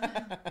this.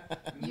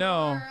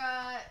 No.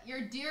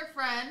 Your dear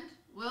friend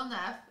Will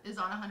Neff is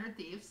on 100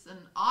 Thieves, and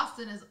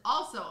Austin is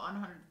also on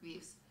 100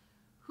 Thieves.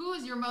 Who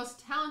is your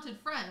most talented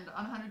friend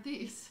on 100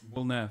 Thieves?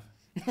 Will Neff.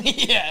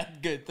 Yeah,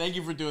 good. Thank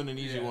you for doing an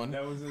easy one.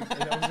 That was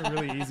a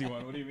really easy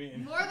one. What do you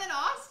mean? More than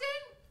Austin?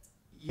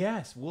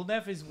 Yes, Will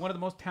Neff is one of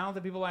the most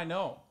talented people I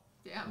know.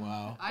 Damn.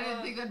 Wow. I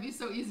didn't think that'd be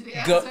so easy to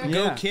Go answer.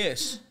 go Yeah.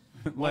 kiss.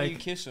 Why do you Like,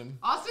 kiss him?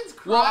 Austin's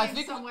Well,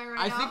 crying somewhere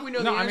right now. I think we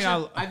know No, the I mean,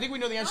 answer. I think we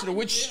know the answer to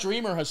which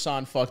streamer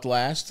Hasan fucked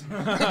last.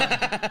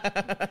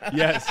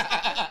 yes,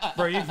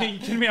 bro. You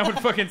kidding me? I would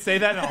fucking say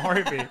that in a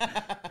heartbeat.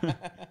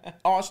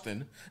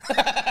 Austin.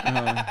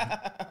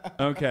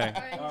 Okay.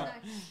 Alright,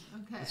 next.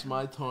 Okay. It's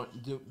my turn.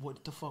 Dude,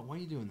 what the fuck? Why are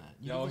you doing that?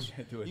 You No, give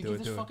this, do it, you do give it,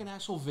 this do it. fucking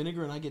asshole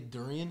vinegar and I get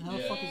durian? How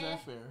the fuck is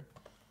that fair?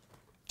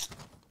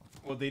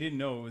 Well, they didn't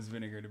know it was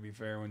vinegar. To be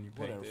fair, when you picked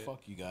Whatever. it.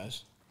 Fuck you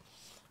guys.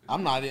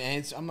 I'm not.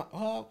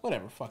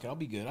 Whatever. Fuck it. I'll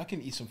be good. I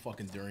can eat some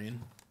fucking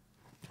durian.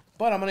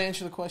 But I'm gonna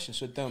answer the question,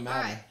 so it don't All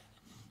matter.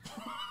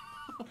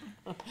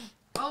 right.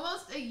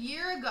 Almost a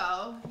year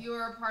ago, you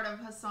were a part of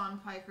Hasan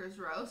Piker's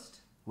roast.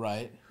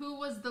 Right. Who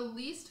was the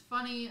least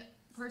funny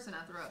person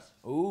at the roast?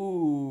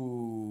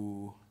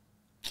 Ooh.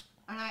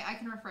 And I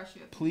can refresh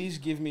you. Please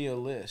give me a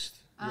list.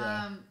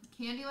 Yeah.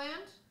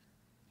 Candyland,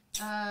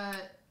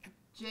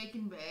 Jake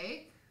and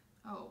Bake.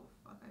 Oh,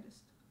 fuck, I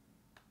just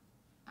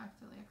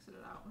accidentally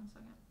exited out. 1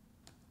 second.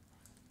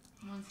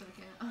 1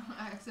 second.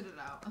 I exited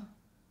out.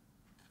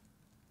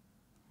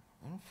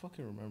 I don't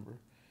fucking remember.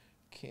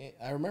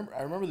 I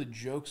remember the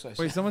jokes I said.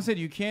 Wait, someone said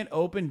you can't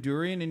open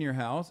durian in your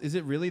house. Is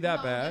it really that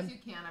No, bad? Yes,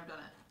 you can. I've done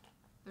it.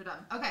 They're done.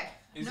 Okay.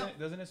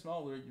 Doesn't it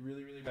smell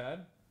really, really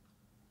bad?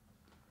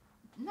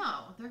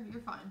 No,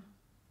 you're fine.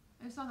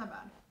 It's not that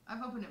bad.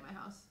 I've opened it in my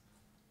house.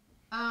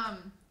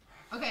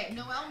 Okay,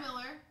 Noelle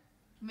Miller,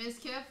 Ms.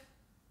 Kiff,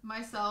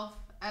 myself,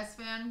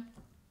 S-Fan,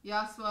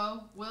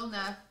 Yasuo, Will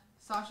Neff,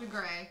 Sasha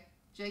Gray,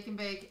 Jake and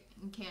Bake,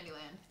 and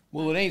Candyland.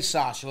 Well, it ain't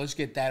Sasha. Let's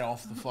get that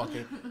off the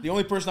fucking. The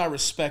only person I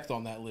respect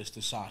on that list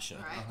is Sasha.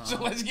 All right.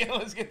 So let's get I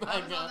that was going.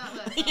 on that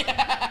list.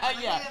 Yeah, Let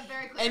me yeah. get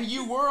very clear. And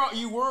you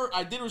were.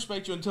 I did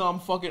respect you until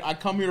I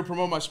come here to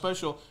promote my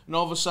special, and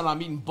all of a sudden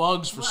I'm eating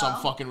bugs for some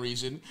Well. fucking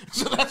reason.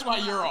 So that's why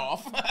you're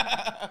off.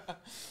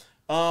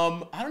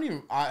 I don't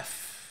even.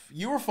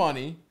 You were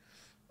funny.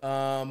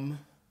 I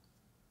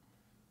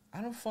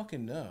don't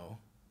fucking know.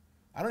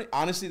 I don't.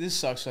 Honestly, this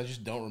sucks. I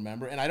just don't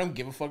remember, and I don't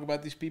give a fuck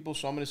about these people.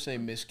 So I'm gonna say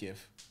Miskiff.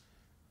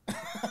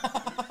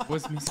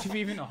 Was Mischief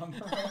even on the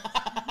roast?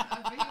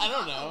 I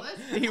don't know.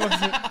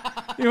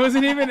 He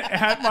wasn't even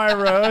at my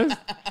roast.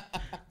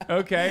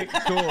 Okay,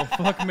 cool.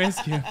 Fuck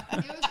Mischief.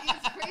 It was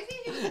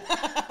crazy.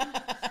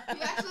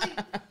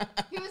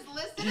 He was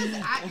listed as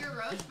at your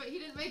roast, but he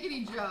didn't make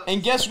any jokes.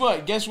 And guess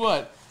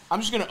what? I'm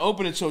just gonna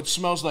open it so it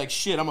smells like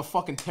shit. I'm a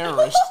fucking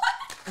terrorist.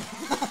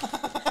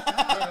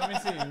 Let me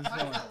see. Why does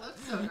that look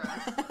so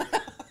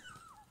gross?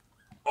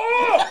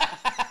 Oh!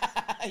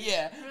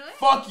 Yeah. Really?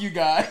 Fuck you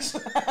guys.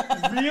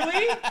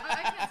 Really?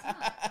 I can't smell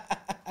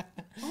it.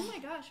 Oh my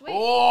gosh! Wait.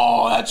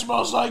 Oh, that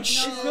smells like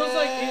shit. It smells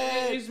like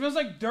it smells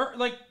like dirt,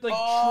 like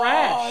Oh,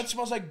 trash. it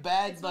smells like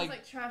bad, It smells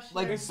like trash.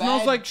 like here. It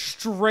smells bad- like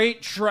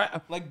straight trash.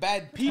 like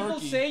bad People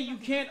turkey. say you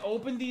can't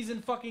open these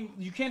in fucking.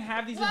 You can't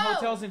have these in Whoa.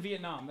 hotels in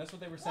Vietnam. That's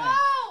what they were saying.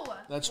 Whoa!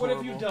 That's What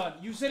horrible. have you done?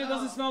 You said it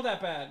doesn't Oh. smell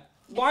that bad.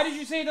 Why did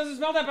you say it doesn't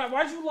smell that bad?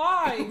 Why'd you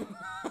lie? I don't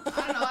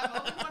know. I've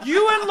opened one.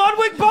 You and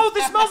Ludwig both.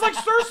 It smells like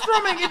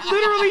surströmming. It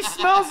literally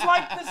smells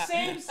like the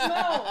same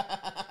smell.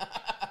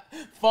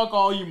 Fuck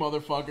all you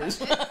motherfuckers. It's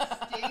stinky.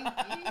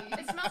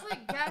 It smells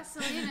like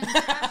gasoline and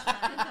trash.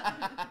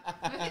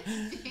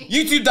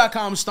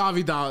 YouTube.com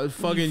Stavi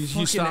fucking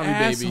Stavi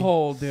baby.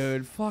 asshole,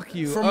 dude. Fuck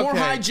you. For more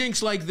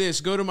hijinks like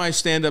this, go to my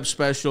stand-up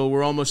special.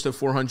 We're almost at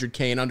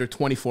 400K in under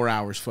 24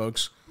 hours,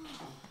 folks.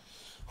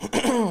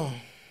 All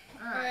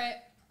right.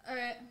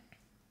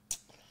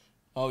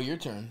 Oh, your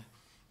turn.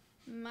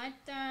 My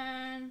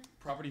turn.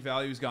 Property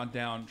value's gone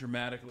down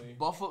dramatically.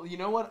 Buffalo, you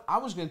know what? I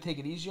was going to take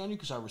it easy on you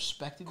because I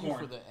respected you Corn.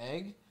 for the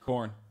egg.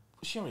 Corn.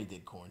 She already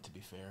did corn, to be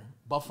fair.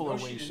 Buffalo No,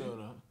 she wing didn't.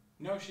 soda.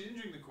 No, she didn't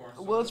drink the corn.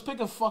 Well, let's pick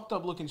a fucked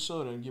up looking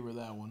soda and give her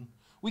that one.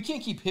 We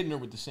can't keep hitting her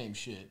with the same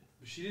shit.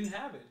 She didn't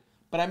have it.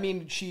 But I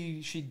mean,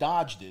 she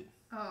dodged it.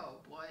 Oh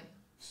boy.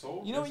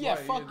 So You know, that's yeah,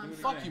 why fuck, gotta do it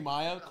fuck again. you,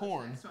 Maya. Next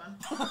Corn.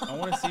 one. I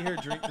want to see her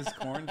drink this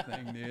corn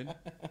thing, dude.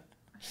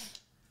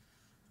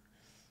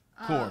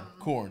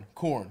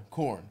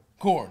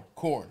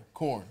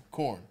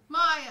 Corn.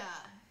 Maya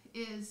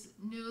is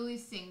newly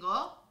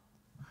single.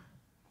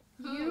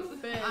 You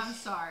bitch. I'm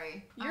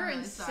sorry. You're I'm really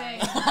insane.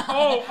 Sorry.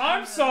 Oh,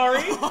 I'm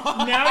sorry.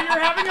 Now you're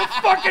having a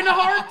fucking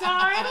hard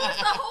time. Who's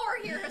the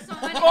whore here, Hasan?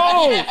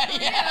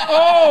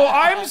 Oh,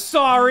 I'm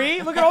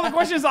sorry. Look at all the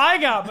questions I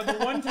got, but the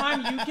one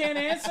time you can't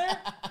answer?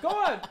 Go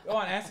on,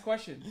 ask the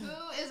question.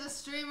 Who is a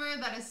streamer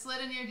that has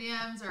slid in your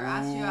DMs or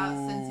asked you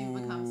out since you've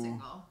become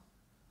single?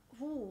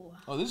 Ooh,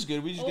 Oh, this is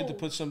good. We just get to Oh.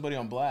 put somebody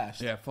on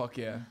blast. Yeah, fuck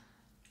yeah.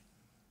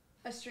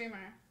 a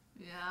streamer.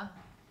 Yeah.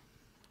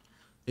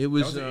 It That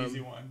was, was an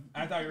easy one.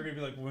 I thought you were gonna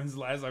be like, when's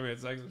the last time we had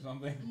sex or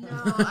something? No,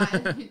 well,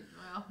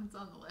 it's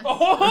on the list.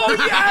 Oh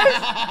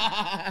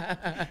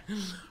yes!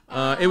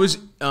 it was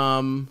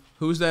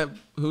who's that?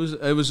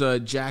 It was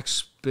Jack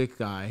Spick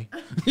guy.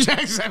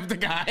 Jack Spick the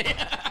guy.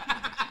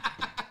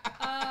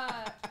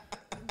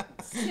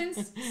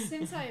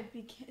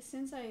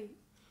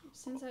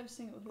 Since I was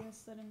single, who has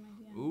slid in my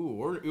DM?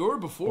 Ooh, or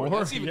before.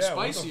 That's even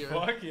spicier.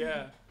 Fuck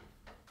yeah.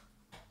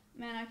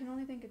 Man, I can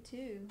only think of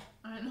two.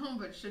 I know,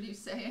 but should you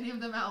say any of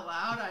them out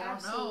loud? I don't know.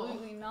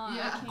 Absolutely not.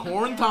 Yeah. I can't.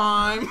 Corn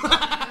time. Time.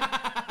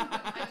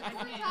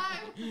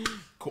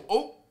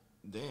 Oh,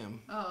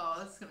 damn. Oh,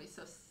 that's gonna be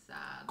so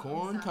sad.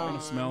 Corn Sad. time. I'm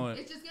gonna smell it.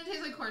 It's just gonna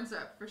taste like corn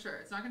syrup for sure.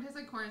 It's not gonna taste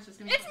like corn. It's just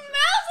gonna. It Be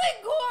smells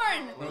like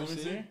corn. Let me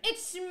see. It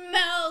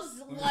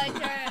smells like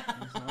a.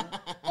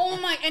 Oh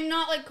my, and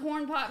not like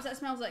corn pops. That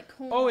smells like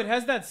corn. Oh, it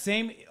has that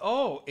same.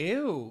 Oh,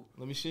 ew.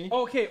 Let me see.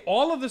 Okay,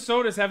 all of the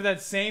sodas have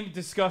that same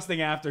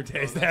disgusting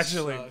aftertaste. that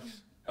Actually.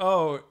 sucks.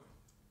 Oh,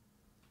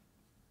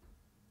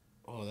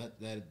 Oh, that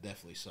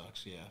definitely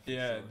sucks. Yeah. for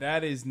yeah, sure.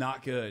 that is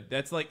not good.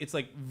 That's like it's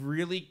like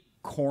really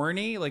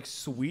corny, like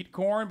sweet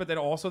corn, but then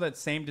also that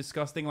same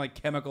disgusting like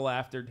chemical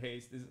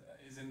aftertaste is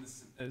in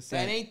the same.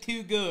 That ain't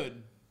too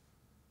good.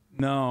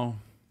 No.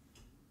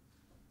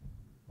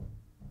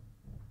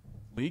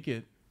 Leak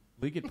it,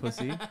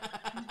 pussy.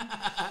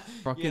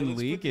 Fucking Yeah, let's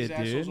leak put these it,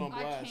 assholes dude. on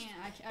I blast.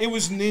 can't. It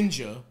was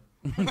Ninja.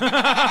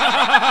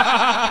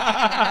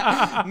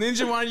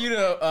 Ninja wanted you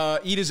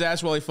to eat his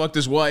ass while he fucked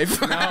his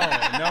wife. No,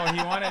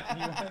 he wanted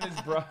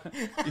his bra.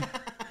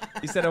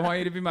 He said, "I want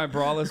you to be my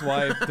braless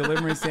wife.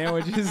 Deliver me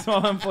sandwiches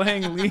while I'm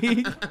playing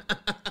League."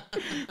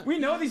 We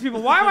know these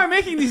people. Why am I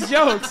making these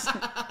jokes?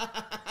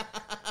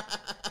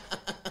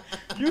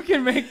 You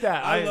can make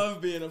that. I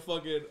love being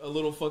a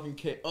little fucking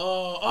kid.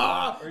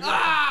 Are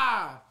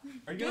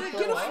you gonna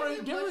Get throw a up? friend.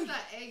 You Give push her,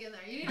 that egg in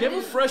there. You need give to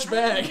her a fresh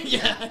bag.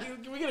 Yeah.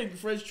 Can we get a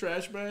fresh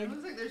trash It bag?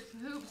 looks like there's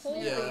poops.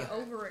 Holy Yeah.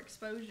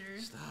 overexposure.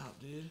 Stop,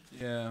 dude.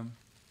 Yeah.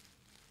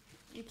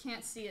 You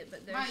can't see it,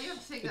 but Matt, you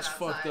have to take that It's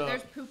outside. fucked up.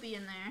 there's poopy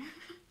in there.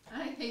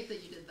 I hate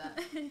that you did that.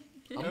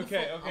 I'm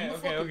Okay, the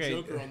fucking okay.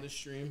 Joker on this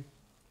stream.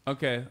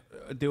 Okay,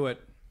 do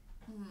it.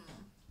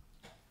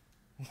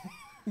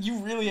 You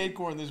really hate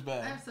corn this I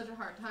bad. have such a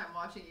hard time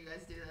watching you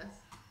guys do this.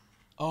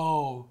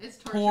 Oh, It's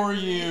torture poor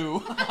for me.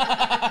 you.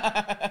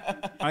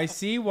 I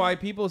see why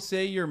people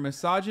say you're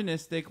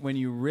misogynistic when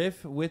you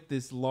riff with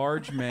this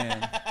large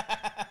man.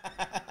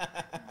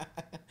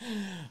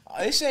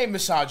 They say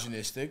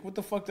misogynistic. What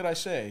the fuck did I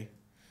say?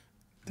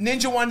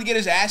 Ninja wanted to get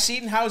his ass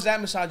eaten? How is that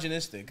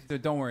misogynistic? So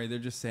don't worry, they're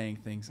just saying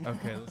things.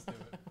 Okay, let's do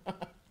it.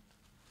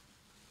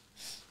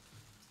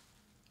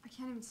 I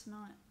can't even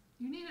smell it.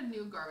 You need a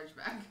new garbage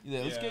bag.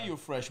 Yeah, let's Yeah. get you a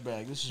fresh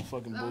bag. This is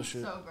fucking That was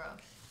bullshit. so gross.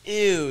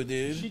 Ew,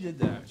 dude. She did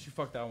that. She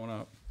fucked that one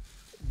up.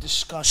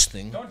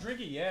 Disgusting. Don't drink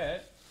it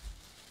yet.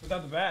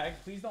 Without the bag.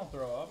 Please don't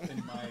throw up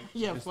in my...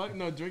 Yeah, fuck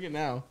no, drink it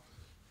now.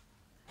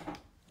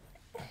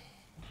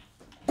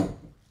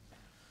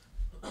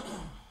 I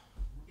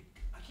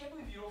can't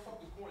believe you don't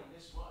fuck with corn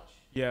this much.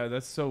 Yeah,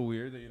 that's so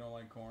weird that you don't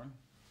like corn.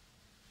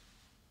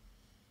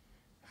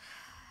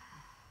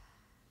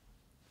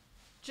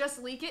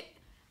 Just leak it.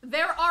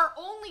 There are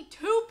only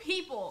 2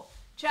 people,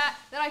 chat,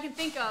 that I can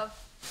think of,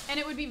 and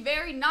it would be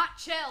very not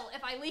chill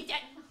if I leaked it.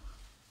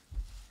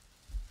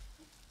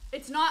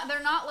 It's not.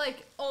 They're not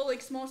like, oh,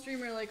 like small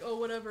streamer, like, oh,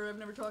 whatever. I've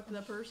never talked to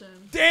that person.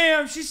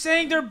 Damn, she's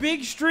saying they're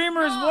big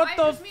streamers. No, What I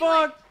the just mean,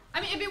 like, fuck?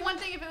 I mean, it'd be one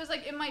thing if it was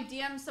like in my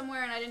DM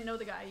somewhere and I didn't know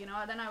the guy, you know,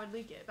 then I would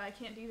leak it, but I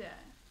can't do that.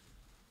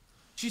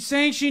 She's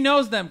saying she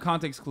knows them.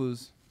 Context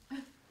clues. It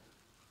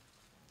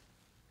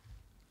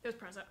was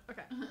present.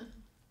 Okay.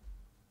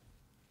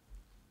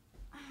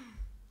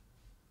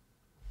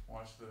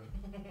 Watch the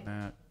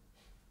Matt.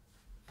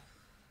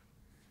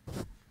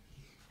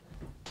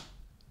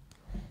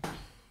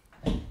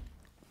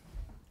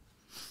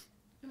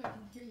 I can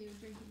hear you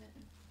drinking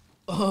it.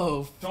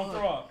 Oh, Don't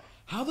throw up.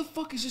 How the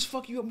fuck is this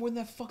fuck you up more than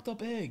that fucked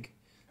up egg?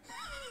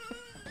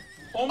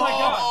 Oh my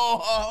god.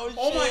 Oh,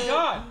 Oh my shit.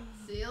 god.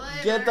 See you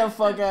later. Get the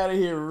fuck out of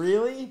here,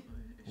 really?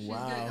 She's gonna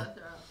Wow. go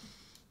throw up.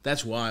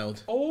 That's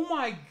wild. Oh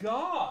my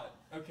god.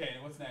 Okay,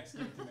 what's next?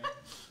 Give it to me.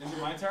 Is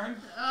it my turn?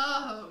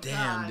 Oh,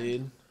 Damn, God.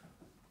 dude.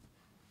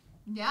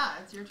 Yeah,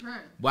 it's your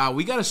turn. Wow,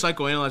 we gotta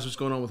psychoanalyze what's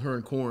going on with her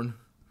and Corn.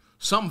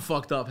 Something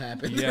fucked up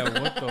happened. Yeah,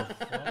 what the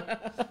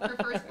fuck? Her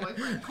first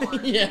boyfriend, Corn.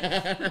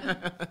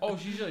 Yeah. Oh,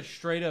 she's just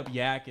straight up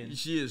yakking.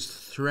 She is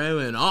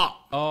throwing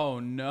up. Oh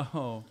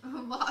no.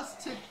 Lost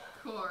to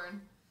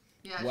Corn.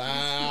 Yeah.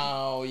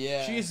 Wow,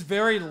 yeah. She's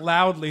very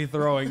loudly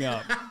throwing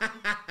up.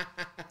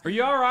 Are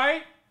you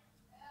alright?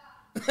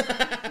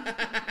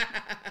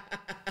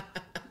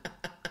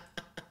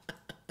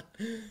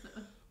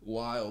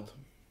 Wild.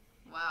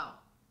 Wow.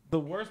 The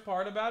worst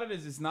part about it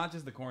is it's not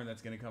just the corn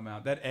that's gonna come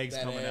out. That egg's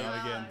That coming egg.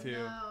 out again Oh, too.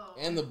 no.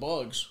 And the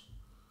bugs.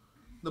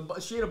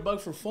 She ate a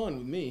bug for fun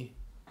with me.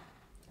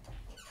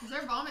 Is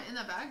there vomit in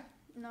that bag?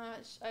 No,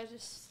 I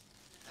just.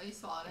 Oh, you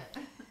swallowed it.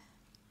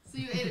 So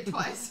you ate it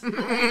twice. So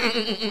great.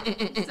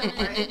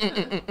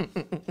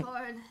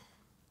 Hard.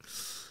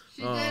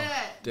 She did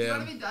it. Do you damn.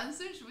 want to be done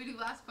soon? Should we do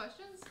last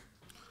questions?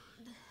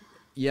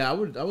 Yeah, I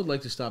would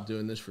like to stop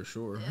doing this for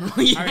sure. I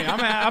mean,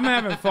 I'm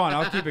having fun.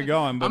 I'll keep it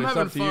going, but I'm it's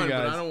having up to fun, you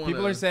but I guys. don't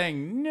People wanna- are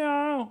saying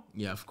no.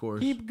 Yeah, of course.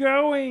 Keep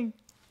going.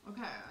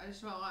 Okay, I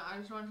just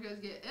want you guys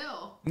to get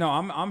ill. No,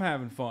 I'm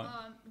having fun.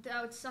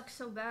 That would suck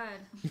so bad.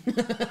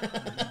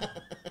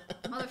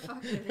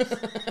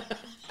 Motherfuckers.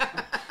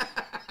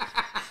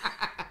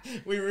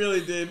 We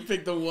really did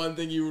pick the one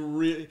thing you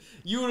would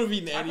have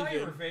eaten I thought you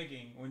anything. were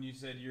faking when you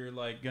said you're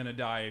like gonna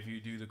die if you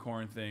do the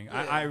corn thing.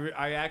 Yeah.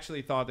 I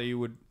actually thought that you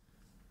would.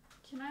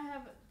 Can I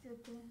have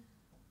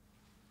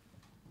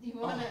You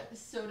want a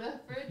soda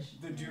fridge?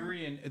 The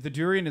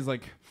durian is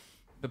like,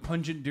 the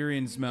pungent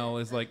durian smell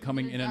is like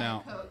coming in and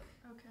out. Coke.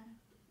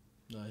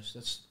 Okay. Nice.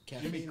 That's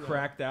You're gonna be caffeine.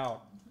 cracked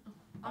out.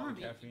 I'm gonna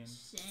be Caffeine.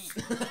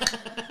 ashamed.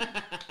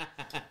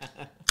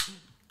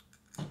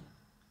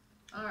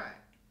 All right.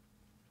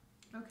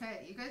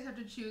 Okay, you guys have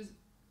to choose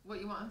what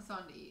you want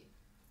Hasan to eat.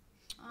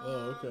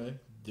 Oh, okay.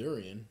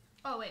 Durian.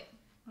 Oh wait.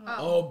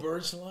 Oh,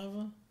 bird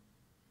saliva?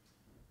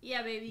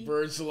 Yeah, baby.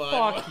 Bird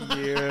saliva. Fuck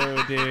you,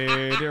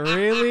 dude.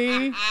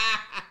 Really?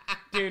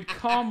 Dude,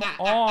 come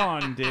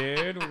on,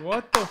 dude.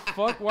 What the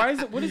fuck? Why is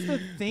it? What is the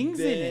things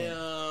in it? Damn.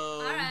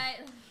 All right.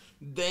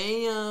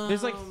 Damn.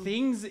 There's like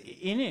things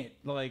in it,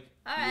 like.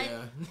 All right.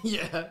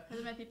 Yeah. Yeah.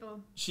 Those are my people.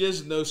 She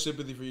has no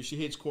sympathy for you. She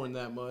hates corn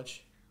that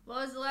much. What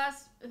was the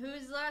last?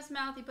 Who's the last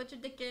mouth you put your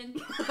dick in?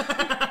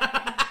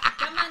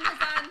 Come on,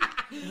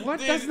 Hasan. What?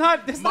 Dude, That's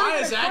not even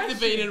Maya's a question.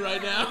 activated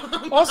right now.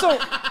 Also,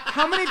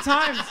 how many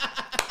times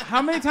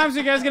are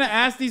you guys gonna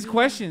ask these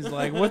questions?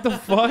 Like, what the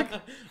fuck?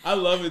 I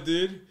love it,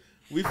 dude.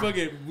 We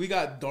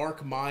got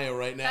dark Maya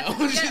right now.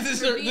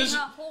 Yes, you're being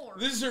a whore.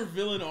 This is her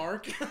villain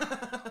arc.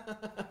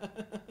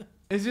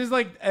 It's just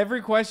like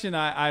every question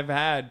I've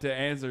had to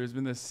answer has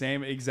been the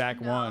same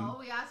exact one. No,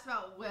 we asked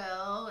about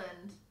Will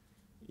and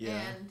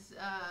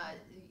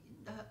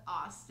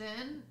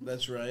Austin,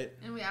 That's right.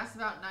 and we asked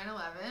about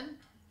 9/11.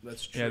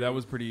 That's true. Yeah, that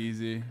was pretty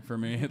easy for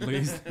me, at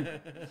least.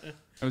 That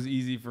was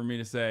easy for me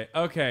to say.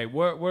 Okay,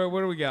 what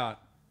do we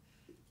got?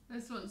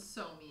 This one's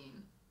so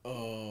mean.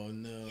 Oh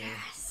no.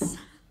 Yes.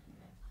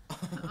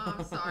 Oh,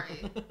 I'm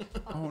sorry.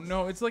 Oh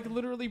no, it's like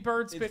literally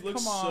bird spit. It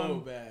looks Come on. so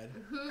bad.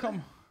 Who?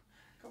 Come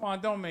on,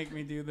 don't make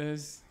me do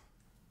this.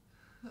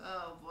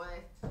 Oh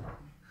boy.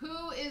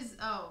 Who is?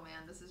 Oh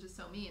man, this is just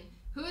so mean.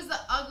 Who is the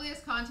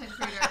ugliest content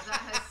creator that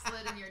has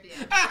slid in your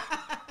DM?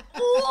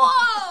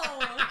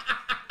 Whoa.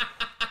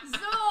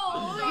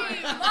 Sorry.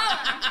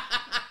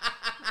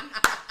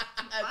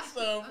 That's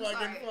so I'm fucking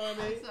sorry.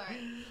 funny. I'm sorry.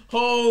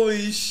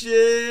 Holy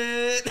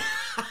shit.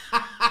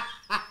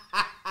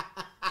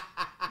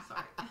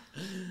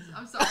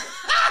 I'm sorry.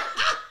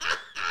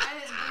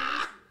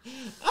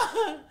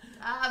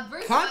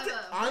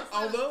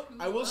 Although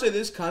I will say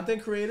this,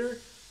 content creator,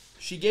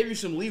 she gave you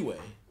some leeway.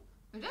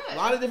 I did. A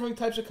lot of different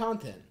types of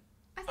content.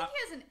 I think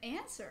he has an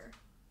answer.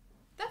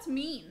 That's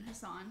mean,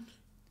 Hasan.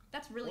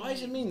 That's really Why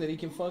does it mean that he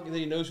can fuck? That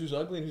he knows who's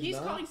ugly and who's He's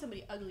not? calling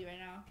somebody ugly right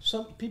now.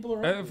 Some people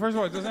are. Ugly. First of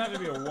all, it doesn't have to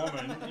be a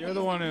woman. You're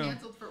the one who.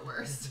 Canceled for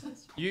worst.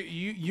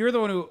 You're the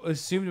one who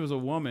assumed it was a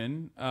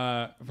woman.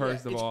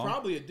 First of all, it's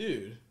probably a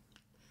dude.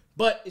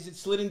 But is it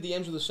slid in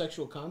DMs with a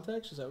sexual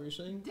context? Is that what you're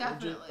saying?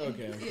 Definitely.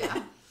 Okay.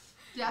 Yeah.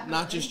 Definitely.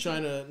 Not just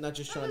trying to. I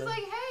was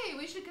like, hey,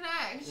 we should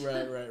connect.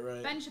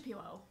 Right. Ben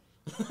Shapiro.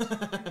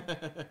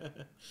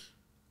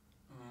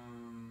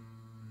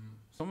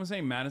 Someone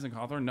saying Madison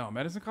Cawthorn? No,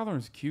 Madison Cawthorn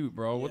is cute,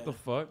 bro. Yeah. What the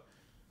fuck?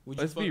 Would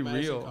you Let's fuck be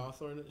Madison real.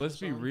 Cawthorn Let's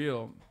be song?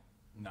 real.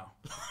 No.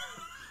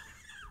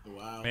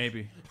 Wow.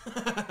 Maybe.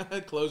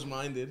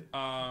 Close-minded.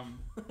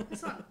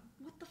 Hassan,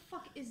 what the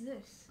fuck is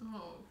this?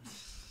 Oh.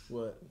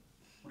 What?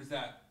 What is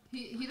that?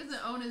 He doesn't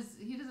own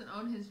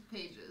his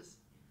pages.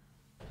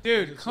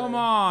 Dude, come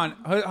on.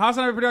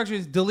 Hasanabi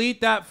Productions,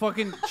 delete that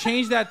fucking...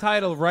 Change that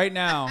title right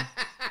now.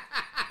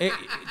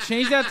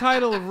 Change that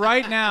title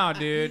right now,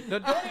 dude.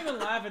 Don't even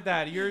laugh at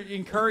that. You're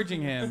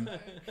encouraging him.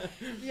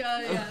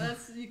 Yeah,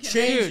 that's you can't.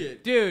 Change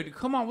it. Dude,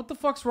 come on. What the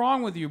fuck's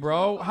wrong with you,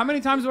 bro? How many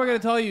times do I gotta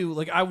tell you?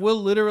 Like, I will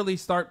literally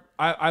start...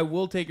 I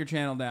will take your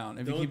channel down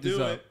if you keep this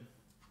up.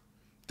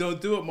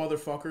 Don't do it,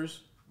 motherfuckers.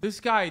 This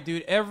guy,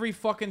 dude, every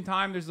fucking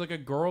time there's like a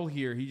girl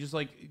here, he just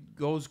like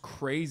goes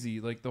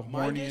crazy. Like the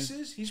My horniest... guess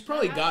is he's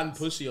probably gotten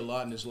pussy a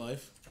lot in his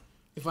life.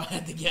 If I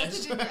had to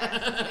guess. That's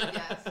a good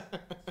guess.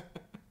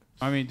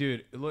 I mean,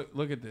 dude,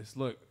 look at this.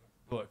 Look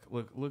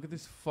at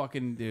this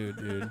fucking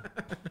dude.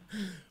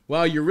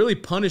 Wow, you're really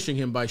punishing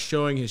him by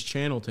showing his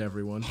channel to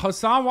everyone.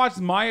 Hassan watched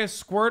Maya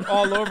squirt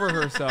all over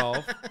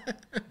herself.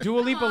 Dua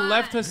Lipa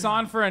left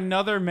Hassan for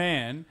another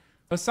man.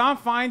 Hassan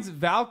finds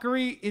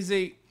Valkyrie is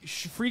a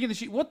freak of the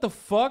sheep. What the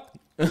fuck?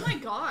 Oh my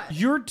god.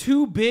 You're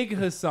too big,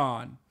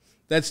 Hassan.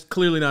 That's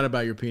clearly not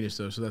about your penis,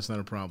 though, so that's not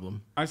a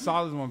problem. I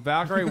saw this one.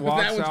 Valkyrie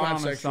walks That one's out not on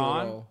sexual at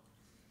Hassan. all.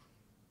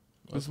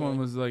 This Okay. one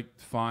was like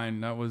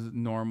fine. That was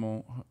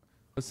normal.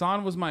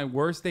 Hassan was my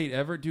worst date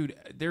ever, dude.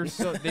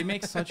 They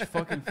make such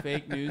fucking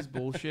fake news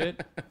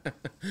bullshit.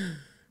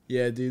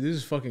 Yeah, dude, this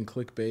is fucking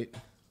clickbait.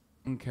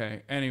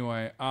 Okay.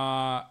 Anyway,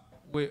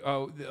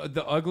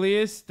 the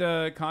ugliest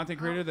content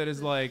creator that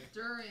is like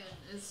Durian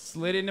is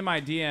slid into my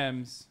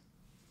DMs.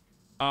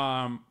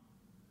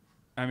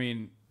 I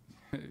mean,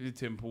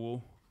 Tim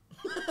Pool.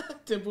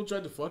 Tim Pool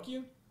tried to fuck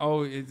you?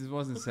 Oh, it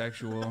wasn't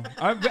sexual.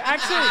 But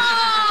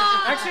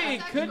actually,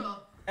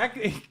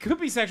 it could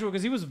be sexual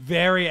because he was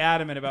very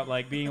adamant about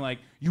like being like,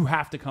 you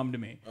have to come to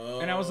me,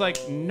 and I was like,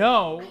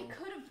 no. I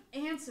could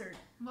have answered.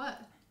 what?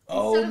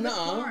 Oh, Instead of the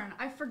no. porn.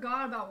 I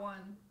forgot about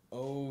one.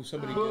 Oh,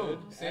 somebody Who? good.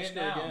 Say Ask it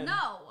her now. again.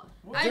 No.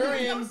 There's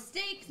Durian. no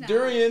stakes now.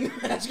 Durian,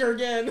 ask her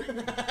again.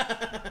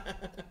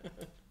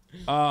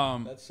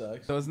 That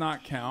sucks. Does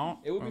not count.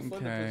 It would be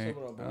fun to put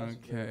someone on blast.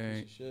 if they're a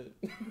Okay. piece of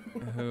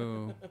shit.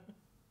 Who?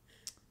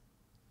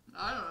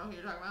 I don't know who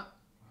you're talking about.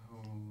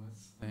 Oh,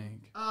 let's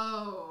think.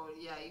 Oh,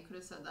 yeah, you could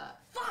have said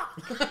that.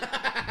 Fuck.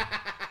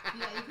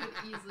 Yeah, you could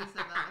have easily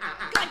said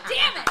that. God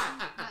damn it.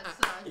 That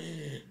sucks.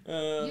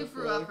 You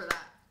threw up for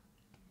that.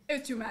 It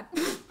was too mad.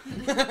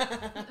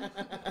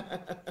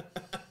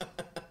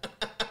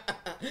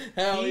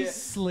 Hell He yeah.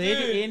 slid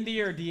Dude, into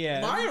your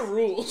DMs. Maya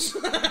rules.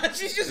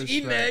 She's just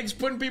eating Respect. eggs,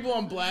 putting people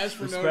on blast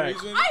for no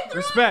Respect. reason. I threw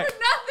Respect.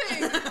 up for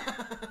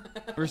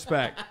nothing.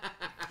 Respect.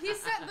 He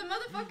said the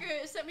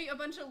motherfucker sent me a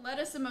bunch of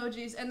lettuce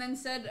emojis and then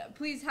said,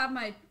 "Please have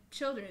my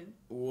children."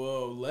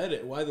 Whoa,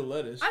 lettuce. Why the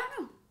lettuce? I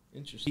don't know.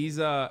 Interesting. He's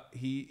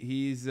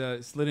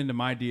slid into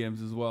my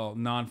DMs as well,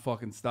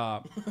 non-fucking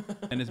stop,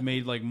 and has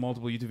made like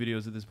multiple YouTube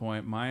videos at this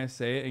point. Maya,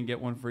 say it and get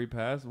one free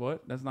pass.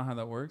 What? That's not how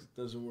that works.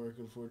 Doesn't work,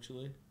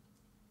 unfortunately.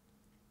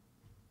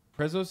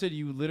 Prezzo said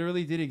you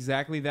literally did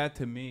exactly that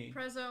to me.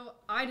 Prezzo,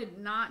 I did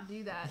not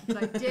do that, but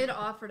I did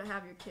offer to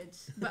have your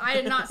kids. But I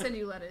did not send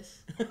you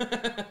lettuce.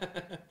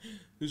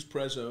 Who's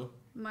Prezzo?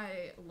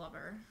 My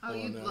lover. Oh,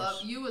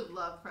 nice. you would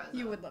love Prezzo.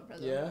 You would love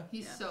Prezzo. Yeah?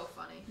 He's so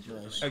funny.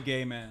 Nice. A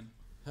gay man.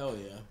 Hell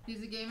yeah.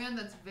 He's a gay man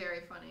that's very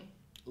funny.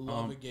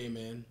 Love a gay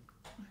man.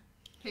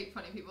 Hate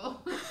funny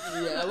people.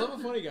 Yeah, I love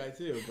a funny guy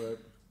too, but...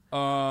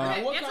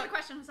 Okay, what answer kind- the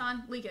question,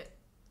 Hassan. Leak it.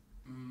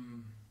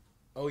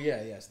 Oh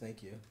yeah, yes,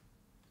 thank you.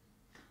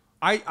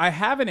 I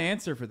have an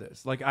answer for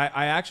this. Like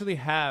I actually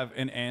have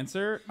an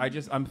answer.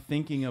 I'm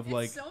thinking of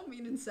like It's so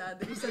mean and sad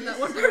that you said that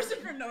one person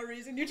for no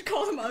reason. You just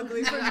called him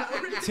ugly for no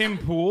reason. Tim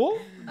Pool.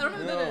 I don't know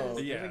who that No.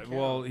 is. Yeah, doesn't count.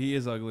 well, he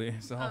is ugly.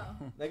 So Oh.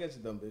 That guy's a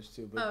dumb bitch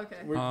too, but Oh, okay.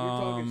 we're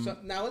talking...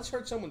 now let's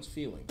hurt someone's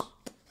feelings.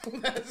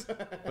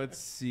 let's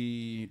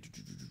see.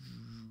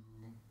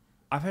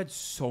 I've had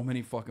so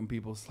many fucking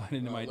people slide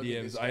into my look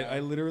at this DMs. guy. I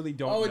literally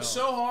don't know. Oh, it's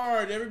so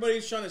hard.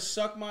 Everybody's trying to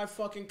suck my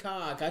fucking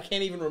cock. I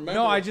can't even remember.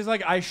 No,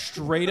 I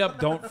straight up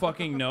don't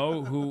fucking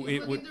know who He's it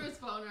looking would. through his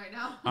phone right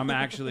now. I'm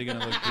actually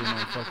gonna look through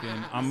my fucking.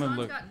 I'm gonna Hassan's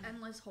look. got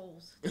endless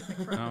holes.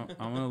 No,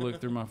 I'm gonna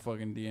look through my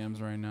fucking DMs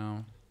right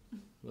now.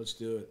 Let's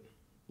do it.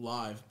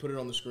 Live. Put it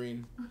on the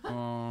screen.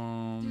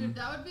 Dude,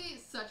 that would be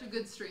such a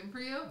good stream for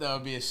you. That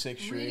would be a sick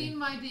stream. Reading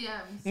my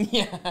DMs.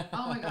 Yeah.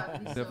 Oh my god.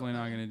 it'd be so Definitely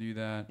not funny. gonna do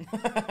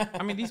that.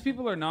 I mean, these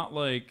people are not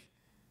like.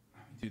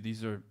 Dude,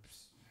 these are.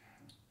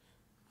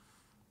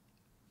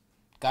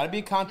 Gotta be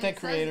a content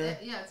It says creator.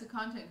 it's a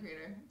content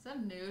creator. Is that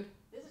a nude?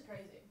 This is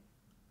crazy.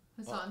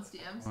 Hasan's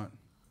DMs. What?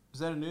 Is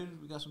that a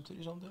nude? We got some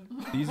titties on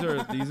there?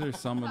 These are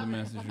some of the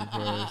message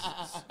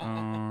requests.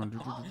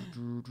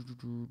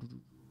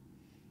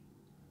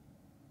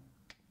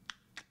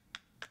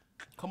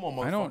 Come on,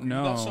 motherfucker. I don't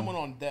know. We got someone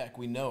on deck.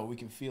 We know. We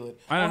can feel it.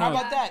 I don't How know.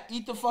 about that?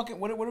 Eat the fucking...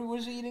 What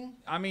is he eating?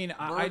 I mean,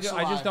 I Bird just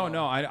saliva. don't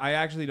know. I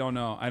actually don't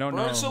know. I don't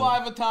know. Bird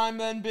saliva time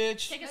then,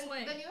 bitch. Take a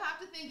swing. Then you have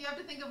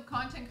to think of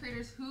content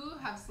creators who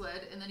have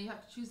slid, and then you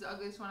have to choose the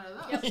ugliest one out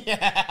of those. Yeah.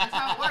 That's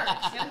how it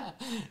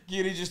works.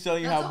 Kitty just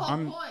telling you That's the how...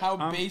 whole point.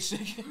 How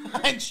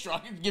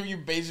basic give you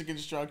basic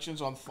instructions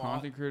on thought.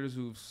 Content creators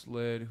who've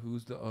slid.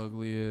 Who's the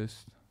ugliest?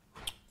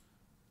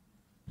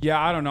 Yeah,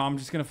 I don't know. I'm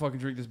just gonna fucking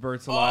drink this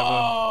bird saliva.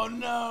 Oh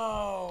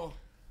no!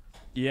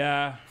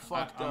 Yeah,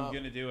 Fucked I'm up.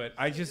 gonna do it.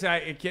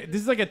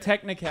 This is like a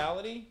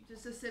technicality.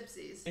 Just a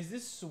sipsies. Is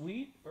this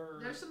sweet or?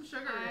 There's some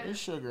sugar in it. There's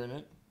sugar in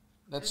it.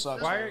 That It's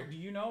sucks. just- Do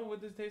you know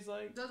what this tastes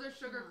like? Those are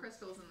sugar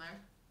crystals in there.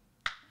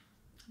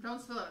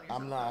 Don't spill it on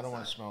yourself. I'm not. I don't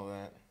want That's to smell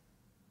that.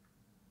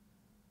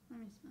 Let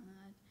me smell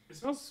that. It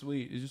smells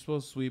sweet. It just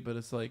smells sweet, but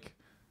it's like,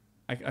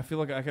 I feel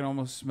like I can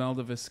almost smell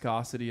the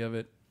viscosity of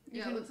it. You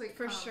Yeah, it can looks like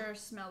for cum. sure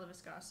smell the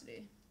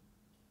viscosity.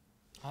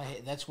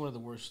 That's one of the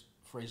worst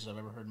phrases I've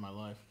ever heard in my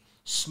life.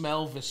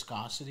 Smell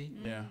viscosity.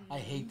 Yeah. I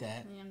hate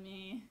that.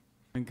 Yummy.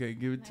 Okay,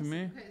 give it to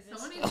me. Okay,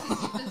 someone needs to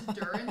eat this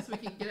Durin so we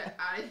can get it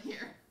out of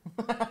here.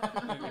 Oh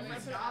my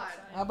god.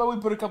 How about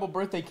we put a couple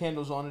birthday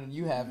candles on it and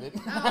you have it?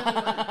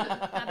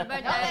 Happy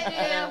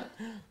birthday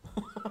to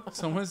you.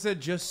 Someone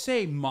said, just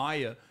say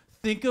Maya.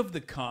 Think of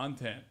the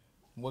content.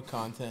 What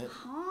content?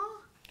 Huh?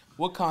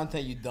 What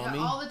content, you dummy?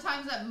 Yeah, all the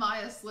times that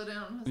Maya slid in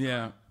on Hasan.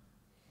 Yeah.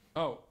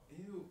 Oh.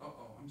 Ew.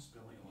 Uh-oh. I'm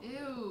spilling a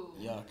little.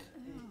 Ew. Yuck.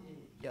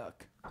 Yuck.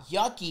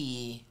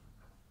 Yucky.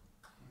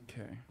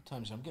 Okay. What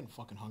time is it? I'm getting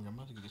fucking hungry. I'm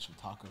about to go get some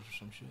tacos or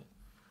some shit.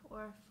 4:40.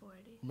 Or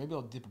maybe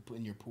I'll dip it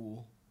in your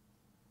pool.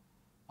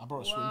 I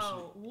brought a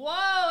swimsuit. Whoa.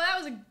 Whoa, that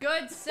was a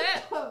good sip.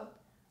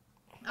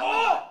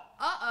 Oh!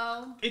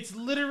 Uh-oh. It's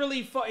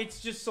literally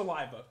it's just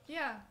saliva.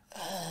 Yeah.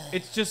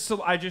 It's just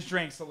I just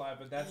drank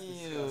saliva. That's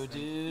Ew,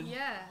 disgusting. dude.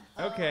 Yeah.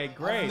 Okay,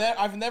 great.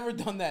 I've never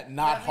done that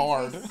not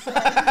hard.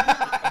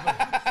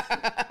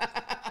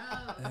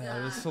 Yeah,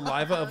 it was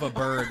saliva of a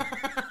bird.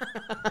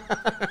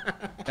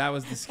 That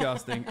was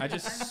disgusting. I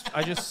just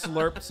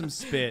slurped some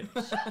spit.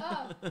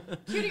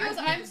 Cutie goes,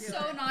 I'm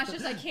so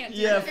nauseous, I can't do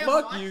Yeah, it. can't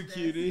fuck watch you, this.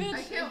 cutie.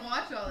 I can't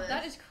watch all this.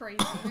 That is crazy.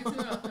 Makes me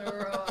want to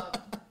throw up.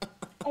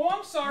 Oh,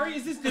 I'm sorry.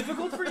 Is this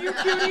difficult for you,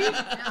 cutie?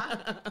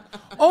 Yeah.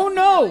 Oh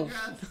no. Really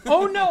gross.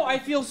 Oh no, I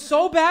feel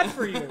so bad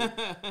for you.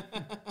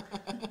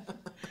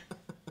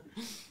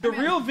 The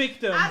real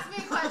victim. Ask me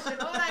a question.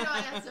 What would I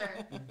not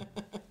answer?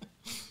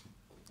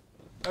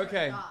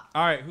 Okay. Stop.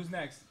 All right, who's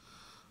next?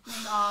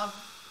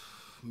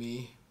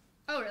 Me.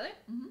 Oh, really?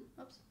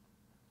 Mm-hmm. Oops.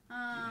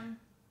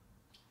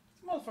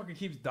 This motherfucker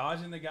keeps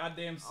dodging the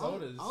goddamn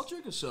sodas. I'll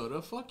drink a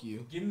soda. Fuck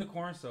you. Give him the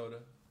corn soda.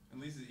 At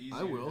least it's easier.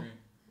 I will. To drink.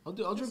 I'll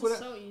This drink is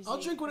whatever. so easy I'll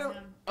drink for whatever.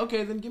 him.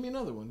 Okay, then give me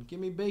another one. Give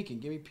me bacon.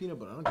 Give me peanut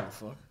butter. I don't give a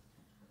fuck.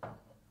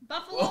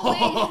 Buffalo Oh,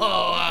 wings.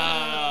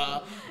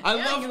 wow. I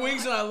Yeah, love you're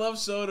wings and I love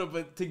soda,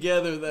 but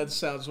together that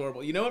sounds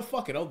horrible. You know what?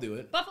 Fuck it. I'll do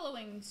it. Buffalo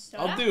wings.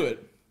 Soda. I'll do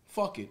it.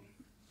 Fuck it.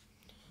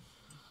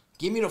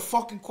 Give me the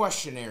fucking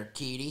questionnaire,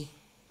 Katie.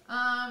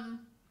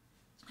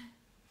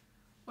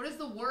 What is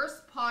the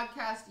worst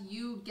podcast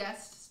you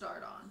guest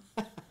starred on?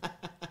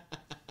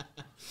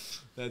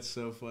 That's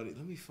so funny.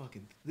 Let me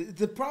fucking.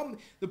 The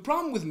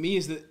problem with me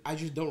is that I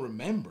just don't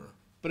remember.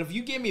 But if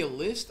you gave me a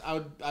list,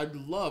 I'd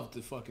love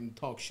to fucking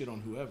talk shit on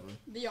whoever.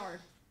 The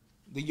Yard.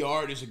 The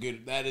Yard is a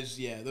good. That is,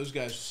 yeah. Those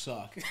guys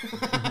suck.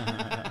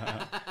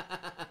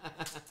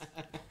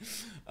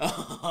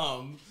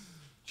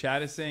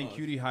 Chad is saying,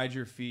 "Cutie, hide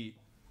your feet."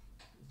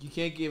 You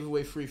can't give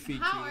away free feet.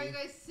 How Cutie. are you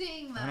guys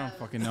seeing that? I don't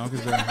fucking know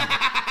because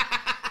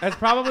that's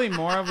probably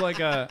more of like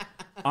a.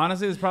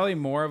 Honestly, it's probably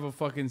more of a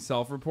fucking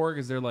self-report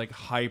because they're like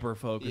hyper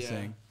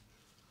focusing.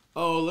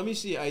 Oh, let me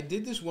see. I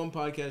did this one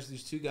podcast.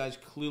 These two guys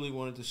clearly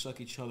wanted to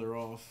suck each other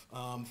off.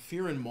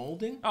 Fear and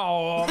Molding.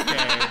 Oh,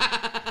 okay.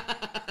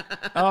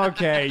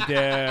 Okay,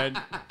 dude.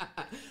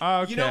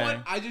 Okay. You know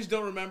what? I just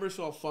don't remember,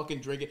 so I'll fucking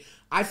drink it.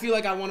 I feel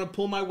like I want to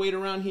pull my weight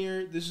around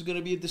here. This is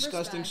gonna be a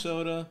disgusting Respect.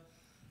 soda.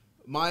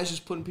 Maya's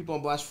just putting people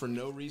on blast for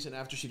no reason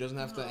after she doesn't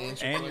have to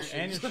answer And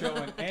questions.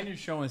 you're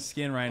showing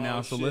skin right now,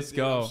 Oh, so shit, let's dude,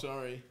 go. I'm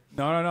sorry.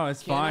 No,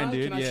 it's fine, I?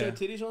 dude. Can I show Yeah.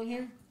 titties on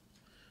here?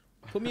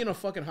 Put me in a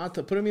fucking hot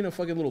tub. Put me in a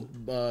fucking little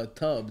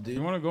tub, dude.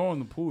 You want to go in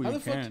the pool? How You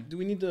the fuck can. do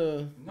we need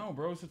to? No,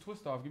 bro, it's a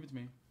twist off. Give it to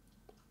me.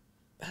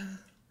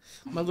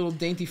 My little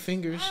dainty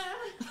fingers.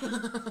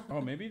 Oh,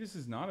 maybe this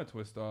is not a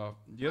twist off.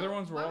 The other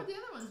ones were What all. would the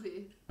other ones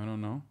be? I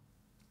don't know.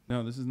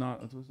 No, this is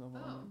not a twist off.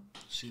 Oh.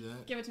 See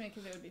that? Give it to me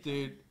because it would be fun.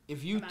 Dude,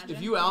 if you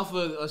Imagine.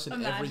 alpha us in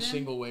every Imagine.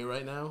 single way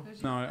right now,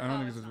 There's No, your- I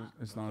don't oh, think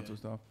it's not a Okay.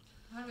 twist off.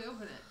 How do we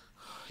open it?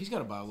 he's got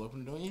a bottle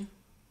opener, don't you?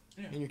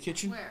 Yeah. In your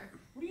kitchen. Where?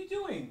 What are you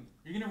doing?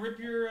 You're gonna rip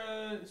your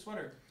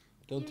sweater.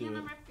 Don't do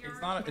it.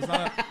 It's not. It's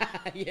not.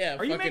 Yeah.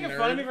 Are you fucking making nerd.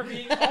 fun of me for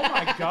being? Oh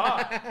my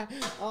god.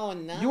 Oh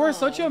no. You are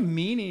such a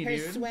meanie, Her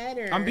dude.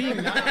 sweater. I'm being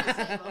nice.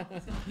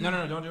 No,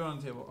 don't do it on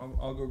the table.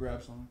 I'll go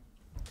grab some.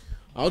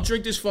 I'll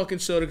drink this fucking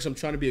soda because I'm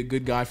trying to be a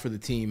good guy for the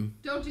team.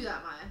 Don't do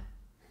that, Maya.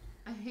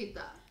 I hate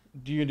that.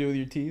 Do you do it with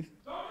your teeth?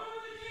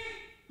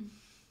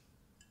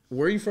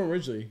 Where are you from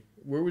originally?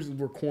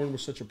 Where corn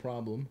was such a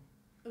problem?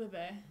 The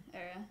Bay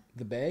area.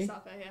 The Bay?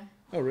 South Bay, yeah.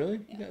 Oh really?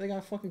 They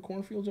got fucking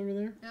cornfields over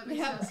there? That makes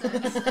Yeah. no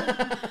sense.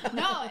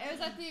 No, it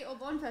was at the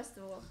Obon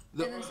Festival in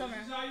the summer.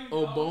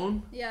 Oh,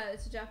 Bone? Yeah,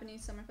 it's a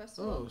Japanese summer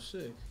festival. Oh,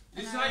 sick.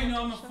 This is how you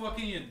know I'm a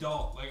fucking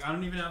adult. Like I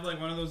don't even have like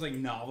one of those like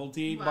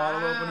novelty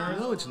bottle Wow. openers.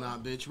 No, it's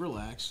not, bitch.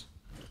 Relax.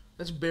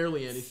 That's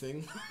barely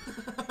anything.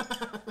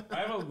 I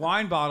have a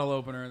wine bottle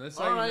opener. That's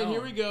how All you right, know.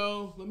 here we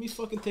go. Let me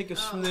fucking take a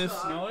sniff.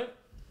 God. Smell it?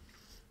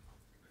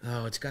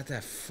 Oh, it's got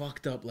that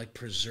fucked up like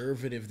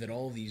preservative that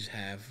all these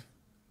have.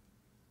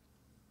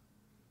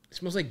 It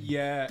smells like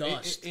Yeah,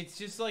 dust. it's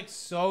just like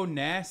so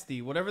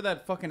nasty. Whatever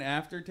that fucking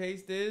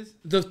aftertaste is.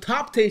 The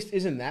top taste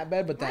isn't that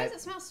bad, but Why that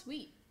does it smell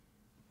sweet?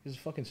 is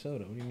fucking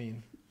soda. What do you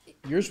mean?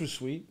 Yours was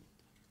sweet.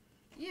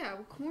 Yeah,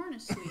 well, corn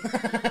is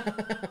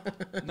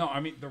sweet. No, I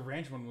mean the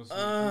ranch one was.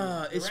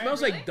 Sweet It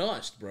smells like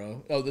dust,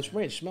 bro. Oh, this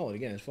ranch, smell it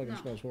again. It fucking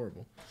No. smells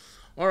horrible.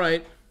 All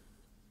right.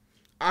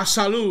 A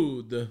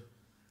salud.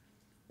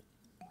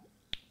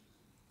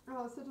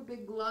 Oh, it's such a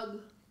big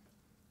glug.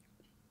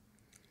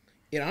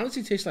 It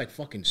honestly tastes like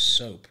fucking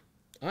soap.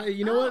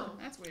 You know what?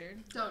 That's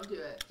weird. Don't do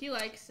it. He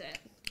likes it.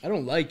 I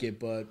don't like it,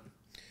 but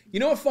you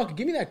know what? Fuck it.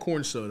 Give me that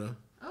corn soda.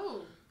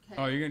 Oh,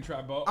 Oh, okay. you're gonna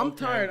try both? I'm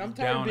Okay, tired. I'm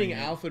tired of downing being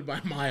it. alphaed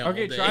by Maya.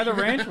 Okay, all day. try the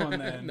ranch one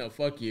then. No,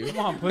 fuck you. Come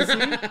on, pussy.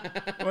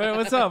 Wait,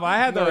 what's up? I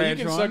had the No, you ranch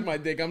can one. suck my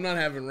dick. I'm not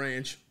having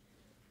ranch.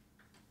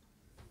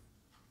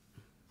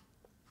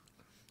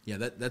 Yeah,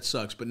 that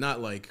sucks, but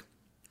not like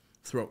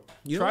throw.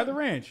 You know Try what? the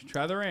ranch.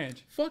 Try the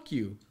ranch. Fuck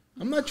you.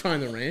 I'm not trying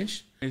the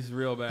ranch. It's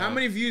real bad. How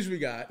many views we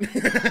got?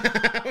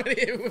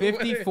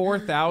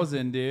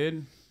 54,000,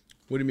 dude.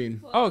 What do you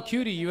mean? Oh,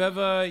 cutie, you have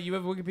a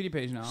Wikipedia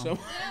page now. So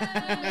Who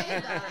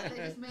made that? They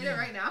just made it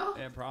right now?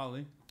 Yeah,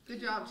 probably.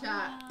 Good job,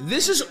 chat.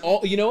 this is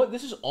all. You know what?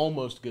 This is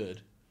almost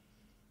good.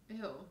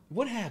 Ew.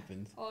 What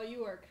happened? Oh,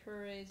 you are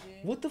crazy.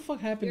 What the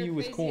fuck happened You're to you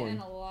with crazy corn?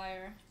 and a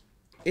liar.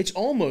 It's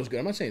almost good.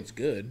 I'm not saying it's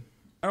good.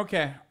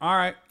 Okay, all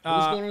right.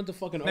 What's going on at the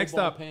fucking next Old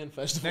Ball up. Pan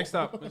Festival? Next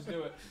up, let's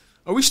do it.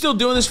 Are we still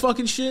doing this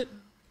fucking shit?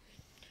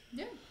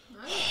 Yeah.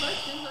 I have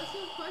questions. I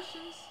still have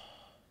questions.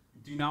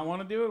 Do you not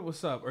want to do it?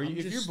 What's up? Or I'm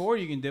if you're just- bored,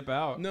 you can dip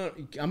out. No,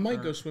 I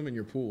might go swim in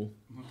your pool.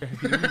 Okay, you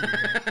can do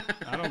that.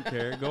 I don't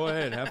care. Go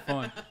ahead, have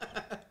fun.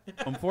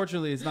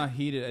 Unfortunately, it's not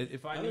heated.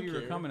 If I I knew don't you were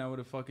care. coming, I would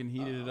have fucking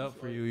heated it up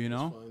for Fuck, you. You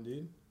that's know. fine,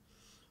 dude.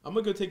 I'm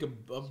gonna go take a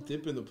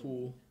dip in the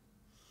pool.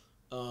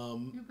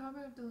 You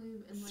probably have to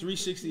leave in like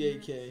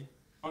 368K.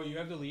 Oh, you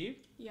have to leave?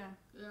 Yeah.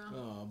 Yeah.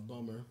 Oh,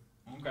 bummer.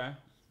 Okay.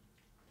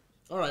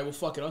 All right, well,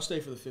 fuck it. I'll stay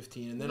for the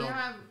 15, and then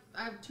I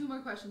have 2 more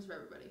questions for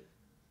everybody.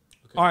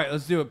 All right,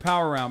 let's do it.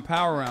 Power round.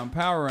 Power round.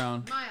 Power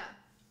round. Maya.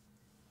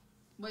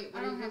 Wait,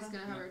 what I are you don't guys have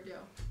gonna have her do?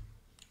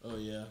 Oh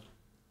yeah.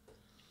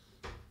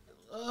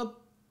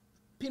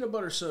 Peanut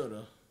butter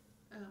soda.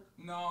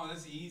 No,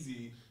 that's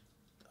easy.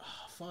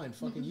 Fine,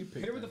 fucking you pick.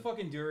 Hit her with the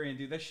fucking durian,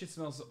 dude. That shit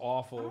smells I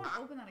awful. want to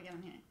open that again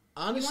in here.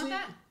 Honestly, You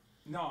want that?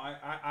 No,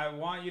 I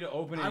want you to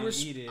open it I and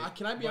res- eat it.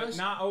 can I be but honest?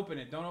 Not open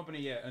it. Don't open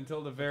it yet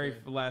until the very Okay.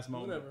 last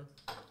moment. whatever.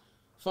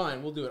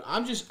 Fine, we'll do it.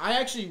 I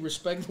actually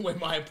respect the way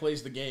Maya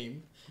plays the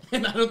game,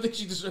 and I don't think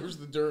she deserves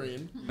the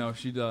durian. No,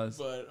 she does.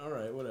 But all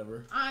right,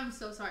 whatever. I'm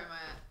so sorry,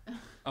 Maya.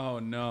 Oh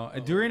no, a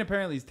durian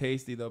apparently is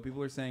tasty though.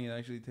 People are saying it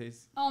actually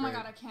tastes. Oh my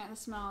great. god, I can't. The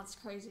smell, it's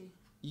crazy.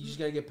 You just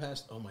gotta get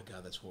past. Oh my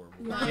god, that's horrible.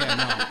 Yeah,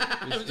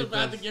 no. I was it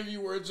about does. to give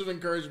you words of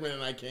encouragement,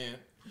 and I can't.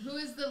 Who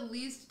is the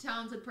least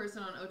talented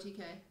person on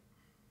OTK?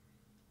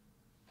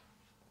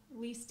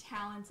 Least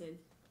talented.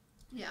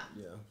 Yeah.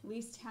 Yeah,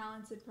 Least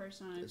talented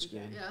person on That's OTK.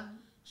 good. Yeah.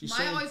 she's Maya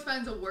saying always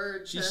finds a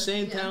word. she's to,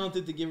 saying yeah.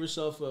 talented to give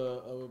herself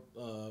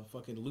a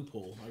fucking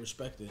loophole. I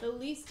respect it. The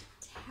least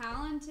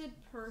talented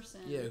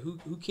person Yeah, who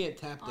can't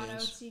tap on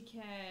dance?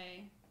 OTK.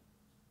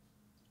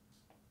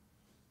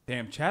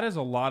 Damn, Chad has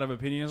a lot of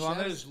opinions on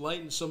Chad this. is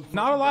lighting some.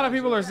 Not a lot of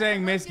people are Yeah,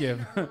 saying everyone's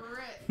misgive. getting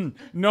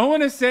ripped. No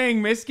one is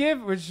saying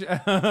misgive, which.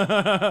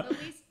 The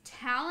least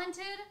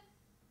talented,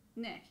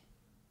 Nick.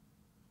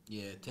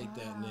 Yeah, take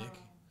that, Nick.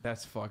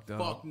 That's fucked up.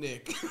 Fuck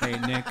Nick. Hey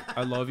Nick,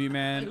 I love you,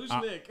 man. Who's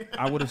I, Nick?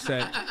 I would have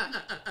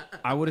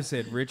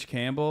said Rich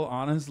Campbell,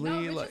 honestly. No,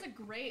 Rich like,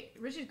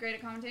 is great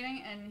at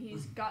commentating, and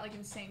he's got like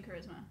insane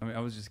charisma. I mean, I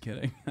was just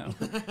kidding.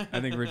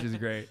 I think Rich is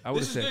great. I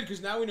would This have is good said.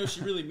 because now we know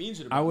she really means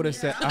it. I would have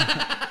said.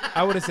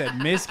 I would have said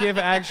misgive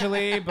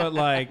actually, but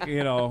like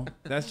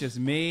that's just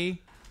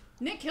me.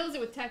 Nick kills it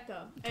with tech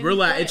though. and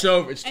Relax. he's It's good at-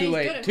 over. It's and too he's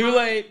late. good at Too com-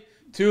 late.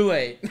 Too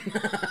late.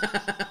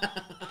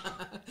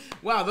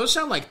 Wow, those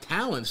sound like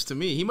talents to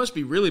me. He must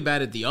be really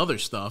bad at the other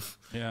stuff.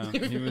 Yeah,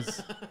 he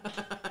was.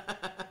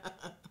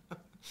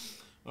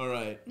 All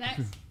right.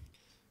 Next.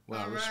 Wow,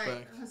 All right,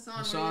 respect. Hasan,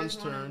 what do you Hassan's guys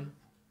wanna- turn.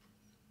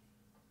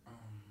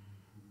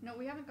 No,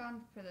 we haven't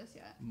gone for this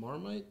yet.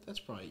 Marmite? That's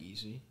probably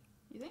easy.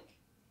 You think?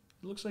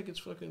 It looks like it's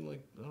fucking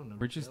like, I don't know.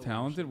 Rich is Bell or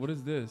talented? something. What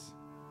is this?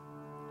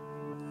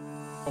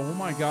 Oh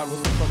my god,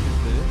 what the fuck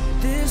is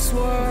this? This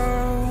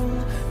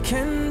world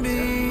can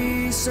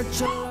be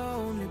such a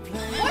lonely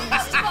place. What the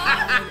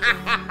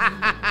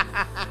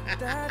fuck?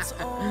 That's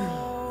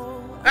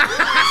all. I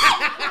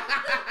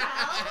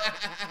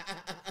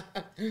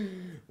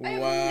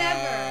have never.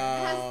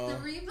 It has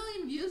 3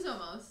 million views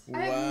almost.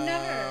 I have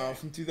never.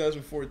 From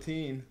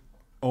 2014.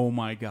 Oh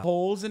my god.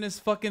 Holes in his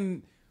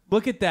fucking...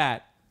 Look at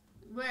that.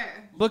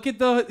 Where? Look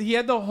at he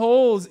had the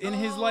holes in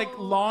his like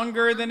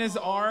longer than his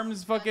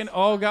arms fucking,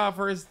 oh god,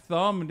 for his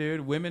thumb,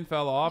 dude. Women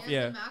fell off, He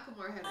has yeah.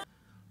 the Macklemore head.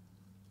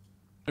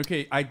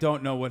 Okay, I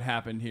don't know what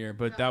happened here,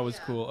 but that was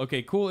Yeah. cool.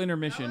 Okay, cool That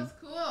intermission. was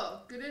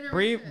cool. Good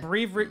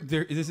intermission.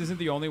 This isn't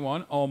the only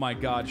one. Oh my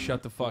god,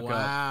 shut the fuck up.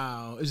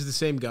 Wow. Is it the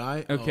same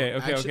guy? Okay, Oh,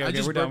 actually, I okay,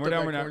 just we're done, burped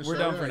up we're that done, corn we're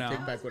done soda. for I now.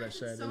 take back what I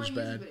said. So It was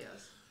many bad. music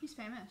videos. He's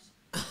famous.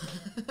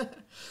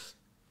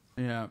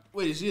 Yeah.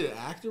 Wait, is he an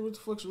actor? What the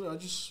fuck's real? I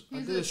He's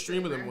did a a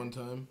stream with him streamer. one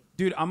time.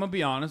 Dude, I'm gonna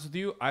be honest with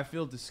you. I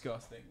feel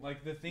disgusting.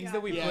 Like the things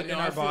that we Yeah, put no, in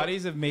I our feel-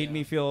 bodies have made yeah.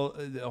 me feel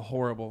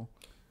horrible.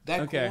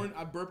 That Okay. corn,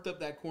 I burped up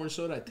that corn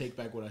soda. I take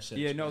back what I said.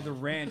 Yeah, It's no, bad. the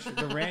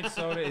ranch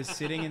soda is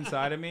sitting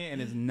inside of me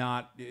and it's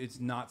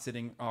not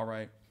sitting all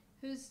right.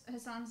 Who's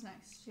Hasan's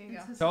next? Here you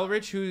go. Tell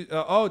Rich who.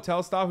 Tell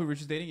Stav who Rich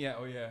is dating. Yeah.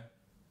 Oh yeah.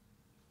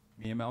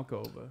 Me and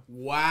Malkova.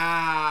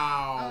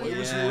 Wow, Oh, it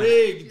was yeah.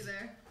 rigged. You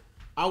there?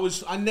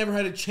 I never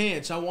had a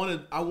chance. I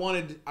went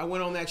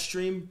on that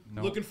stream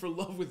Nope. looking for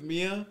love with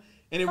Mia,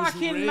 and it was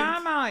Fucking rigged.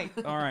 Marmite.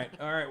 All right.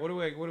 What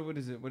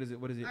is it? What is it?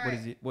 What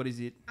is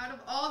it? Out of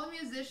all the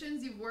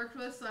musicians you've worked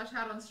with /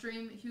 had on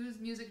stream, whose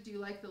music do you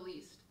like the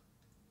least?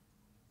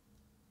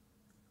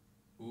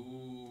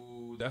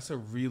 Ooh, that's a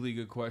really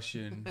good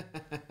question.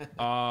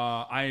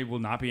 I will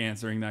not be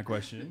answering that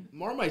question.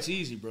 Marmite's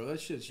easy, bro. That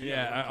shit's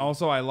Yeah.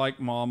 I like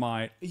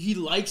Marmite. He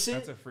likes it.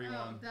 That's a free Oh,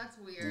 one. that's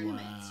weird.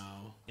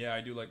 Wow. Yeah,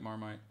 I do like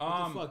Marmite.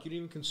 What the fuck? You didn't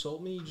even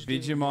consult me. You just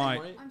Vegemite. gave me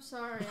Marmite? I'm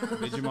sorry.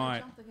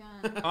 Vegemite.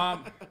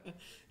 Again.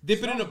 Dip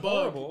it in a Sounds bug.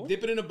 horrible.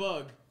 Dip it in a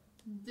bug,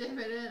 Dip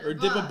it in. or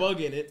dip a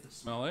bug in it.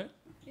 Smell it.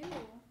 Ew.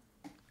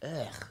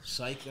 Ugh,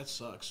 psych. That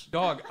sucks.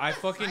 Dog, I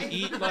fucking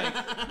eat like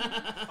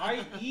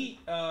I eat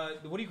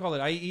what do you call it?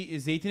 I eat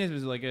zeytin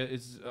is like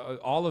it's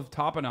olive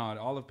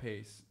tapenade, olive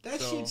paste. That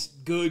So- shit's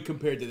good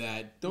compared to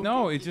that. Don't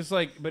No, it's just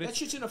like but that it's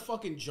shit's in a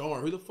fucking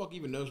jar. Who the fuck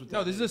even knows what that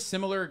no, this is a is?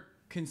 similar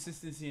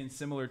consistency and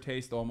similar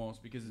taste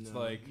almost because it's No,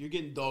 like you're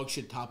getting dog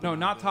shit topping. no,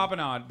 not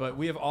tapenade, but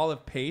we have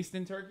olive paste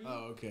in Turkey.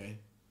 Oh, okay.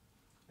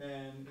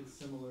 And it's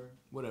similar.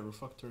 Whatever.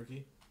 Fuck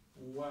Turkey.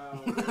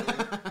 Wow.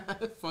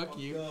 Fuck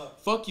you.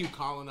 Fuck you,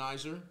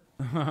 colonizer.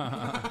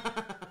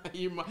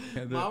 You're my,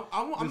 Yeah,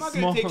 I'm not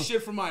small- gonna take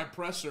shit from my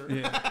oppressor.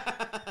 Yeah.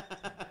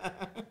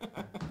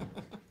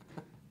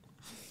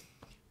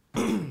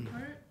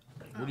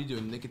 What are you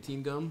doing?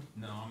 Nicotine gum?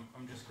 No,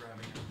 I'm just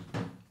grabbing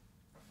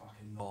a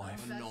fucking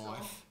knife. A That's all.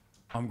 knife.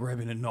 I'm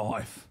grabbing a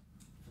knife.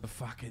 A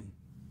fucking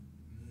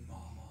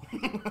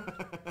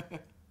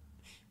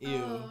Ew.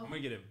 I'm gonna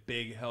get a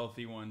big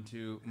healthy one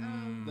too.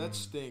 That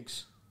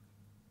stinks.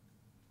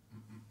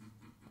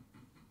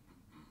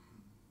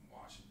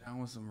 Wash it down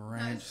with some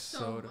ranch That's so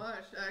soda.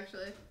 much,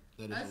 actually.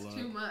 That is That's a lot.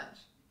 too much.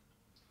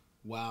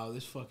 Wow,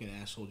 this fucking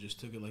asshole just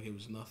took it like it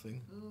was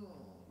nothing. Ooh.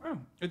 Oh,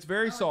 it's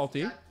very Oh,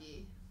 salty. It's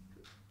yucky.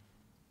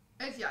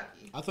 It's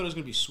yucky. I thought it was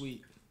gonna be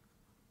sweet.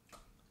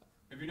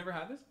 Have you never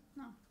had this?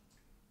 No.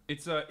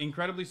 It's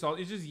incredibly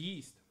salty. It's just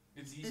yeast.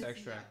 It's yeast It's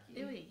extract,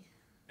 yucky. Ewy.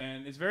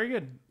 and it's very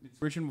good. It's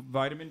rich in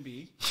vitamin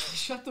B.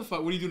 Shut the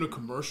fuck. What are you doing? A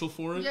commercial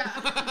for it? Yeah.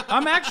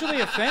 I'm actually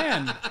a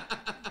fan.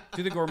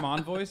 Do the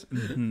gourmand voice.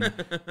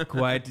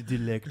 Quite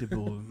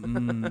delectable.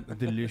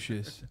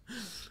 Delicious.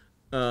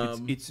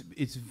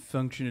 It's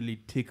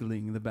functionally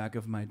tickling the back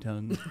of my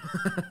tongue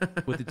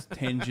with its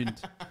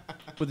tangent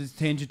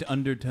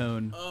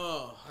undertone.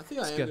 Oh, I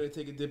think I am got- gonna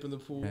take a dip in the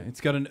pool. Yeah,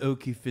 it's got an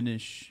oaky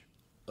finish.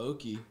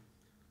 Okie.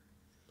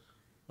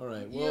 All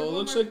right. You Well, have it one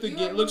looks more- like the you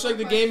game. have Looks one like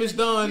the more game is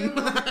question. You done. have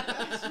one more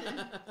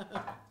question.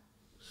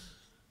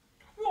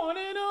 1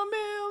 in a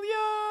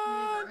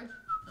million.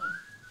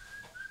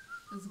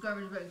 This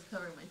garbage bag's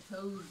covering my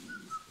toes.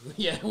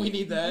 Yeah, we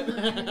need that.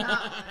 That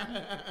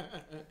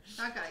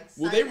got excited.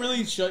 Will they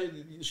really shut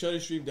a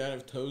stream down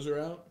if toes are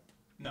out?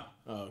 No.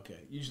 Oh, okay.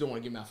 You just don't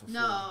want to give them out for free.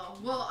 No.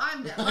 Well,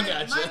 I'm down. I My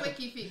gotcha.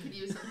 wiki feet could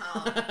use some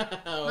help.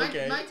 Oh, My,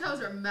 okay. my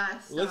toes are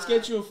messed Let's up.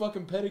 get you a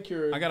fucking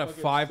pedicure. and I got a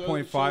fucking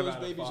 5.5 show those out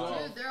of babies 5.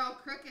 off. Dude, they're all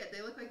crooked.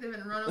 They look like they've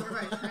been run over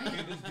by a train.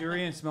 Dude, this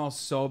durian smells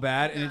so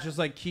bad, and it just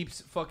like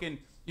keeps fucking.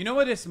 You know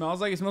what it smells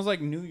like? It smells like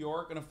New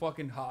York on a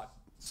fucking hot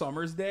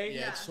summer's day.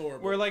 Yeah, it's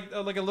horrible. Where like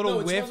a little no,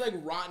 it whiff. smells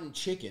like rotten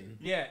chicken.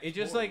 Yeah, it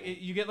just like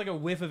you get like a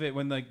whiff of it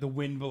when like the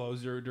wind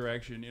blows your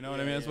direction. You know what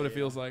I mean? That's what it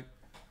feels like.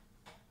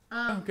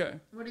 Okay.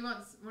 What do you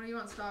want? What do you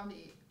want Stav to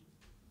eat?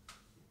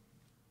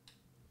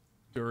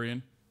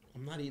 Durian.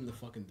 I'm not eating the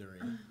fucking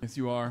durian. Yes,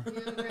 you are. You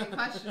have a great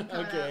question.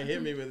 coming Okay, up.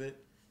 hit me with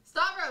it.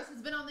 Stavros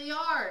has been on The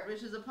Yard,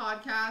 which is a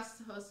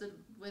podcast hosted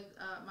with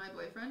my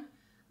boyfriend.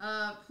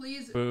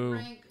 Please Boo.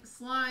 rank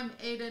Slime,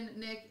 Aiden,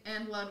 Nick,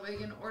 and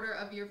Ludwig in order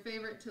of your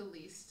favorite to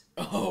least.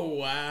 Oh,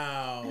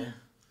 wow.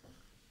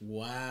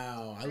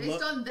 Wow.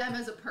 Based on them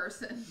as a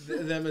person.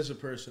 Them as a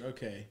person.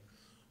 Okay.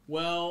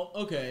 Well,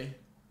 okay.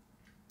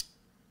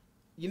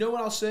 You know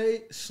what I'll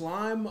say?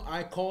 Slime, I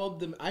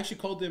actually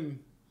called them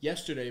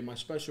yesterday, my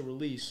special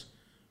release,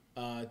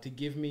 to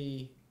give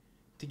me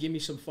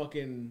some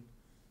fucking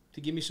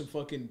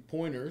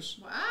pointers.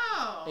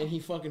 Wow. And he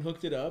fucking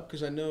hooked it up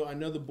because I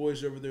know the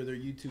boys over there, they're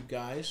YouTube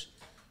guys.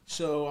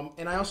 So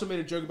and I also made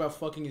a joke about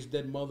fucking his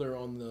dead mother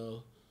on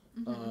the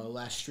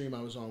last stream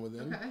I was on with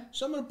him. Okay.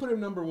 So I'm gonna put him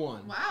number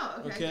 1.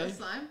 Wow. Okay. Go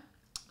Slime.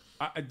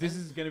 This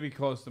is gonna be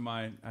close to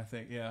mine, I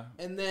think. Yeah.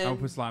 And then I'll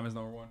put Slime as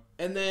number 1.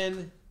 And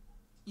then,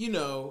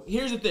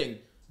 here's the thing.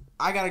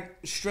 I got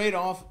to straight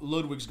off,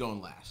 Ludwig's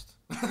going last.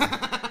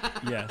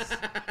 Yes.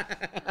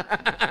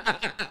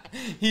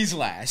 He's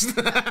last.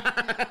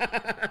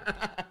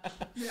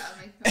 Yeah,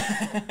 makes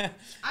sense.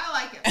 I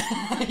like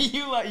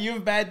it. you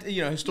have bad,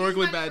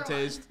 historically He's my bad girl.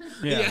 taste.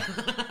 Yeah.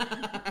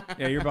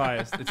 Yeah, you're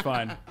biased. It's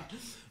fine.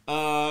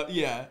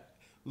 Yeah.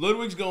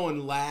 Ludwig's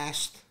going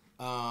last.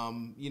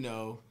 And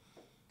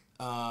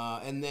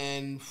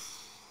then,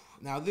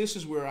 now this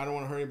is where I don't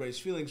want to hurt anybody's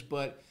feelings,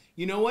 but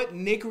you know what?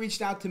 Nick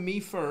reached out to me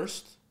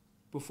first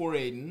before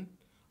Aiden.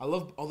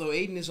 Although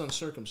Aiden is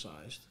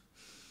uncircumcised,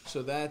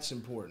 so that's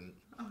important.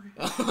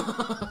 Okay.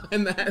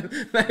 And that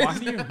Why is-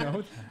 do you know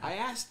that? I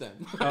asked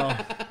them.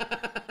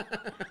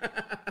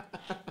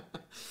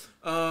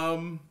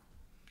 Oh.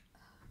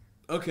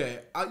 Okay.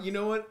 You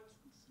know what?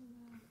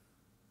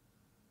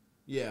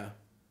 Yeah.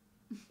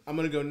 I'm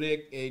gonna go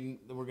Nick, Aiden.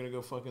 Then we're gonna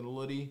go fucking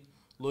Luddy.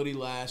 Luddy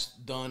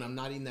last. Done. I'm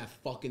not eating that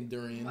fucking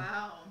durian.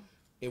 Wow.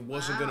 It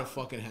wasn't Wow. gonna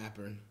fucking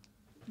happen.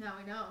 Now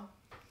we know.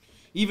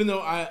 Even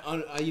though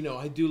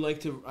I do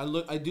like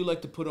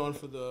to put on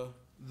for the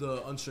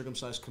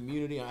uncircumcised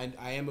community.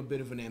 I am a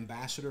bit of an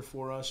ambassador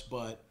for us,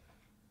 but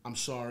I'm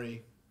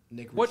sorry,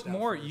 Nick. What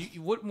more?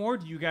 What more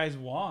do you guys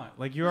want?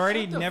 Like, you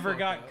already Shut the never fuck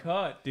got up.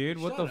 cut, dude.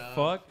 What Shut the up.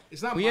 fuck?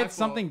 It's not we my had fault.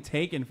 something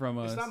taken from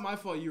us. It's not my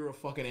fault you were a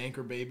fucking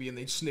anchor baby and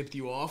they snipped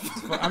you off.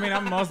 I mean,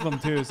 I'm Muslim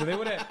too, so they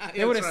would have That's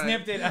right.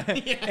 snipped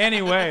it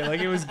anyway.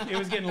 Like, it was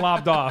getting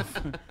lopped off.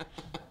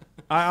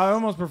 I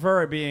almost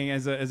prefer it being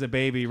as a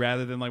baby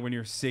rather than like when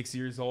you're 6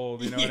 years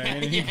old. You know what I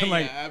mean? You can,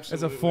 like, as a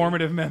absolutely.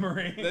 formative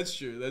memory. That's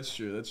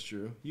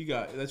true. You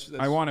got that's.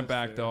 I want it that's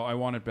back fair. though. I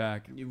want it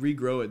back. You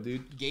regrow it,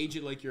 dude. Gauge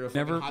it like you're a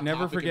Never- fucking Hot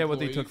never Topic forget what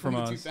they employee took from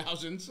the us.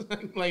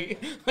 2000s. like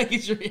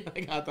it's your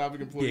like Hot Topic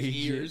employees' Gauge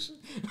it. ears.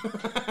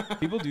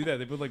 People do that.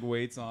 They put like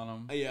weights on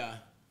them. Yeah.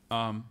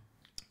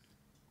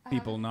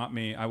 People, not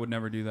me. I would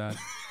never do that.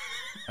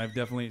 I've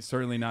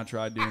certainly not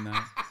tried doing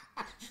that.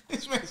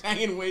 This man's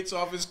hanging weights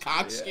off his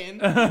cock skin.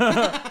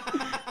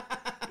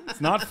 It's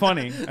not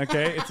funny,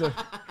 okay?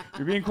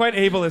 You're being quite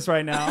ableist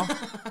right now.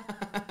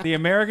 The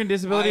American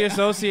Disability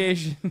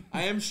Association.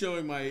 I am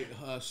showing my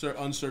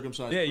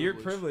uncircumcised. Yeah, you're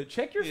privilege. privileged.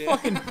 Check your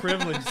fucking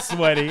privilege,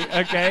 sweaty,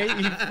 okay?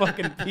 You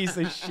fucking piece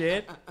of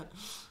shit.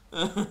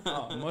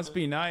 Oh, it must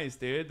be nice,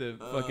 dude, to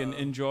fucking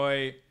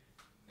enjoy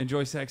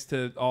sex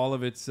to all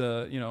of its,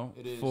 It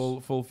is.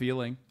 full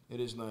feeling. It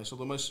is nice.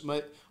 Although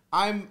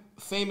I'm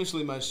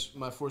famously my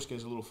foreskin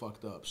is a little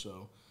fucked up.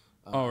 So.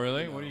 Oh,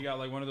 really? What do you got?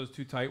 Like one of those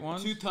too tight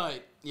ones? Too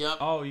tight. Yep.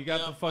 Oh, you got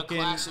Yep, the fucking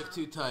a classic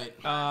too tight.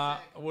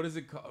 what is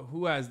it called?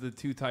 Who has the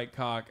too tight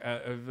cock?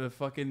 The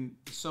fucking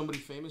Somebody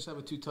famous have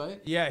a too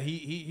tight? yeah.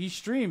 He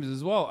streams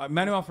as well.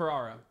 Manuel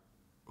Ferrara.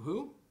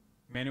 Who?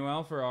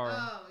 Manuel Ferrara.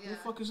 Oh yeah. Who the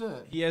fuck is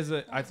that? He has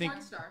a. I think.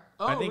 Porn star.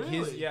 Oh, I think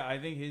really?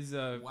 his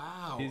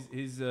Wow.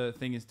 his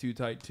thing is too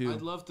tight too.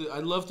 I'd love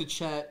to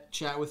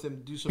chat with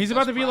him. Do some. He's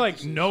about best to be like,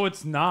 practices. no,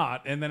 it's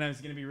not, and then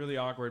it's gonna be really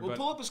awkward. Well, but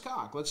pull up his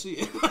cock. Let's see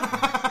it. You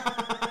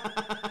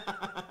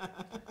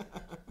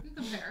can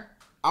compare.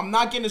 I'm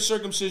not getting a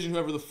circumcision.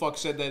 Whoever the fuck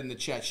said that in the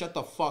chat, shut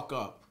the fuck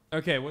up.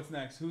 okay, what's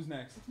next? Who's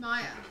next?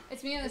 Maya.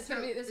 It's me and this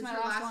is my her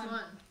last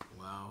one.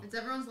 Wow. It's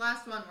everyone's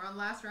last one. We're on the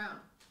last round.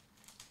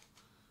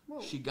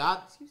 Whoa. She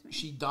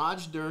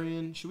dodged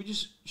durian. Should we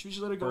just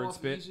let her go Bird off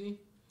spit. easy?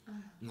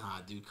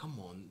 Nah, dude, come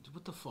on.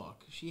 What the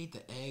fuck? She ate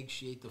the egg.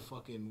 She ate the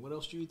fucking. What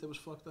else did you eat that was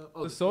fucked up?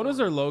 Oh, The sodas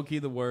corn. are low key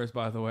the worst,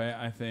 by the way.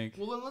 I think.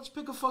 Well, then let's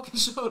pick a fucking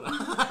soda.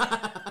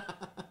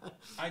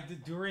 The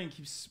durian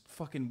keeps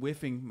fucking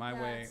whiffing my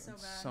Yeah, way. it's so bad.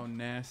 So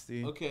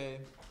nasty. Okay.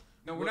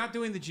 No, we're not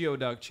doing the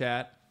Geoduck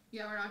chat.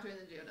 Yeah, we're not doing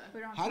the Geoduck. We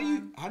don't have How do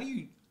time.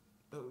 you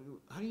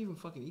even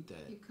fucking eat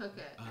that? You cook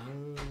it.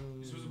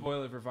 You're supposed to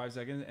boil it for 5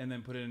 seconds and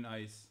then put it in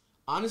ice,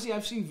 Honestly,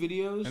 I've seen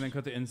videos. and then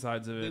cut the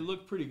insides of They it.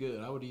 look pretty good.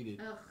 I would eat it.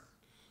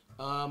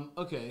 Ugh.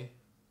 Okay.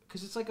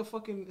 Because it's like a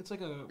fucking, it's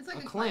like a It's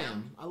like a clam.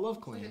 clam. I love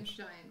It's like a clams.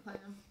 giant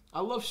clam.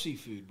 I love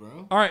seafood,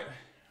 bro. All right,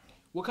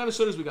 What kind of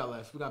sodas we got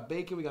left? We got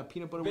bacon, we got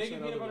peanut butter. what's bacon,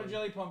 that peanut other butter, one?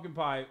 jelly, pumpkin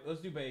pie.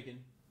 Let's do bacon.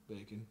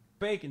 Bacon.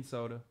 Bacon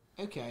soda.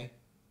 Okay.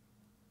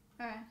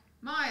 Alright.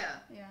 Maya,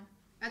 Yeah.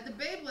 at the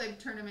Beyblade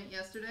tournament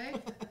yesterday,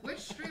 which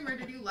streamer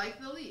did you like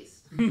the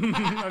least?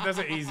 That's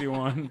an easy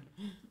one.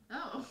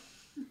 Oh.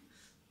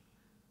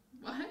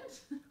 What?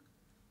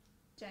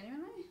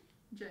 Genuinely?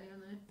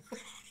 Genuinely.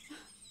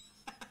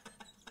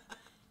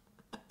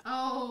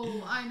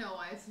 Oh, I know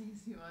why it's an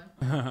easy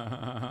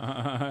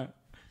one.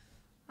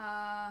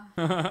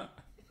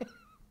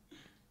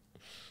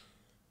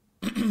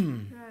 Who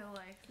do I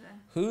like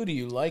the? Who do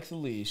you like the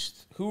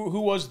least?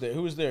 Who was there?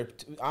 Who was there?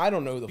 I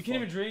don't know the. You can't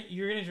even drink.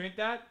 You're gonna drink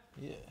that?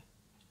 Yeah.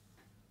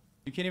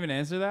 You can't even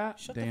answer that?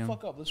 Shut Damn. the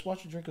fuck up. Let's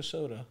watch you drink a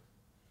soda.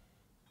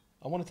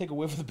 I want to take a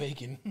whiff of the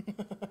bacon.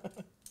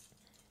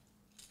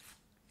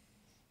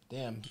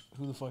 Damn.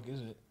 Who the fuck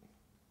is it?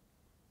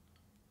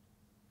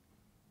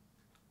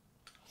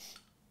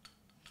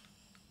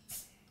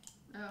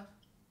 Oh.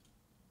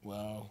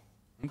 Wow.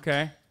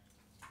 Okay.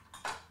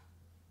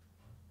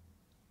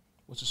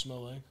 What's it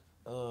smell like?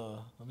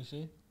 Let me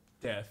see.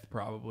 Death,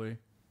 probably.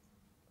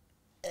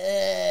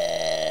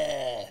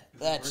 That's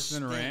Worse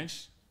than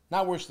ranch?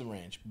 Not worse than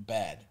ranch.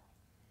 Bad.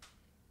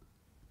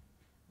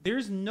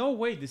 There's no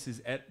way this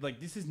is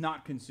this is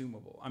not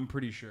consumable. I'm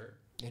pretty sure.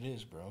 It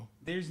is, bro.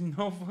 There's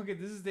no fucking.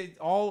 This is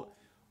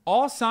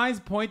all signs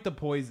point to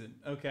poison.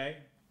 Okay.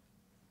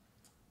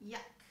 Yuck.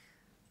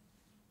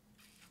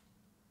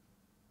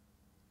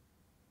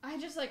 I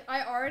just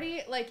I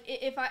already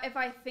if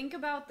I think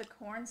about the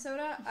corn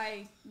soda,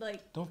 I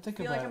Don't think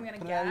feel about like it. I'm gonna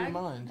Put it out of your gag,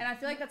 mind. and I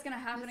feel like that's gonna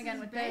happen This again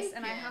is with this,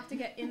 and I bacon. have to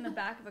get in the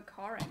back of a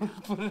car right now.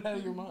 Put it out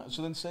of your mind.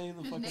 So then say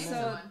the fucking Name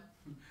name. one.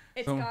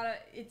 It's So-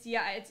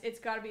 it's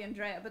gotta be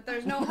Andrea, but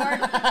there's no hard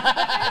there's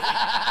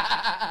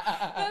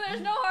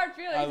no hard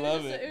feelings. I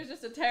love it. It was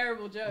just a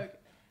terrible joke.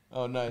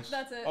 Oh, nice.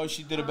 That's it. Oh,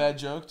 she did a bad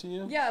joke to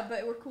you? Yeah,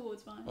 but we're cool.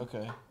 It's fine.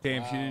 Okay.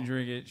 Damn, she didn't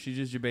drink it. She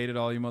just debated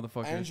all you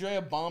motherfuckers. Andrea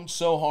bombed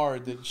so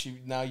hard that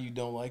now you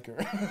don't like her.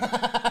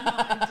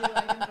 I do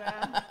like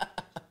Andrea.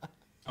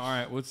 All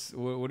right, what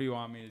do you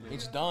want me to do?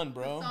 It's done,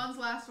 bro. Hassan's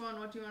last one.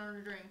 What do you want her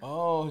to drink?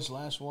 Oh, his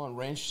last one.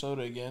 Ranch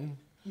soda again.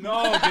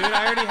 No, dude,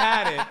 I already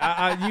had it.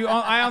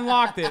 I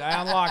unlocked it. I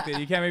unlocked it.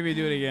 You can't make me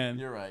do it again.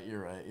 You're right.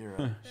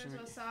 There's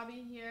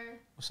wasabi here,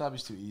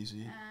 Wasabi's too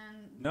easy.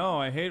 and No,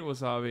 I hate The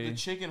wasabi.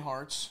 chicken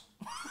hearts.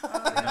 No,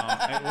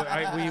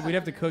 we'd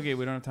have to cook it.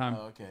 We don't have time.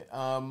 Oh, okay.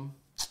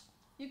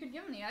 you could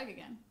give him the egg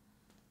again.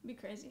 It'd be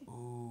crazy.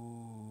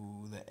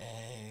 Ooh, the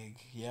egg.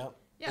 Yep.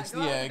 Yeah, It's go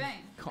the out egg. with a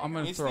bang. I'm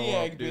gonna It's throw the up,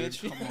 egg, dude.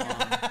 bitch. Come on.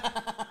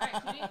 All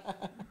right, Kitty.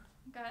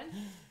 Go ahead.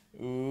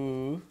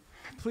 Ooh.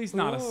 Please,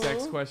 not a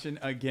sex Ooh. question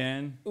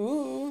again.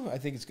 Ooh. I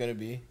think it's gonna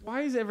be.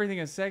 Why is everything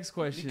a sex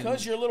question?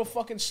 Because you're a little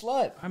fucking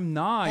slut. I'm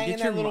not. Hanging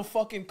Get your that little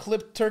fucking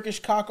clipped Turkish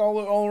cock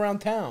all around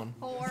town.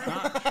 Whore.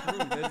 Not true.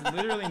 That's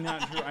literally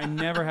not true. I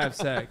never have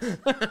sex. Who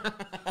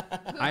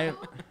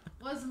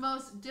was the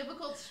most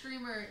difficult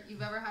streamer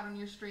you've ever had on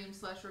your stream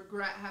 /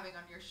 regret having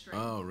on your stream?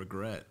 Oh,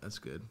 regret. That's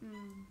good.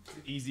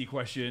 Easy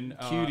question.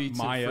 Cutie tip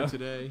Maya. for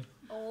today.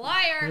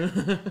 Liar.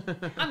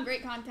 I'm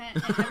great content,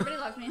 and everybody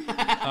loves me.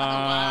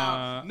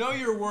 Wow. Know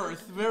your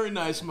worth. Very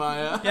nice,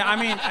 Maya. Yeah, I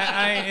mean,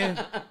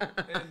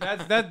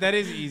 that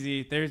is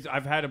easy.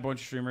 I've had a bunch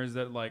of streamers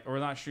that or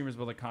not streamers,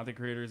 but content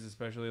creators,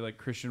 especially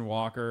Christian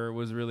Walker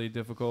was really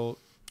difficult.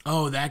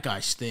 Oh, that guy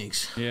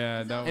stinks.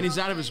 Yeah, that And was, he's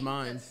out of his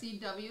mind.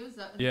 CW is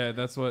that? yeah,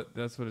 that's what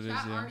it is. Chat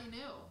Yeah. already knew.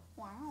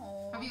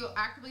 Wow. Have you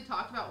actively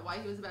talked about why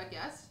he was a bad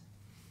guest?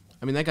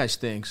 I mean, that guy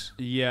stinks.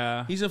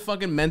 Yeah. He's a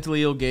fucking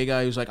mentally ill gay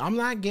guy who's like, I'm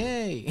not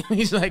gay.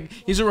 he's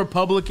a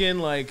Republican.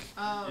 Oh,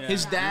 Yeah.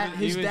 His dad,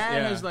 He was-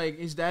 yeah.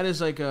 his dad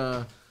is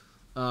a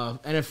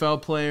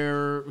NFL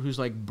player whose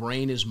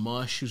brain is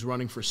mush, who's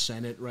running for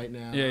Senate right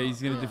now. Yeah,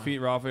 he's gonna defeat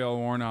Raphael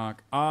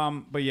Warnock.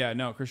 But yeah,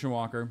 no, Christian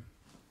Walker.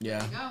 Yeah.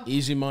 There you go.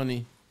 Easy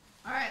money.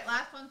 All right,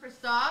 last one for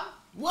Stav.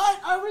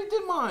 What? I already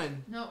did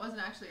mine. No, it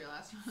wasn't actually your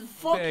last one.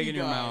 Fuck Egg you in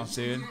your guys. mouth,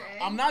 dude. Your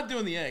egg? I'm not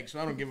doing the egg, so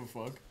I don't give a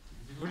fuck.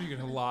 What are you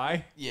gonna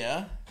lie?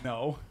 Yeah,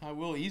 No, I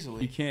will you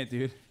easily. can't,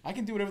 dude. I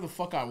can do whatever the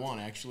fuck I want,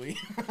 actually.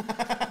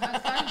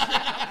 That's not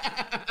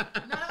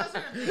true. None of us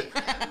are gonna make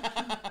him.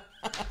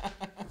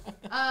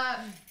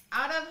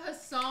 Out of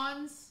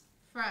Hassan's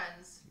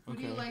friends, who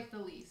do you Okay. like the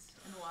least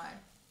and why?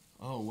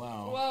 Oh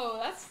wow. Whoa,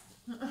 that's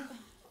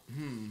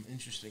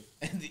Interesting.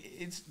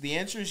 The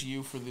answer is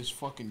you for this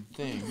fucking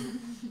thing.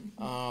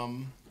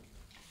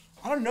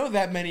 I don't know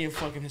that many of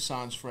fucking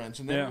Hassan's friends,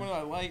 and Yeah.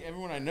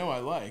 everyone I know I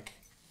like.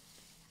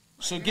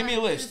 So You're give me a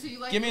not- list. so you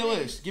like Give me a the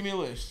list. Give me a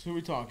list. Who are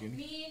we talking?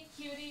 me,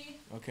 Cutie,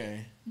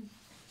 Okay.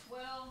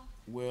 Will,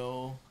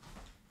 Will,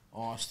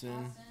 Austin,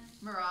 Austin.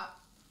 Marat.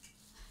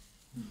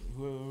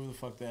 whoever the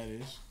fuck that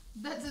is.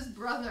 That's his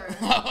brother.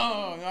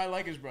 Oh, no, I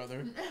like his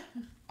brother.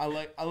 I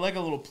like a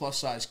little plus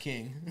size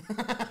king.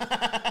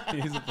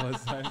 He's a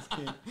plus size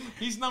kid.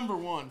 He's number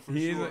one for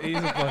He's sure.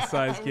 a plus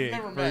size We've kid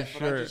never for met, but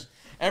sure.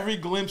 every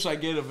glimpse I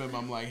get of him,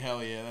 I'm like,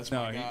 hell yeah, that's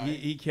No, my guy.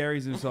 he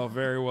carries himself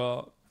very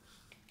well.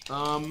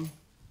 I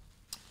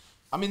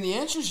mean, the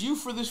answer's you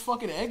for this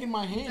fucking egg in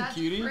my hand, That's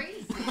cutie.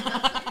 crazy. That's such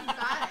a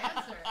bad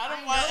answer. I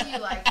don't know want- you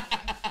like me.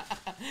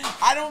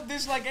 I don't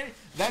dislike any.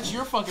 That's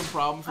your fucking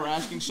problem for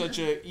asking such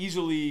a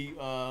easily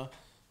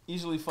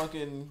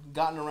fucking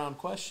gotten around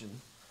question.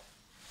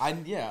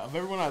 Of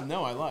everyone I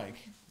know, I like,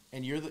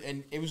 and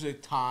and it was a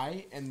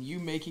tie, and you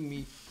making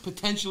me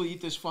potentially eat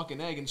this fucking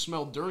egg and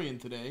smell durian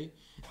today.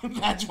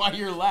 That's why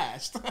you're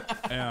last.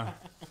 Yeah.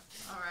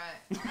 All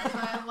right. That's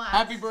why I'm last.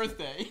 Happy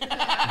birthday.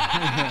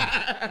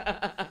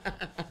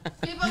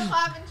 People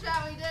clap and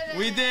chat. We did it.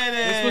 We did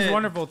it. This was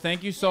wonderful.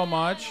 Thank you so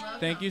much. welcome.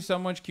 Thank you so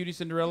much,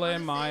 QTCinderella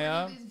and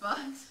Maya. These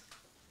bugs?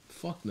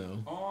 Fuck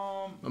no.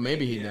 Oh,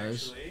 maybe he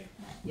does.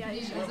 Yeah,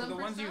 you should. Use them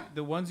for stuff?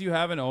 The ones you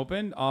haven't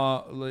opened,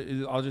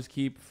 I'll just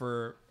keep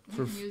for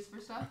You can use for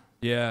stuff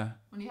yeah.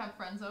 when you have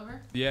friends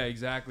over. Yeah,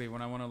 exactly.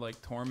 When I want to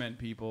like torment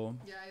people.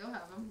 Yeah, you'll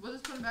have them. We'll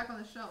just put them back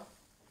on the shelf.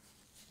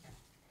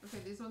 Okay,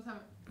 these ones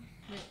haven't.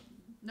 Wait,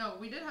 no,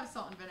 we did have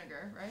salt and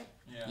vinegar, right?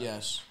 Yeah.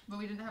 Yes. But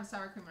we didn't have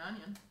sour cream and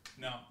onion.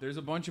 No. There's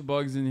a bunch of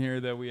bugs in here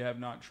that we have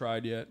not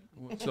tried yet.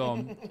 So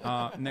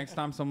next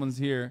time someone's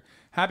here,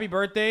 happy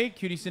birthday,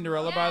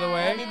 QTCinderella, by the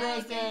way. Happy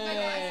birthday.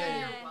 I said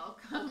you're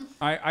welcome.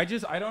 I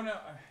don't know.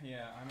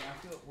 Yeah, I mean,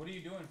 I feel. What are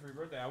you doing for your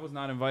birthday? I was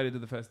not invited to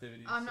the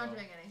festivities. I'm not so.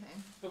 doing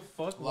anything. The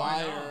fuck?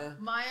 Why not? Liar.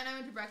 Maya and I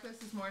went to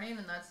breakfast this morning,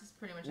 and that's just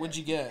pretty much What'd it.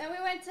 you get? And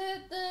we went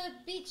to the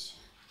beach.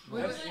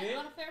 We That's went it?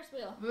 on a Ferris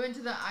wheel. We went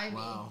to the Ivy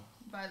Wow.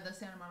 by the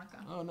Santa Monica.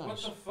 Oh, What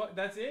nice. the fuck?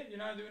 That's it? You're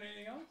not doing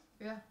anything else?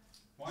 Yeah.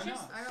 Why She's-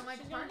 not? I don't like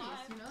She's going parties.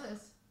 live. You know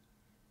this.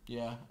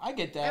 Yeah, I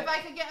get that. If I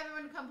could get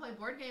everyone to come play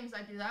board games,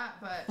 I'd do that.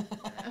 But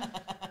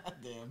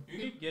Damn.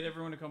 You can get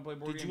everyone to come play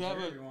board Did games you have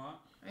there a- if you want.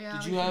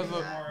 yeah, Did we you could have do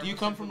a? that. Do you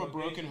come from a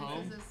Central broken location.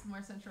 home? Is this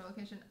more central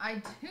location? I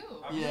do.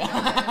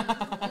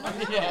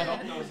 Yeah.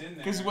 Yeah.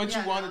 Because what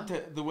Yeah, you wanted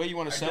to, the way you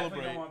want to I definitely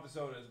celebrate. don't want the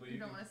sodas, but You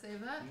don't want to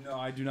save that? No,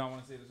 I do not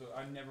want to see the sodas.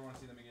 I never want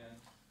to see them again.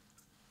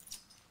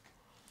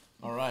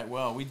 All right,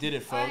 well, we did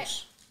it, All right.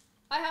 folks.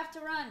 I have to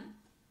run.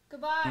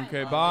 Goodbye.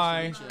 Okay, Bye.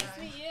 bye. Nice to meet you. Nice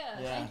to meet you.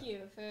 Yeah. Thank you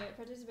for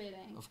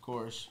participating. Of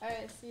course. All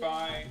right, see you.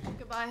 Bye.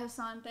 Goodbye,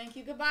 Hasan. Thank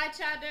you. Goodbye,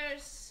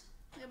 chatters.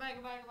 Goodbye,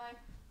 goodbye, goodbye.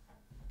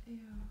 Ew.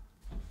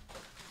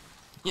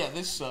 Yeah,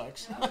 this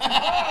sucks.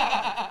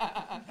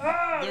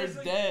 Ah, They're it's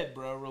like- dead,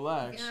 bro.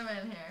 Relax. Get them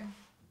in here.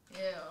 Ew.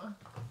 Is You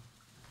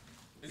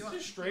this want-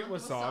 just straight you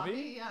want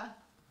wasabi? Yeah.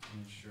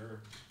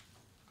 Sure.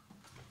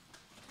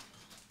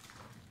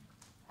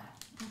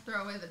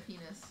 Throw away the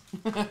penis.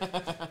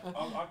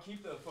 I'll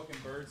keep the fucking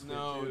birds.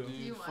 No, too. dude,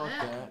 you want fuck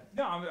it? that.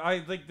 No,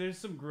 I like. There's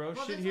some gross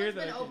Well, shit this here one's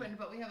that been I can- opened,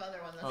 but we have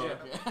other ones. Oh,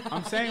 That's okay.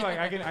 I'm saying like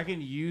I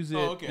can use it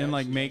Oh, okay, and I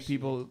like see, I make see.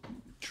 people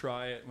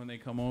try it when they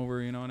come over.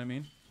 You know what I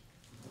mean?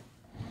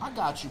 I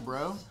got you,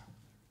 bro.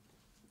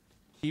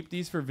 Keep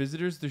these for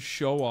visitors to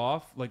show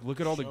off. Like,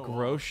 look at all the Show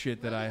gross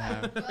shit that I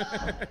have.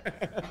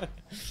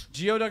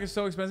 Geoduck is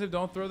so expensive.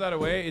 Don't throw that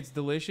away. It's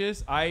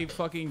delicious. I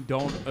fucking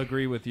don't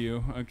agree with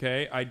you.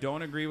 Okay, I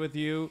don't agree with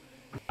you.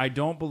 I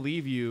don't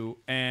believe you,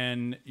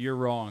 and you're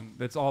wrong.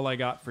 That's all I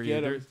got for you. Get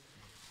 'em. There's-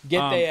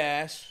 Get they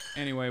ass.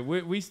 Anyway,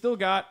 I still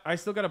got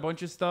a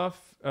bunch of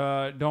stuff.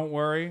 Don't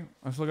worry.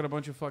 I still got a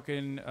bunch of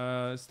fucking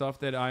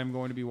stuff that I'm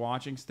going to be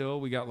watching still.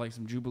 We got like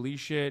some Jubilee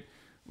shit.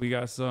 We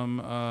got some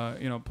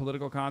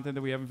political content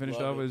that we haven't finished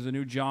Love up. it. There's a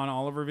new John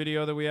Oliver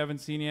video that we haven't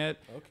seen yet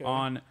Okay.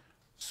 on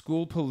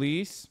school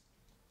police.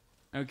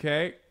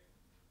 Okay.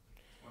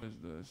 What is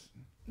this?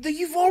 The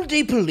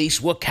Uvalde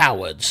police were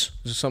cowards.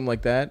 Is it something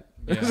like that?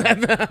 Yeah,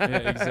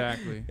 yeah,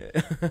 exactly.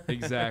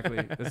 Exactly.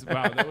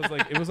 Wow,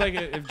 it was like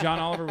if John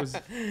Oliver was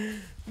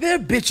They're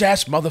bitch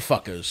ass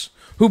motherfuckers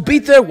who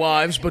beat their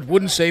wives but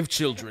wouldn't save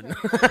children. Wait,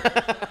 is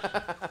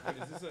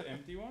this an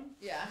empty one?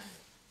 Yeah.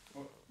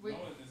 Oh, Wait. no,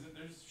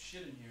 there's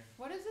shit in here.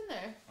 What is in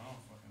there? I don't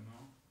fucking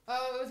know.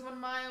 Oh, it was when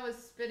Maya was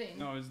spitting.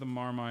 No, it's the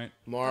Marmite.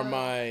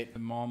 Marmite. The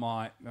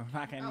Marmite. The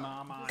fucking Oh.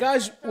 Marmite.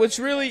 Guys, what's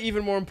really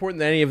even more important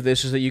than any of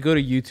this is that you go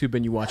to YouTube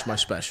and you watch my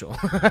special.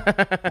 Oh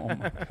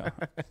my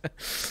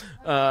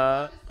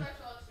god.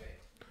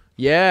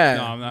 Yeah,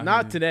 No, I'm not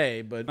not gonna-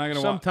 today, but not gonna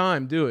wa-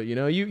 sometime do it. You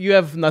know, you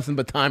have nothing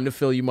but time to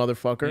fill, you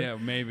motherfucker. Yeah,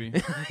 maybe.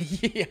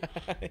 Yeah.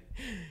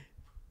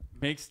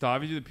 Make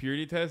Stavros do the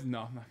purity test?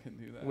 No, I'm not gonna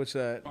do that. What's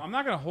that? I'm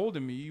not gonna hold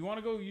him. You want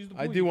to go use the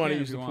pool? I do You want to can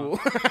use if the you pool.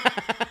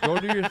 want. Go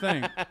do your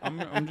thing. I'm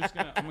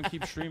gonna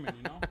keep streaming.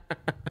 You know.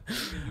 You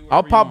can do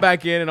I'll whatever you pop want.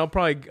 back in and I'll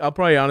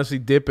probably honestly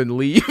dip and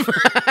leave.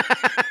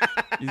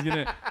 He's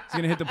gonna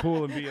hit the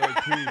pool and be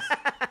like, peace.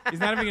 He's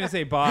not even gonna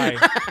say bye.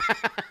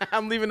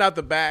 I'm leaving out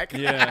the back.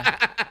 Yeah.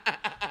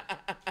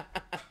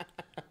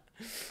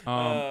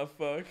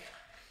 Fuck.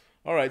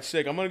 All right,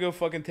 sick. I'm gonna go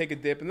fucking take a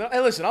dip, and then, hey,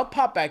 listen, I'll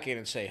pop back in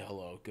and say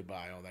hello,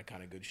 goodbye, all that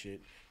kind of good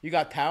shit. You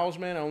got towels,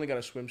 man? I only got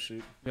a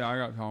swimsuit. Yeah, I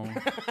got home.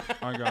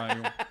 I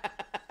got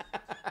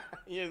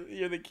you.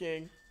 You're the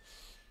king.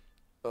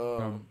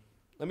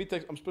 Let me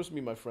text. I'm supposed to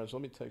meet my friend, so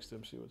let me text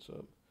him, see what's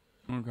up.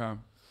 Okay.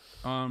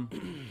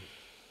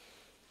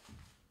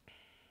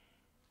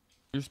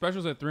 Your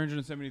special's at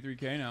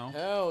 373K now.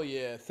 Hell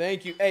yeah!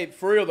 Thank you. Hey,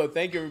 for real though,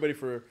 thank you everybody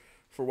for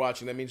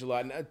watching. That means a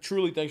lot. And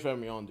truly, thanks for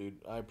having me on, dude.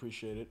 I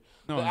appreciate it.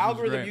 No, The this is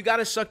algorithm, great. you got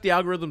to suck the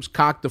algorithm's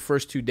cock the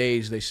first 2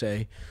 days, they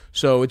say.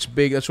 So it's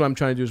big. That's why I'm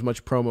trying to do as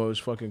much promo as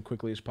fucking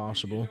quickly as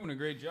possible. You're doing a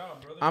great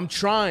job, brother. I'm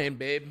trying,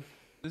 babe.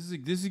 This is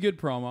a good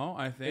promo,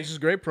 I think. This is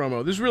great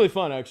promo. This is really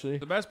fun, actually.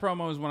 The best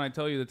promo is when I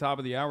tell you the top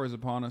of the hour is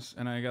upon us,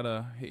 and I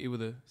gotta hit you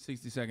with a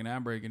 60-second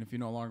ad break. And if you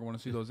no longer want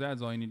to see those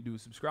ads, all you need to do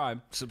is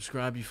subscribe.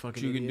 Subscribe, you fucking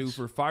Which you can do idiots.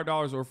 for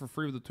 $5 or for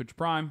free with the Twitch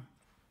Prime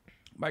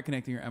by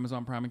connecting your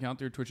Amazon Prime account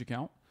to your Twitch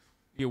account.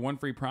 You get 1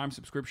 free Prime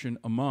subscription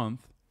a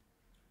month.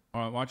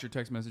 Watch your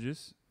text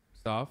messages.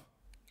 Stuff.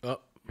 Oh.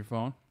 Your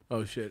phone.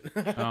 Oh, shit.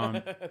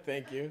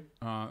 Thank you.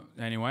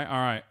 Anyway, all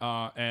right.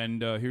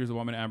 And here's the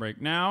 1 minute ad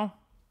break now.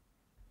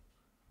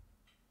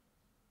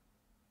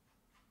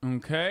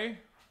 Okay.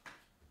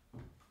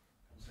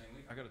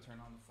 I gotta turn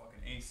on the fucking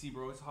AC,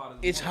 bro. It's hot as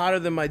It's hotter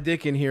than my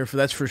dick in here,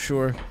 that's for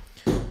sure.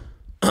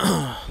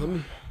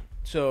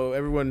 So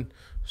everyone,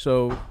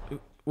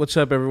 what's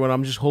up, everyone?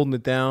 I'm just holding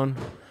it down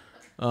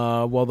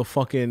while the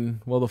fucking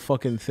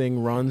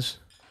thing runs.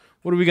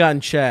 What do we got in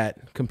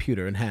chat?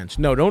 Computer enhance.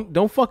 No,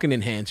 don't fucking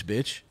enhance,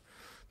 bitch.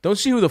 Don't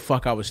see who the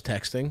fuck I was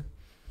texting.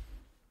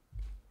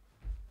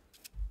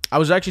 I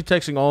was actually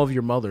texting all of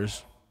your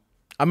mothers.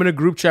 I'm in a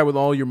group chat with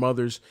all your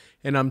mothers,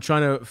 and I'm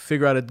trying to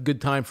figure out a good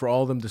time for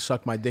all of them to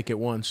suck my dick at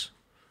once.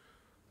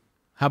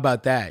 How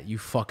about that, you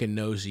fucking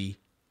nosy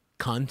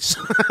cunts?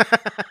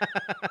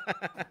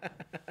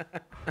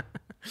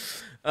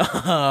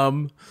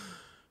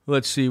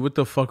 Let's see, what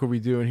the fuck are we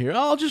doing here?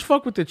 Oh, I'll just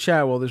fuck with the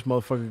chat while this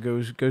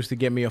motherfucker goes to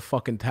get me a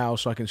fucking towel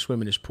so I can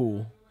swim in his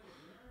pool.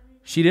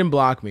 She didn't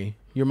block me.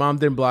 Your mom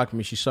didn't block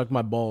me. She sucked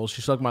my balls.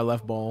 She sucked my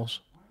left balls.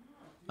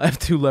 I have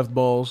 2 left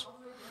balls.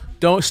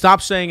 Don't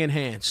stop saying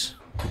enhance.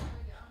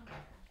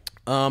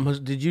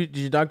 Did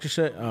your doctor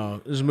say? Oh,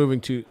 this is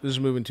moving too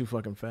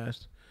fucking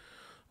fast.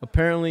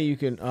 Apparently you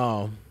can.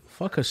 Oh,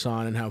 fuck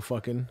Hasan and how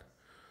fucking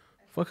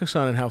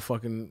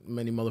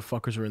many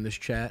motherfuckers are in this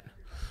chat.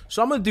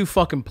 So I'm gonna do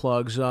fucking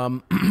plugs.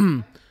 The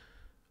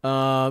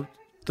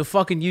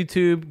fucking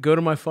YouTube. Go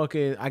to my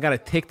fucking. I got a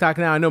TikTok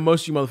now. I know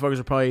most of you motherfuckers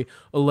are probably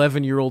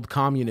 11-year-old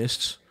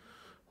communists.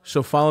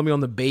 So follow me on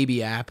the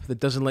baby app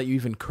that doesn't let you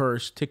even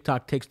curse.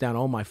 TikTok takes down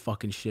all my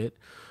fucking shit.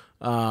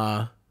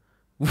 Fucking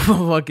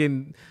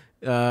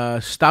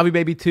Stabby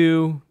Baby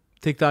 2,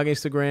 TikTok,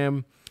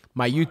 Instagram.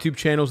 My YouTube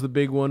channel's the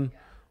big one.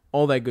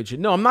 All that good shit.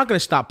 No, I'm not gonna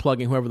stop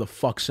plugging whoever the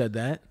fuck said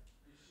that.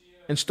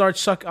 And start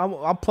suck.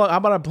 I'll plug. How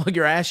about I plug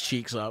your ass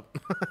cheeks up?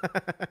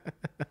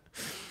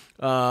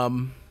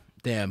 Damn.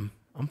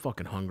 I'm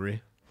fucking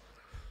hungry.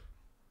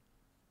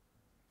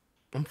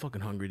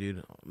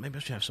 Dude. Maybe I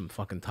should have some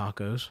fucking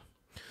tacos.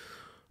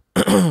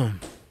 All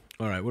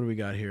right, what do we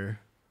got here?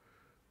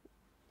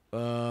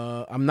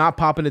 I'm not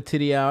popping a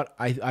titty out.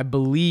 I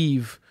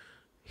believe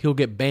he'll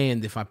get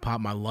banned if I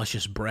pop my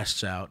luscious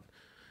breasts out,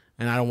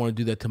 and I don't want to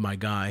do that to my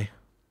guy.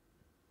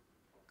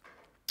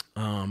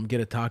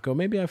 Get a taco.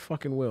 Maybe I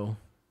fucking will.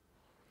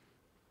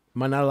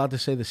 Am I not allowed to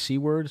say the C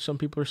word? Some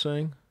people are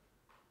saying.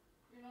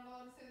 You're not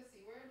allowed to say the C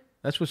word?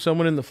 That's what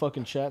someone in the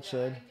fucking chat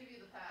said. I can give you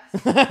the pass.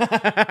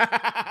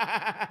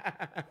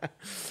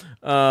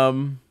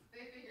 They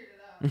figured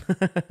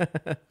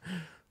it out.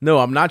 No,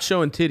 I'm not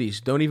showing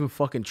titties. Don't even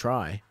fucking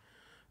try.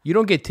 You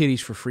don't get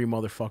titties for free,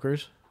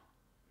 motherfuckers.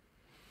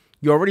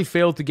 You already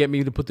failed to get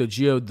me to put the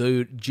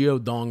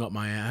Geodong up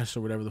my ass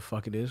or whatever the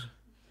fuck it is.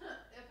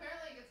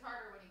 Apparently it gets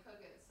harder when you cook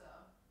it, so.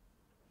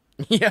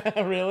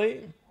 Yeah, really?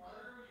 It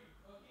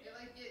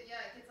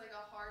gets like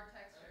a hard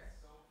texture.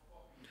 So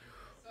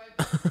I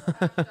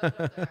shoved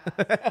up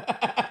their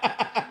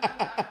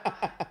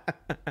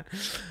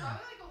ass.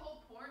 Probably like a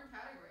whole porn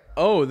category.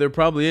 Oh, there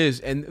probably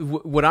is. And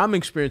what I'm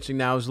experiencing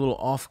now is a little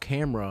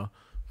off-camera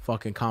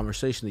fucking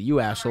conversation that you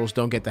assholes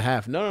don't get to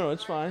have. No,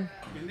 it's fine.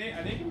 They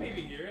can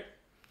maybe hear it.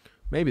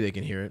 Maybe they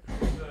can hear it.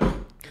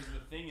 Because the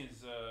thing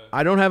is...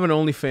 I don't have an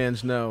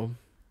OnlyFans, no.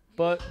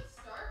 But...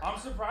 I'm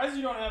surprised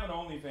you don't have an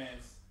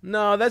OnlyFans.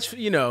 No, that's,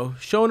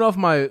 showing off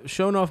my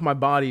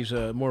body's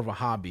more of a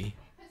hobby.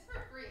 It's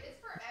for free.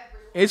 It's for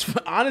everyone. It's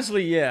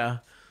honestly, yeah.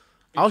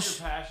 It's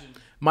your passion.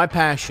 My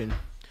passion.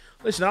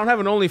 Listen, I don't have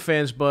an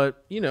OnlyFans,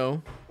 but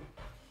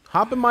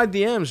hop in my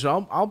DMs.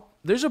 I'll.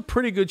 There's a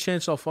pretty good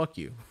chance I'll fuck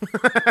you.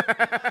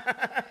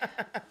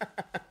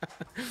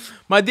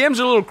 My DMs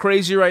are a little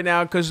crazy right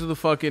now because of the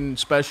fucking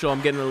special.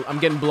 I'm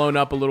getting blown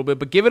up a little bit,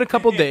 but give it a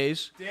couple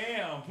days.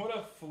 Damn, what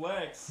a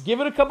flex. Give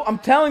it a couple. I'm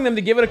telling them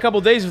to give it a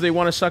couple days if they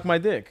want to suck my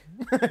dick,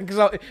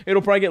 because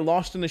it'll probably get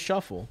lost in the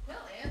shuffle. They'll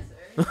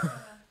answer.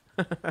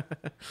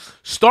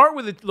 Start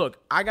with it. Look,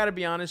 I gotta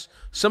be honest.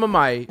 Some of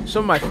my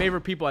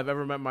favorite people I've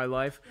ever met in my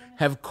life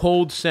have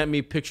cold sent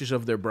me pictures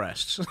of their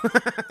breasts.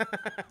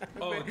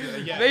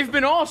 Yeah. They've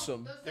been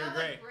awesome. Those They're sound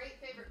great. like great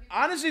favorite people.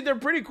 Honestly, they're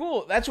pretty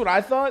cool. That's what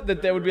I thought,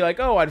 that they would be like,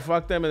 oh, I'd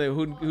fuck them, and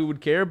who would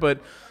care? But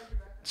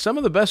some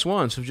of the best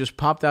ones have just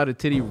popped out a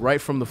titty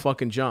right from the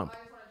fucking jump.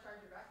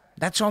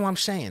 That's all I'm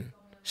saying.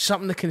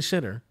 Something to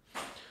consider.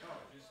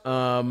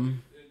 But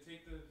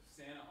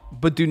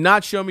do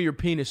not show me your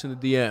penis in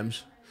the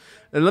DMs.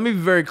 And let me be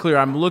very clear,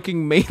 I'm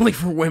looking mainly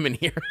for women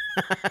here.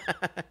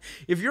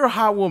 If you're a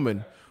hot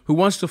woman who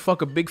wants to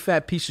fuck a big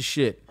fat piece of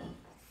shit,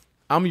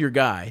 I'm your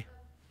guy.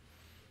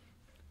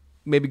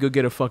 Maybe go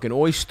get a fucking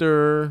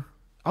oyster.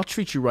 I'll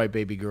treat you right,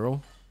 baby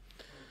girl.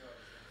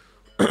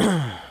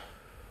 Let's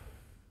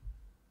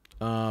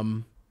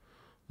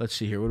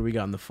see here. What do we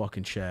got in the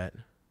fucking chat?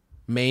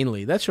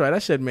 Mainly. That's right. I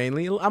said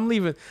mainly. I'm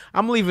leaving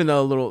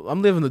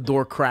the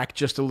door cracked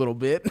just a little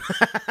bit.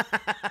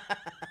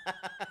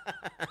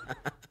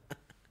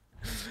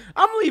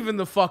 I'm Leaving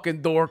the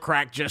fucking door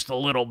cracked just a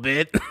little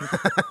bit.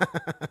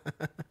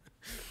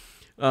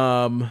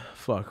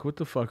 Fuck. What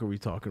the fuck are we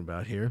talking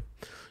about here?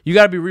 You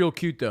gotta be real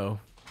cute, though.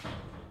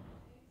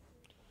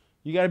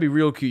 You gotta be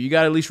real cute. You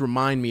gotta at least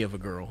remind me of a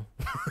girl.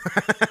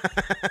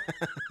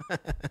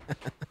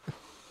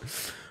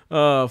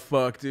 Oh,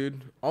 fuck,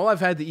 dude. All I've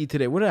had to eat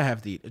today, what did I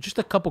have to eat? Just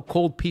a couple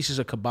cold pieces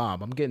of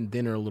kebab. I'm getting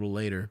dinner a little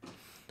later.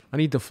 I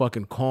need to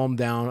fucking calm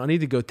down. I need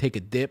to go take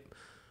a dip.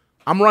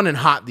 I'm running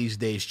hot these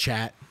days,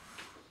 chat.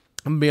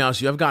 I'm gonna be honest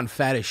with you. I've gotten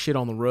fat as shit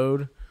on the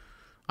road.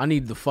 I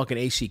need the fucking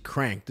AC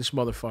cranked. This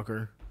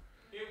motherfucker.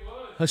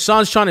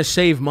 Hasan's trying to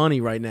save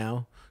money right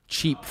now.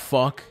 Cheap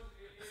fuck.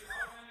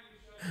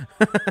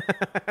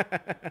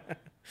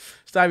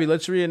 Stabby,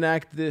 let's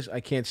reenact this. I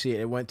can't see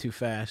it. It went too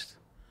fast.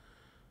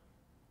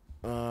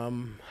 How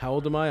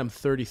old am I? I'm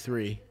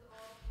 33.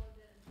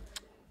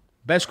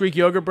 Best Greek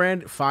yogurt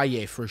brand?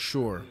 Faye, for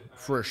sure.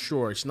 For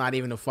sure. It's not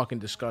even a fucking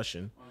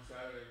discussion.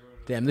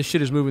 Damn, this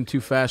shit is moving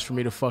too fast for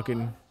me to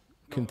fucking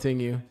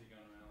continue.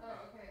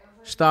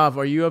 Stav,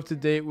 are you up to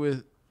date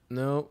with...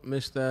 No,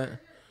 missed that.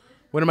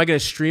 When am I going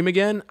to stream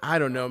again? I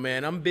don't know,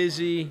 man. I'm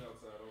busy.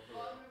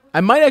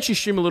 I might actually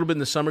stream a little bit in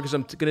the summer because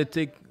I'm going to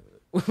take...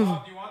 Do you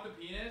want the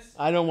penis?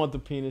 I don't want the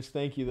penis.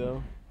 Thank you,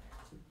 though.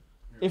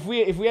 If we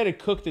had it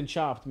cooked and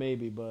chopped,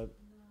 maybe, but,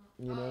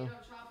 you know. You don't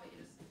chop it,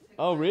 you just take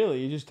Oh, really?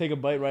 You just take a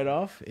bite right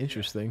off?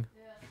 Interesting.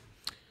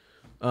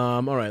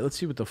 All right, let's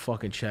see what the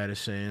fucking chat is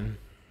saying.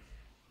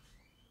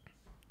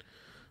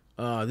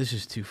 This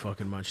is too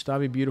fucking much.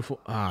 Stabby beautiful.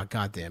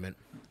 God damn it.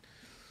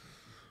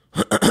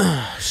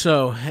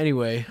 So,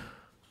 anyway.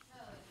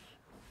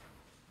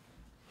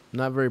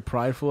 Not very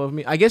prideful of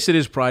me. I guess it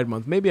is Pride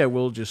Month. Maybe I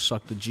will just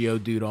suck the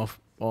Geoduck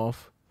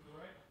off.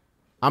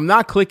 I'm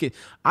not clicking.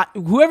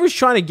 Whoever's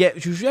trying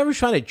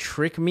to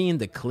trick me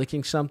into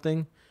clicking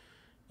something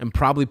and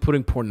probably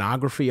putting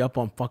pornography up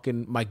on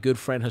fucking my good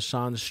friend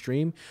Hasan's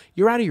stream,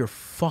 you're out of your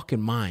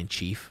fucking mind,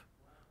 Chief.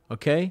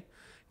 Okay?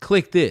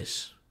 Click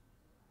this.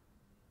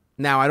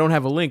 Now, I don't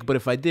have a link, but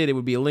if I did, it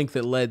would be a link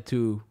that led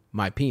to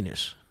my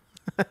penis.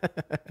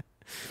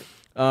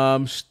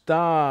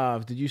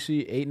 Stav, did you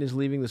see Ayton is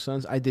leaving the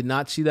Suns? I did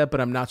not see that,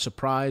 but I'm not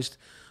surprised.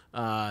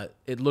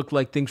 It looked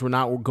like things were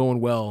not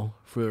going well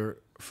for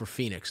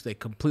Phoenix. They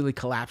completely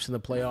collapsed in the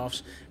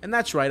playoffs, and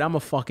that's right. I'm a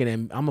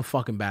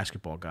fucking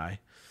basketball guy.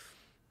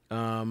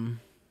 I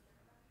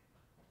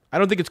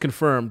don't think it's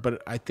confirmed,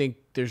 but I think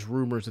there's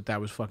rumors that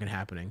was fucking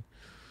happening.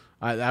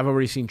 I've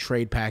already seen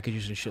trade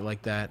packages and shit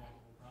like that.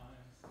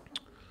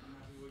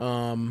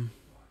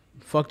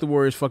 Fuck the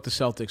Warriors, fuck the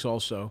Celtics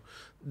also.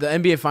 The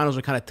NBA Finals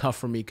are kind of tough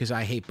for me because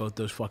I hate both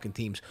those fucking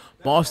teams.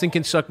 Boston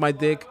can suck my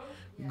dick.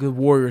 The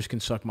Warriors can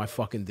suck my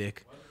fucking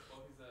dick.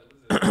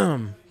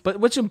 But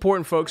what's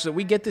important, folks, is that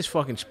we get this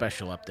fucking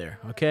special up there,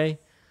 okay?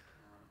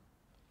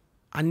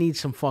 I need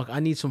some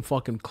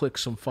fucking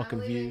clicks, some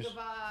fucking views.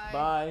 Goodbye.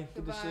 Bye.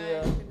 Good to see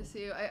you. Good to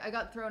see you. I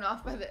got thrown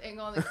off by the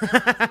angle on the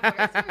camera. So I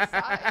got to your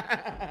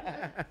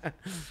side.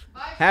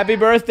 Bye, Happy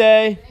Brad.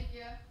 birthday. Thank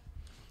you.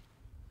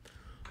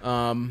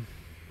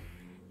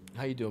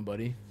 How you doing,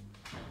 buddy?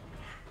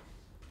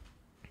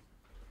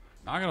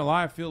 Not gonna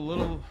lie, I feel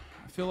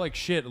like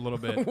shit a little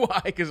bit.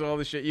 Why? Because all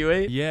the shit you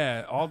ate?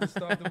 Yeah, all the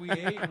stuff that we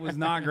ate was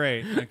not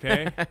great.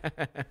 Okay,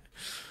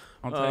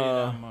 I'll tell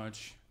you that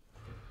much.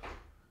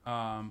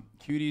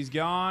 Cutie's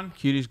gone.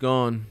 Cutie's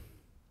gone.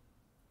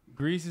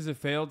 Greece is a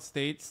failed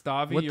state.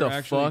 Stavi, What you're the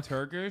actually fuck?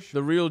 Turkish.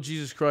 The real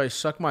Jesus Christ,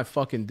 suck my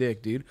fucking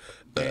dick, dude.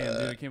 Damn,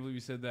 dude, I can't believe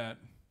you said that.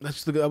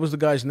 That was the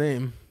guy's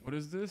name. What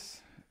is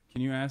this?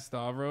 Can you ask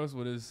Stavros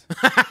what is?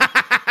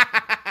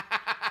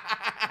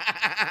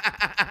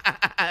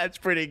 That's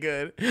pretty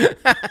good.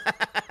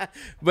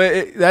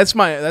 But that's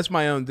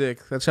my own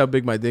dick. That's how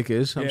big my dick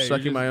is. I'm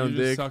sucking my own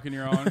dick. Sucking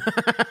your own.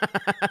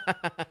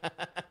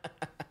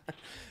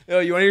 Yo,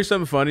 you want to hear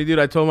something funny, dude?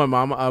 I told my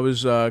mom I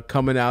was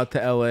coming out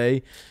to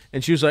L.A.,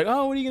 and she was like,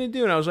 oh, what are you going to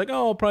do? And I was like,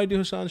 oh, I'll probably do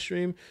Hasan's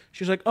stream.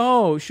 She was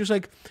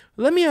like,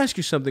 let me ask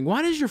you something.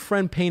 Why does your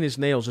friend paint his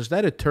nails? Is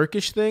that a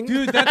Turkish thing?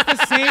 Dude, that's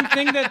the same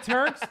thing that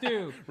Turks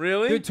do.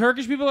 Really? Dude,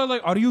 Turkish people are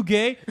like, are you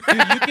gay? Dude,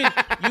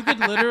 you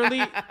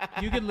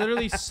could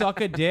literally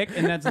suck a dick,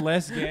 and that's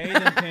less gay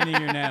than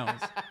painting your nails.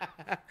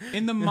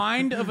 In the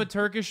mind of a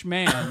Turkish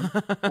man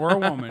or a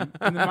woman,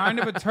 in the mind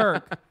of a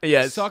Turk,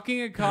 yes,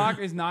 sucking a cock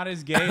is not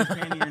as gay as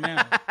painting your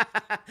nails.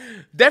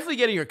 Definitely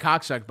getting your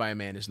cock sucked by a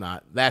man is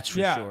not. That's for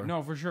sure.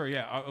 No, for sure.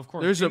 Yeah, of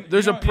course.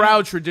 There's a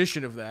proud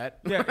tradition of that.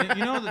 Yeah, and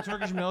you know the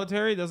Turkish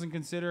military doesn't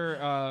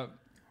consider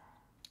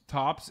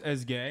tops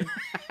as gay.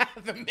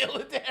 The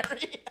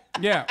military.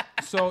 Yeah.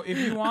 So if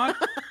you want,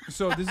 this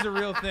is a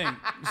real thing.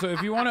 So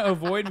if you want to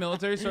avoid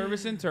military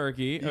service in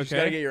Turkey, You just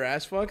gotta get your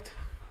ass fucked.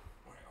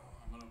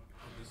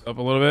 Up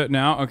a little bit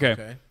now.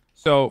 Okay.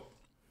 So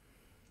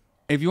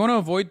if you want to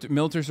avoid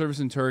military service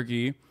in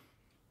Turkey,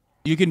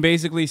 you can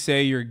basically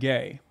say you're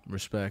gay.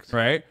 Respect.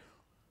 Right?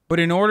 But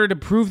in order to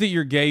prove that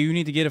you're gay, you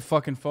need to get a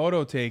fucking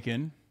photo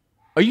taken.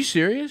 Are you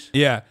serious?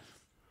 Yeah.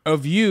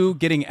 Of you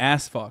getting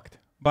ass fucked.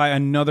 by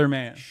another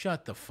man.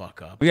 Shut the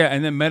fuck up. Yeah,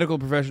 and then medical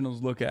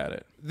professionals look at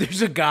it.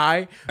 There's a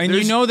guy, and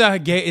you know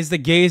that gay is the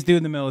gayest dude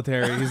in the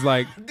military. He's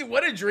like, dude,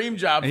 what a dream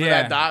job for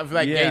that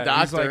gay doctor.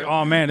 He's like,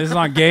 oh man, this is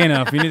not gay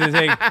enough. You need to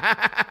take.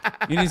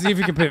 You need to see if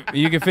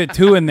you can fit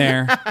 2 in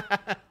there.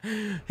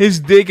 His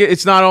dick,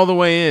 it's not all the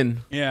way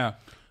in. Yeah.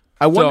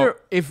 I wonder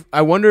if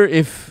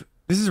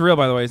this is real,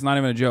 by the way. It's not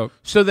even a joke.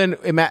 So then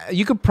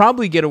you could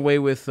probably get away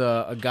with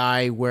a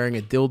guy wearing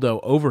a dildo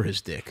over his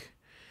dick.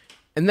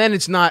 And then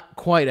it's not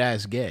quite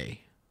as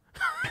gay.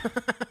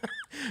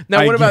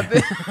 Now, what about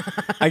this?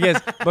 I guess,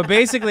 but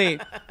basically,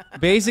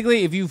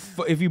 if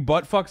you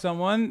butt fuck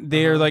someone,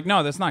 they're like,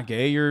 no, that's not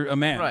gay. You're a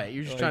man, right?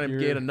 You're just trying to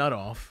get a nut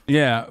off.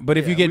 Yeah, but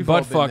if you get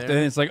butt fucked,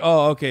 then it's like,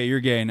 oh, okay, you're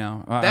gay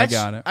now. I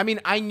got it. I mean,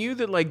 I knew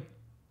that like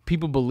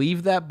people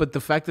believe that, but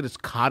the fact that it's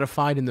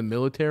codified in the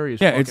military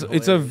is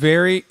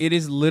it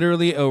is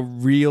literally a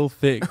real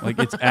thing. Like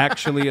it's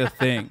actually a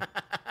thing.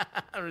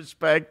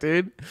 Respect,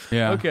 dude.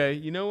 Yeah. Okay,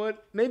 you know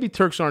what? Maybe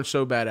Turks aren't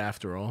so bad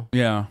after all.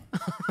 Yeah.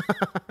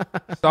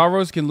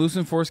 Stavros can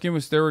loosen foreskin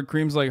with steroid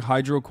creams like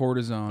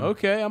hydrocortisone.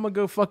 Okay, I'm gonna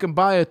go fucking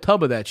buy a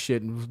tub of that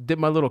shit and dip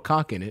my little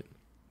cock in it.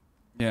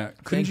 Yeah.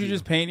 Couldn't you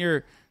just paint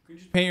your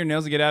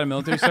nails to get out of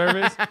military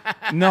service?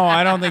 No,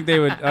 I don't think they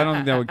would. I don't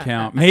think that would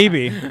count.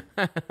 Maybe.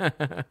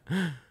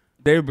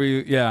 They would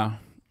be. Yeah.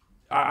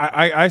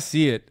 I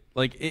see it.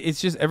 Like it's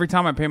just every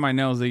time I paint my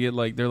nails, they get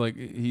like they're like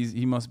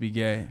he must be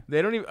gay.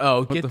 They don't even.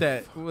 Oh, get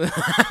that.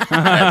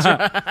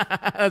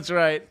 That's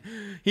right.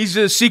 He's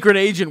a secret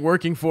agent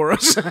working for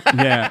us.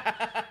 Yeah.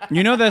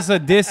 You know that's a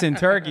diss in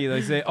Turkey.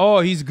 They say, "Oh,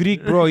 he's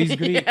Greek, bro. He's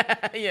Greek."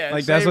 Yeah.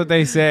 Like that's what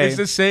they say. It's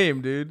the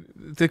same,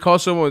 dude. To call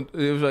someone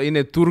in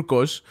a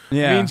Turcos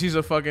means he's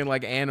a fucking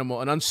like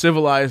animal, an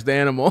uncivilized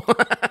animal.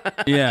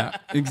 Yeah,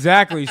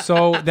 exactly.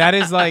 So that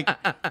is like,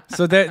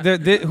 so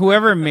that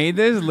whoever made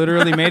this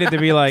literally made it to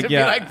be like,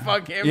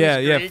 fuck him.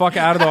 Yeah, fuck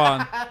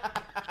Erdogan.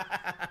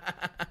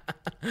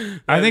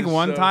 I think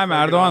one time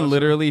Erdogan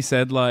literally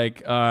said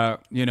like,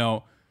 you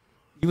know,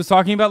 he was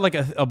talking about like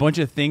a bunch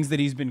of things that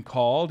he's been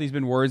called. He's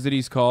been words that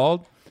he's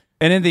called,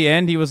 and in the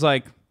end he was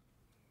like,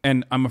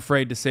 and I'm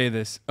afraid to say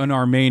this, an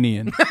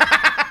Armenian.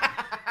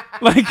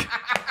 Like.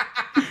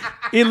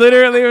 He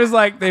literally was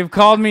like, they've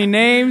called me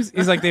names.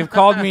 He's like, they've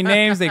called me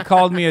names. They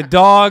called me a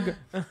dog.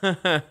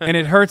 And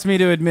it hurts me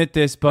to admit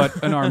this,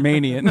 but an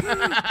Armenian.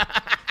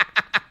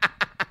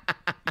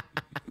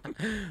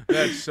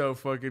 That's so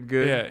fucking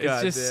good. Yeah,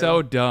 it's just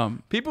so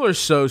dumb. People are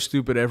so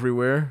stupid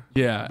everywhere.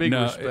 Yeah, big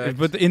respect.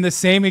 But in the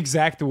same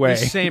exact way. The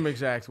same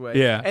exact way.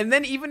 Yeah. And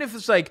then even if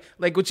it's like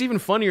what's even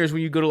funnier is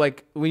when you go to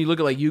when you look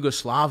at like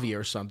Yugoslavia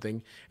or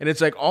something, and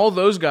it's like all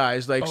those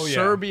guys like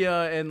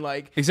Serbia and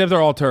like. Except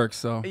they're all Turks,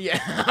 so. Yeah.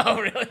 Oh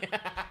really?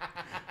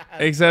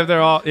 Except they're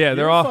all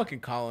they're all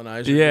fucking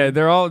colonizers. Yeah,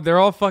 they're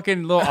all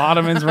fucking little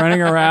Ottomans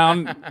running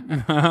around.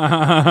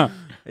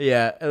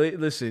 Yeah,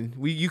 listen,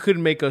 you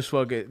couldn't make us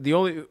fuck it. The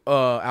only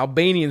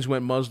Albanians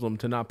went Muslim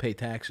to not pay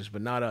taxes,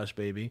 but not us,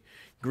 baby.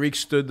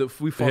 Greeks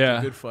we fought a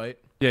good fight.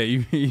 Yeah,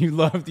 you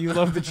love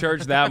the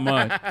church that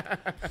much.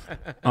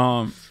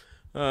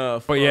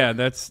 But yeah,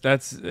 that's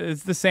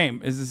it's the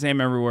same. It's the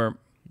same everywhere.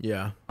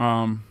 Yeah.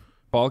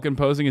 Balkan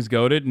posing is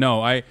goated.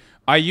 No, I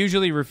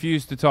usually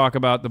refuse to talk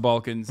about the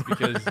Balkans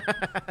because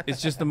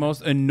it's just the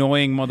most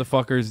annoying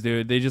motherfuckers,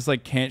 dude. They just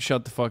like can't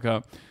shut the fuck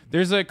up.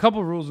 There's a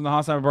couple rules in the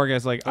Hasanabi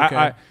podcast. Like,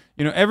 okay.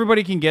 You know,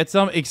 everybody can get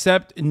some,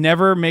 except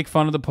never make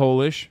fun of the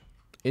Polish.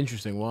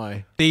 Interesting.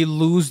 Why? They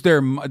lose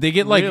they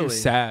get like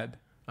sad.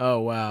 Oh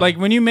wow! Like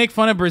when you make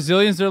fun of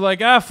Brazilians, they're like,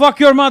 fuck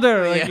your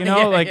mother.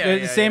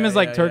 Like same as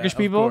like Turkish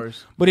people.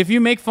 But if you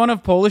make fun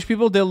of Polish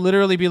people, they'll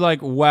literally be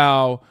like,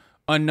 wow.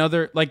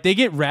 Another like they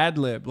get rad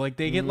lib, like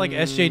they get like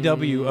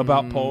SJW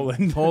about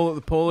Poland.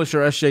 The Polish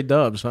are SJ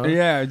dubs, huh?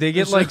 Yeah, they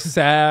get like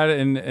sad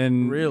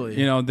and really,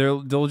 you know,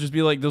 they'll just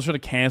be like they'll try to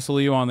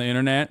cancel you on the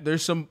internet.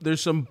 There's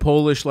some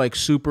Polish like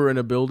super in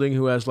a building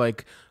who has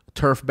like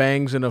turf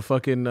bangs and a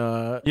fucking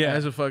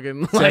has a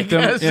fucking like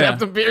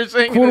septum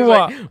piercing.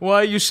 Like,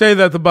 why you say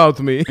that about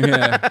me?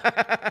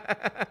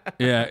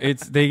 Yeah,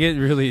 they get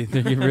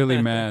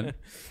really mad.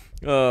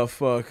 Oh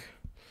fuck.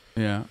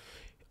 Yeah.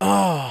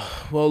 Oh,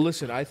 well,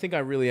 listen, I think I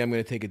really am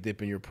going to take a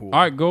dip in your pool. All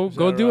right, go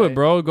do it,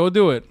 bro. Go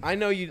do it. I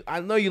know you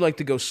like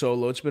to go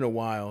solo. It's been a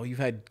while. You've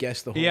had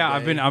guests the whole day.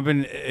 I've been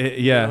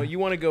You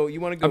want to go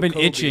I've been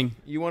Kobe. itching.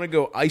 You want to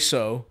go ISO.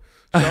 So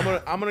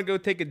I'm going to go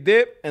take a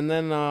dip and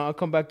then I'll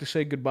come back to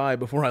say goodbye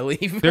before I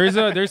leave.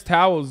 There's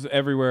towels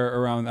everywhere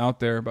around out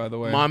there, by the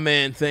way. My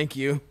man, thank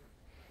you.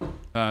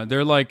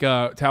 They're like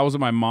towels that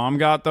my mom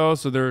got though,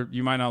 so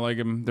you might not like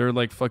them. They're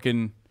like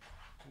fucking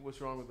What's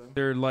wrong with them?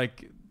 They're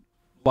like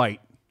light.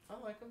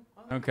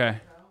 Okay.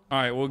 All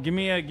right. Well, give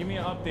me an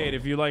update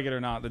if you like it or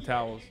not. The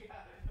towels.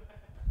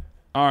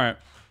 All right,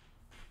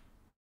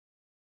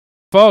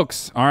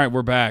 folks. All right,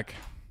 we're back.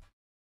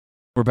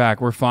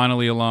 We're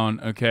finally alone.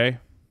 Okay.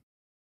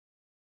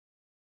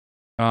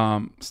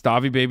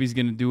 Stavy baby's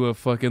gonna do a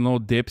fucking little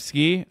dip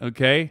ski.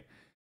 Okay.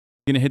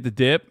 Gonna hit the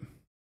dip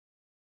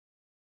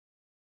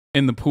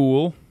in the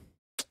pool.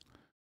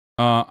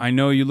 I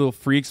know you little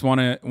freaks want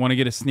to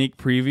get a sneak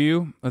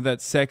preview of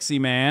that sexy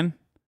man.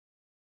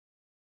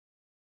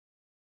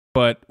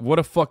 But what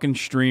a fucking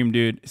stream,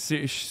 dude.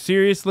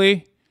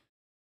 Seriously,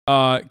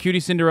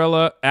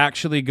 QTCinderella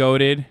actually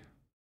goated.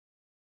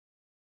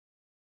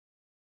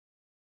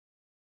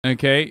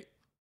 Okay,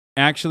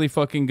 actually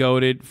fucking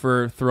goated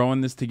for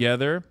throwing this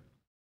together.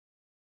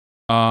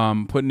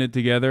 Putting it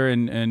together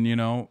and you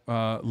know,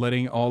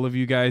 letting all of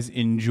you guys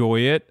enjoy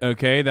it.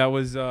 Okay, that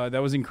was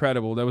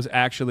incredible. That was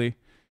actually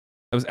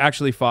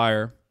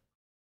fire.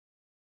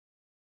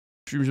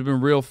 Streams have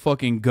been real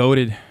fucking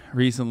goated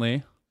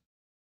recently.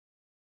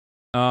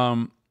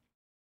 You're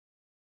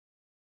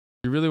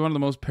really one of the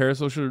most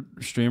parasocial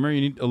streamer.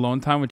 You need alone time with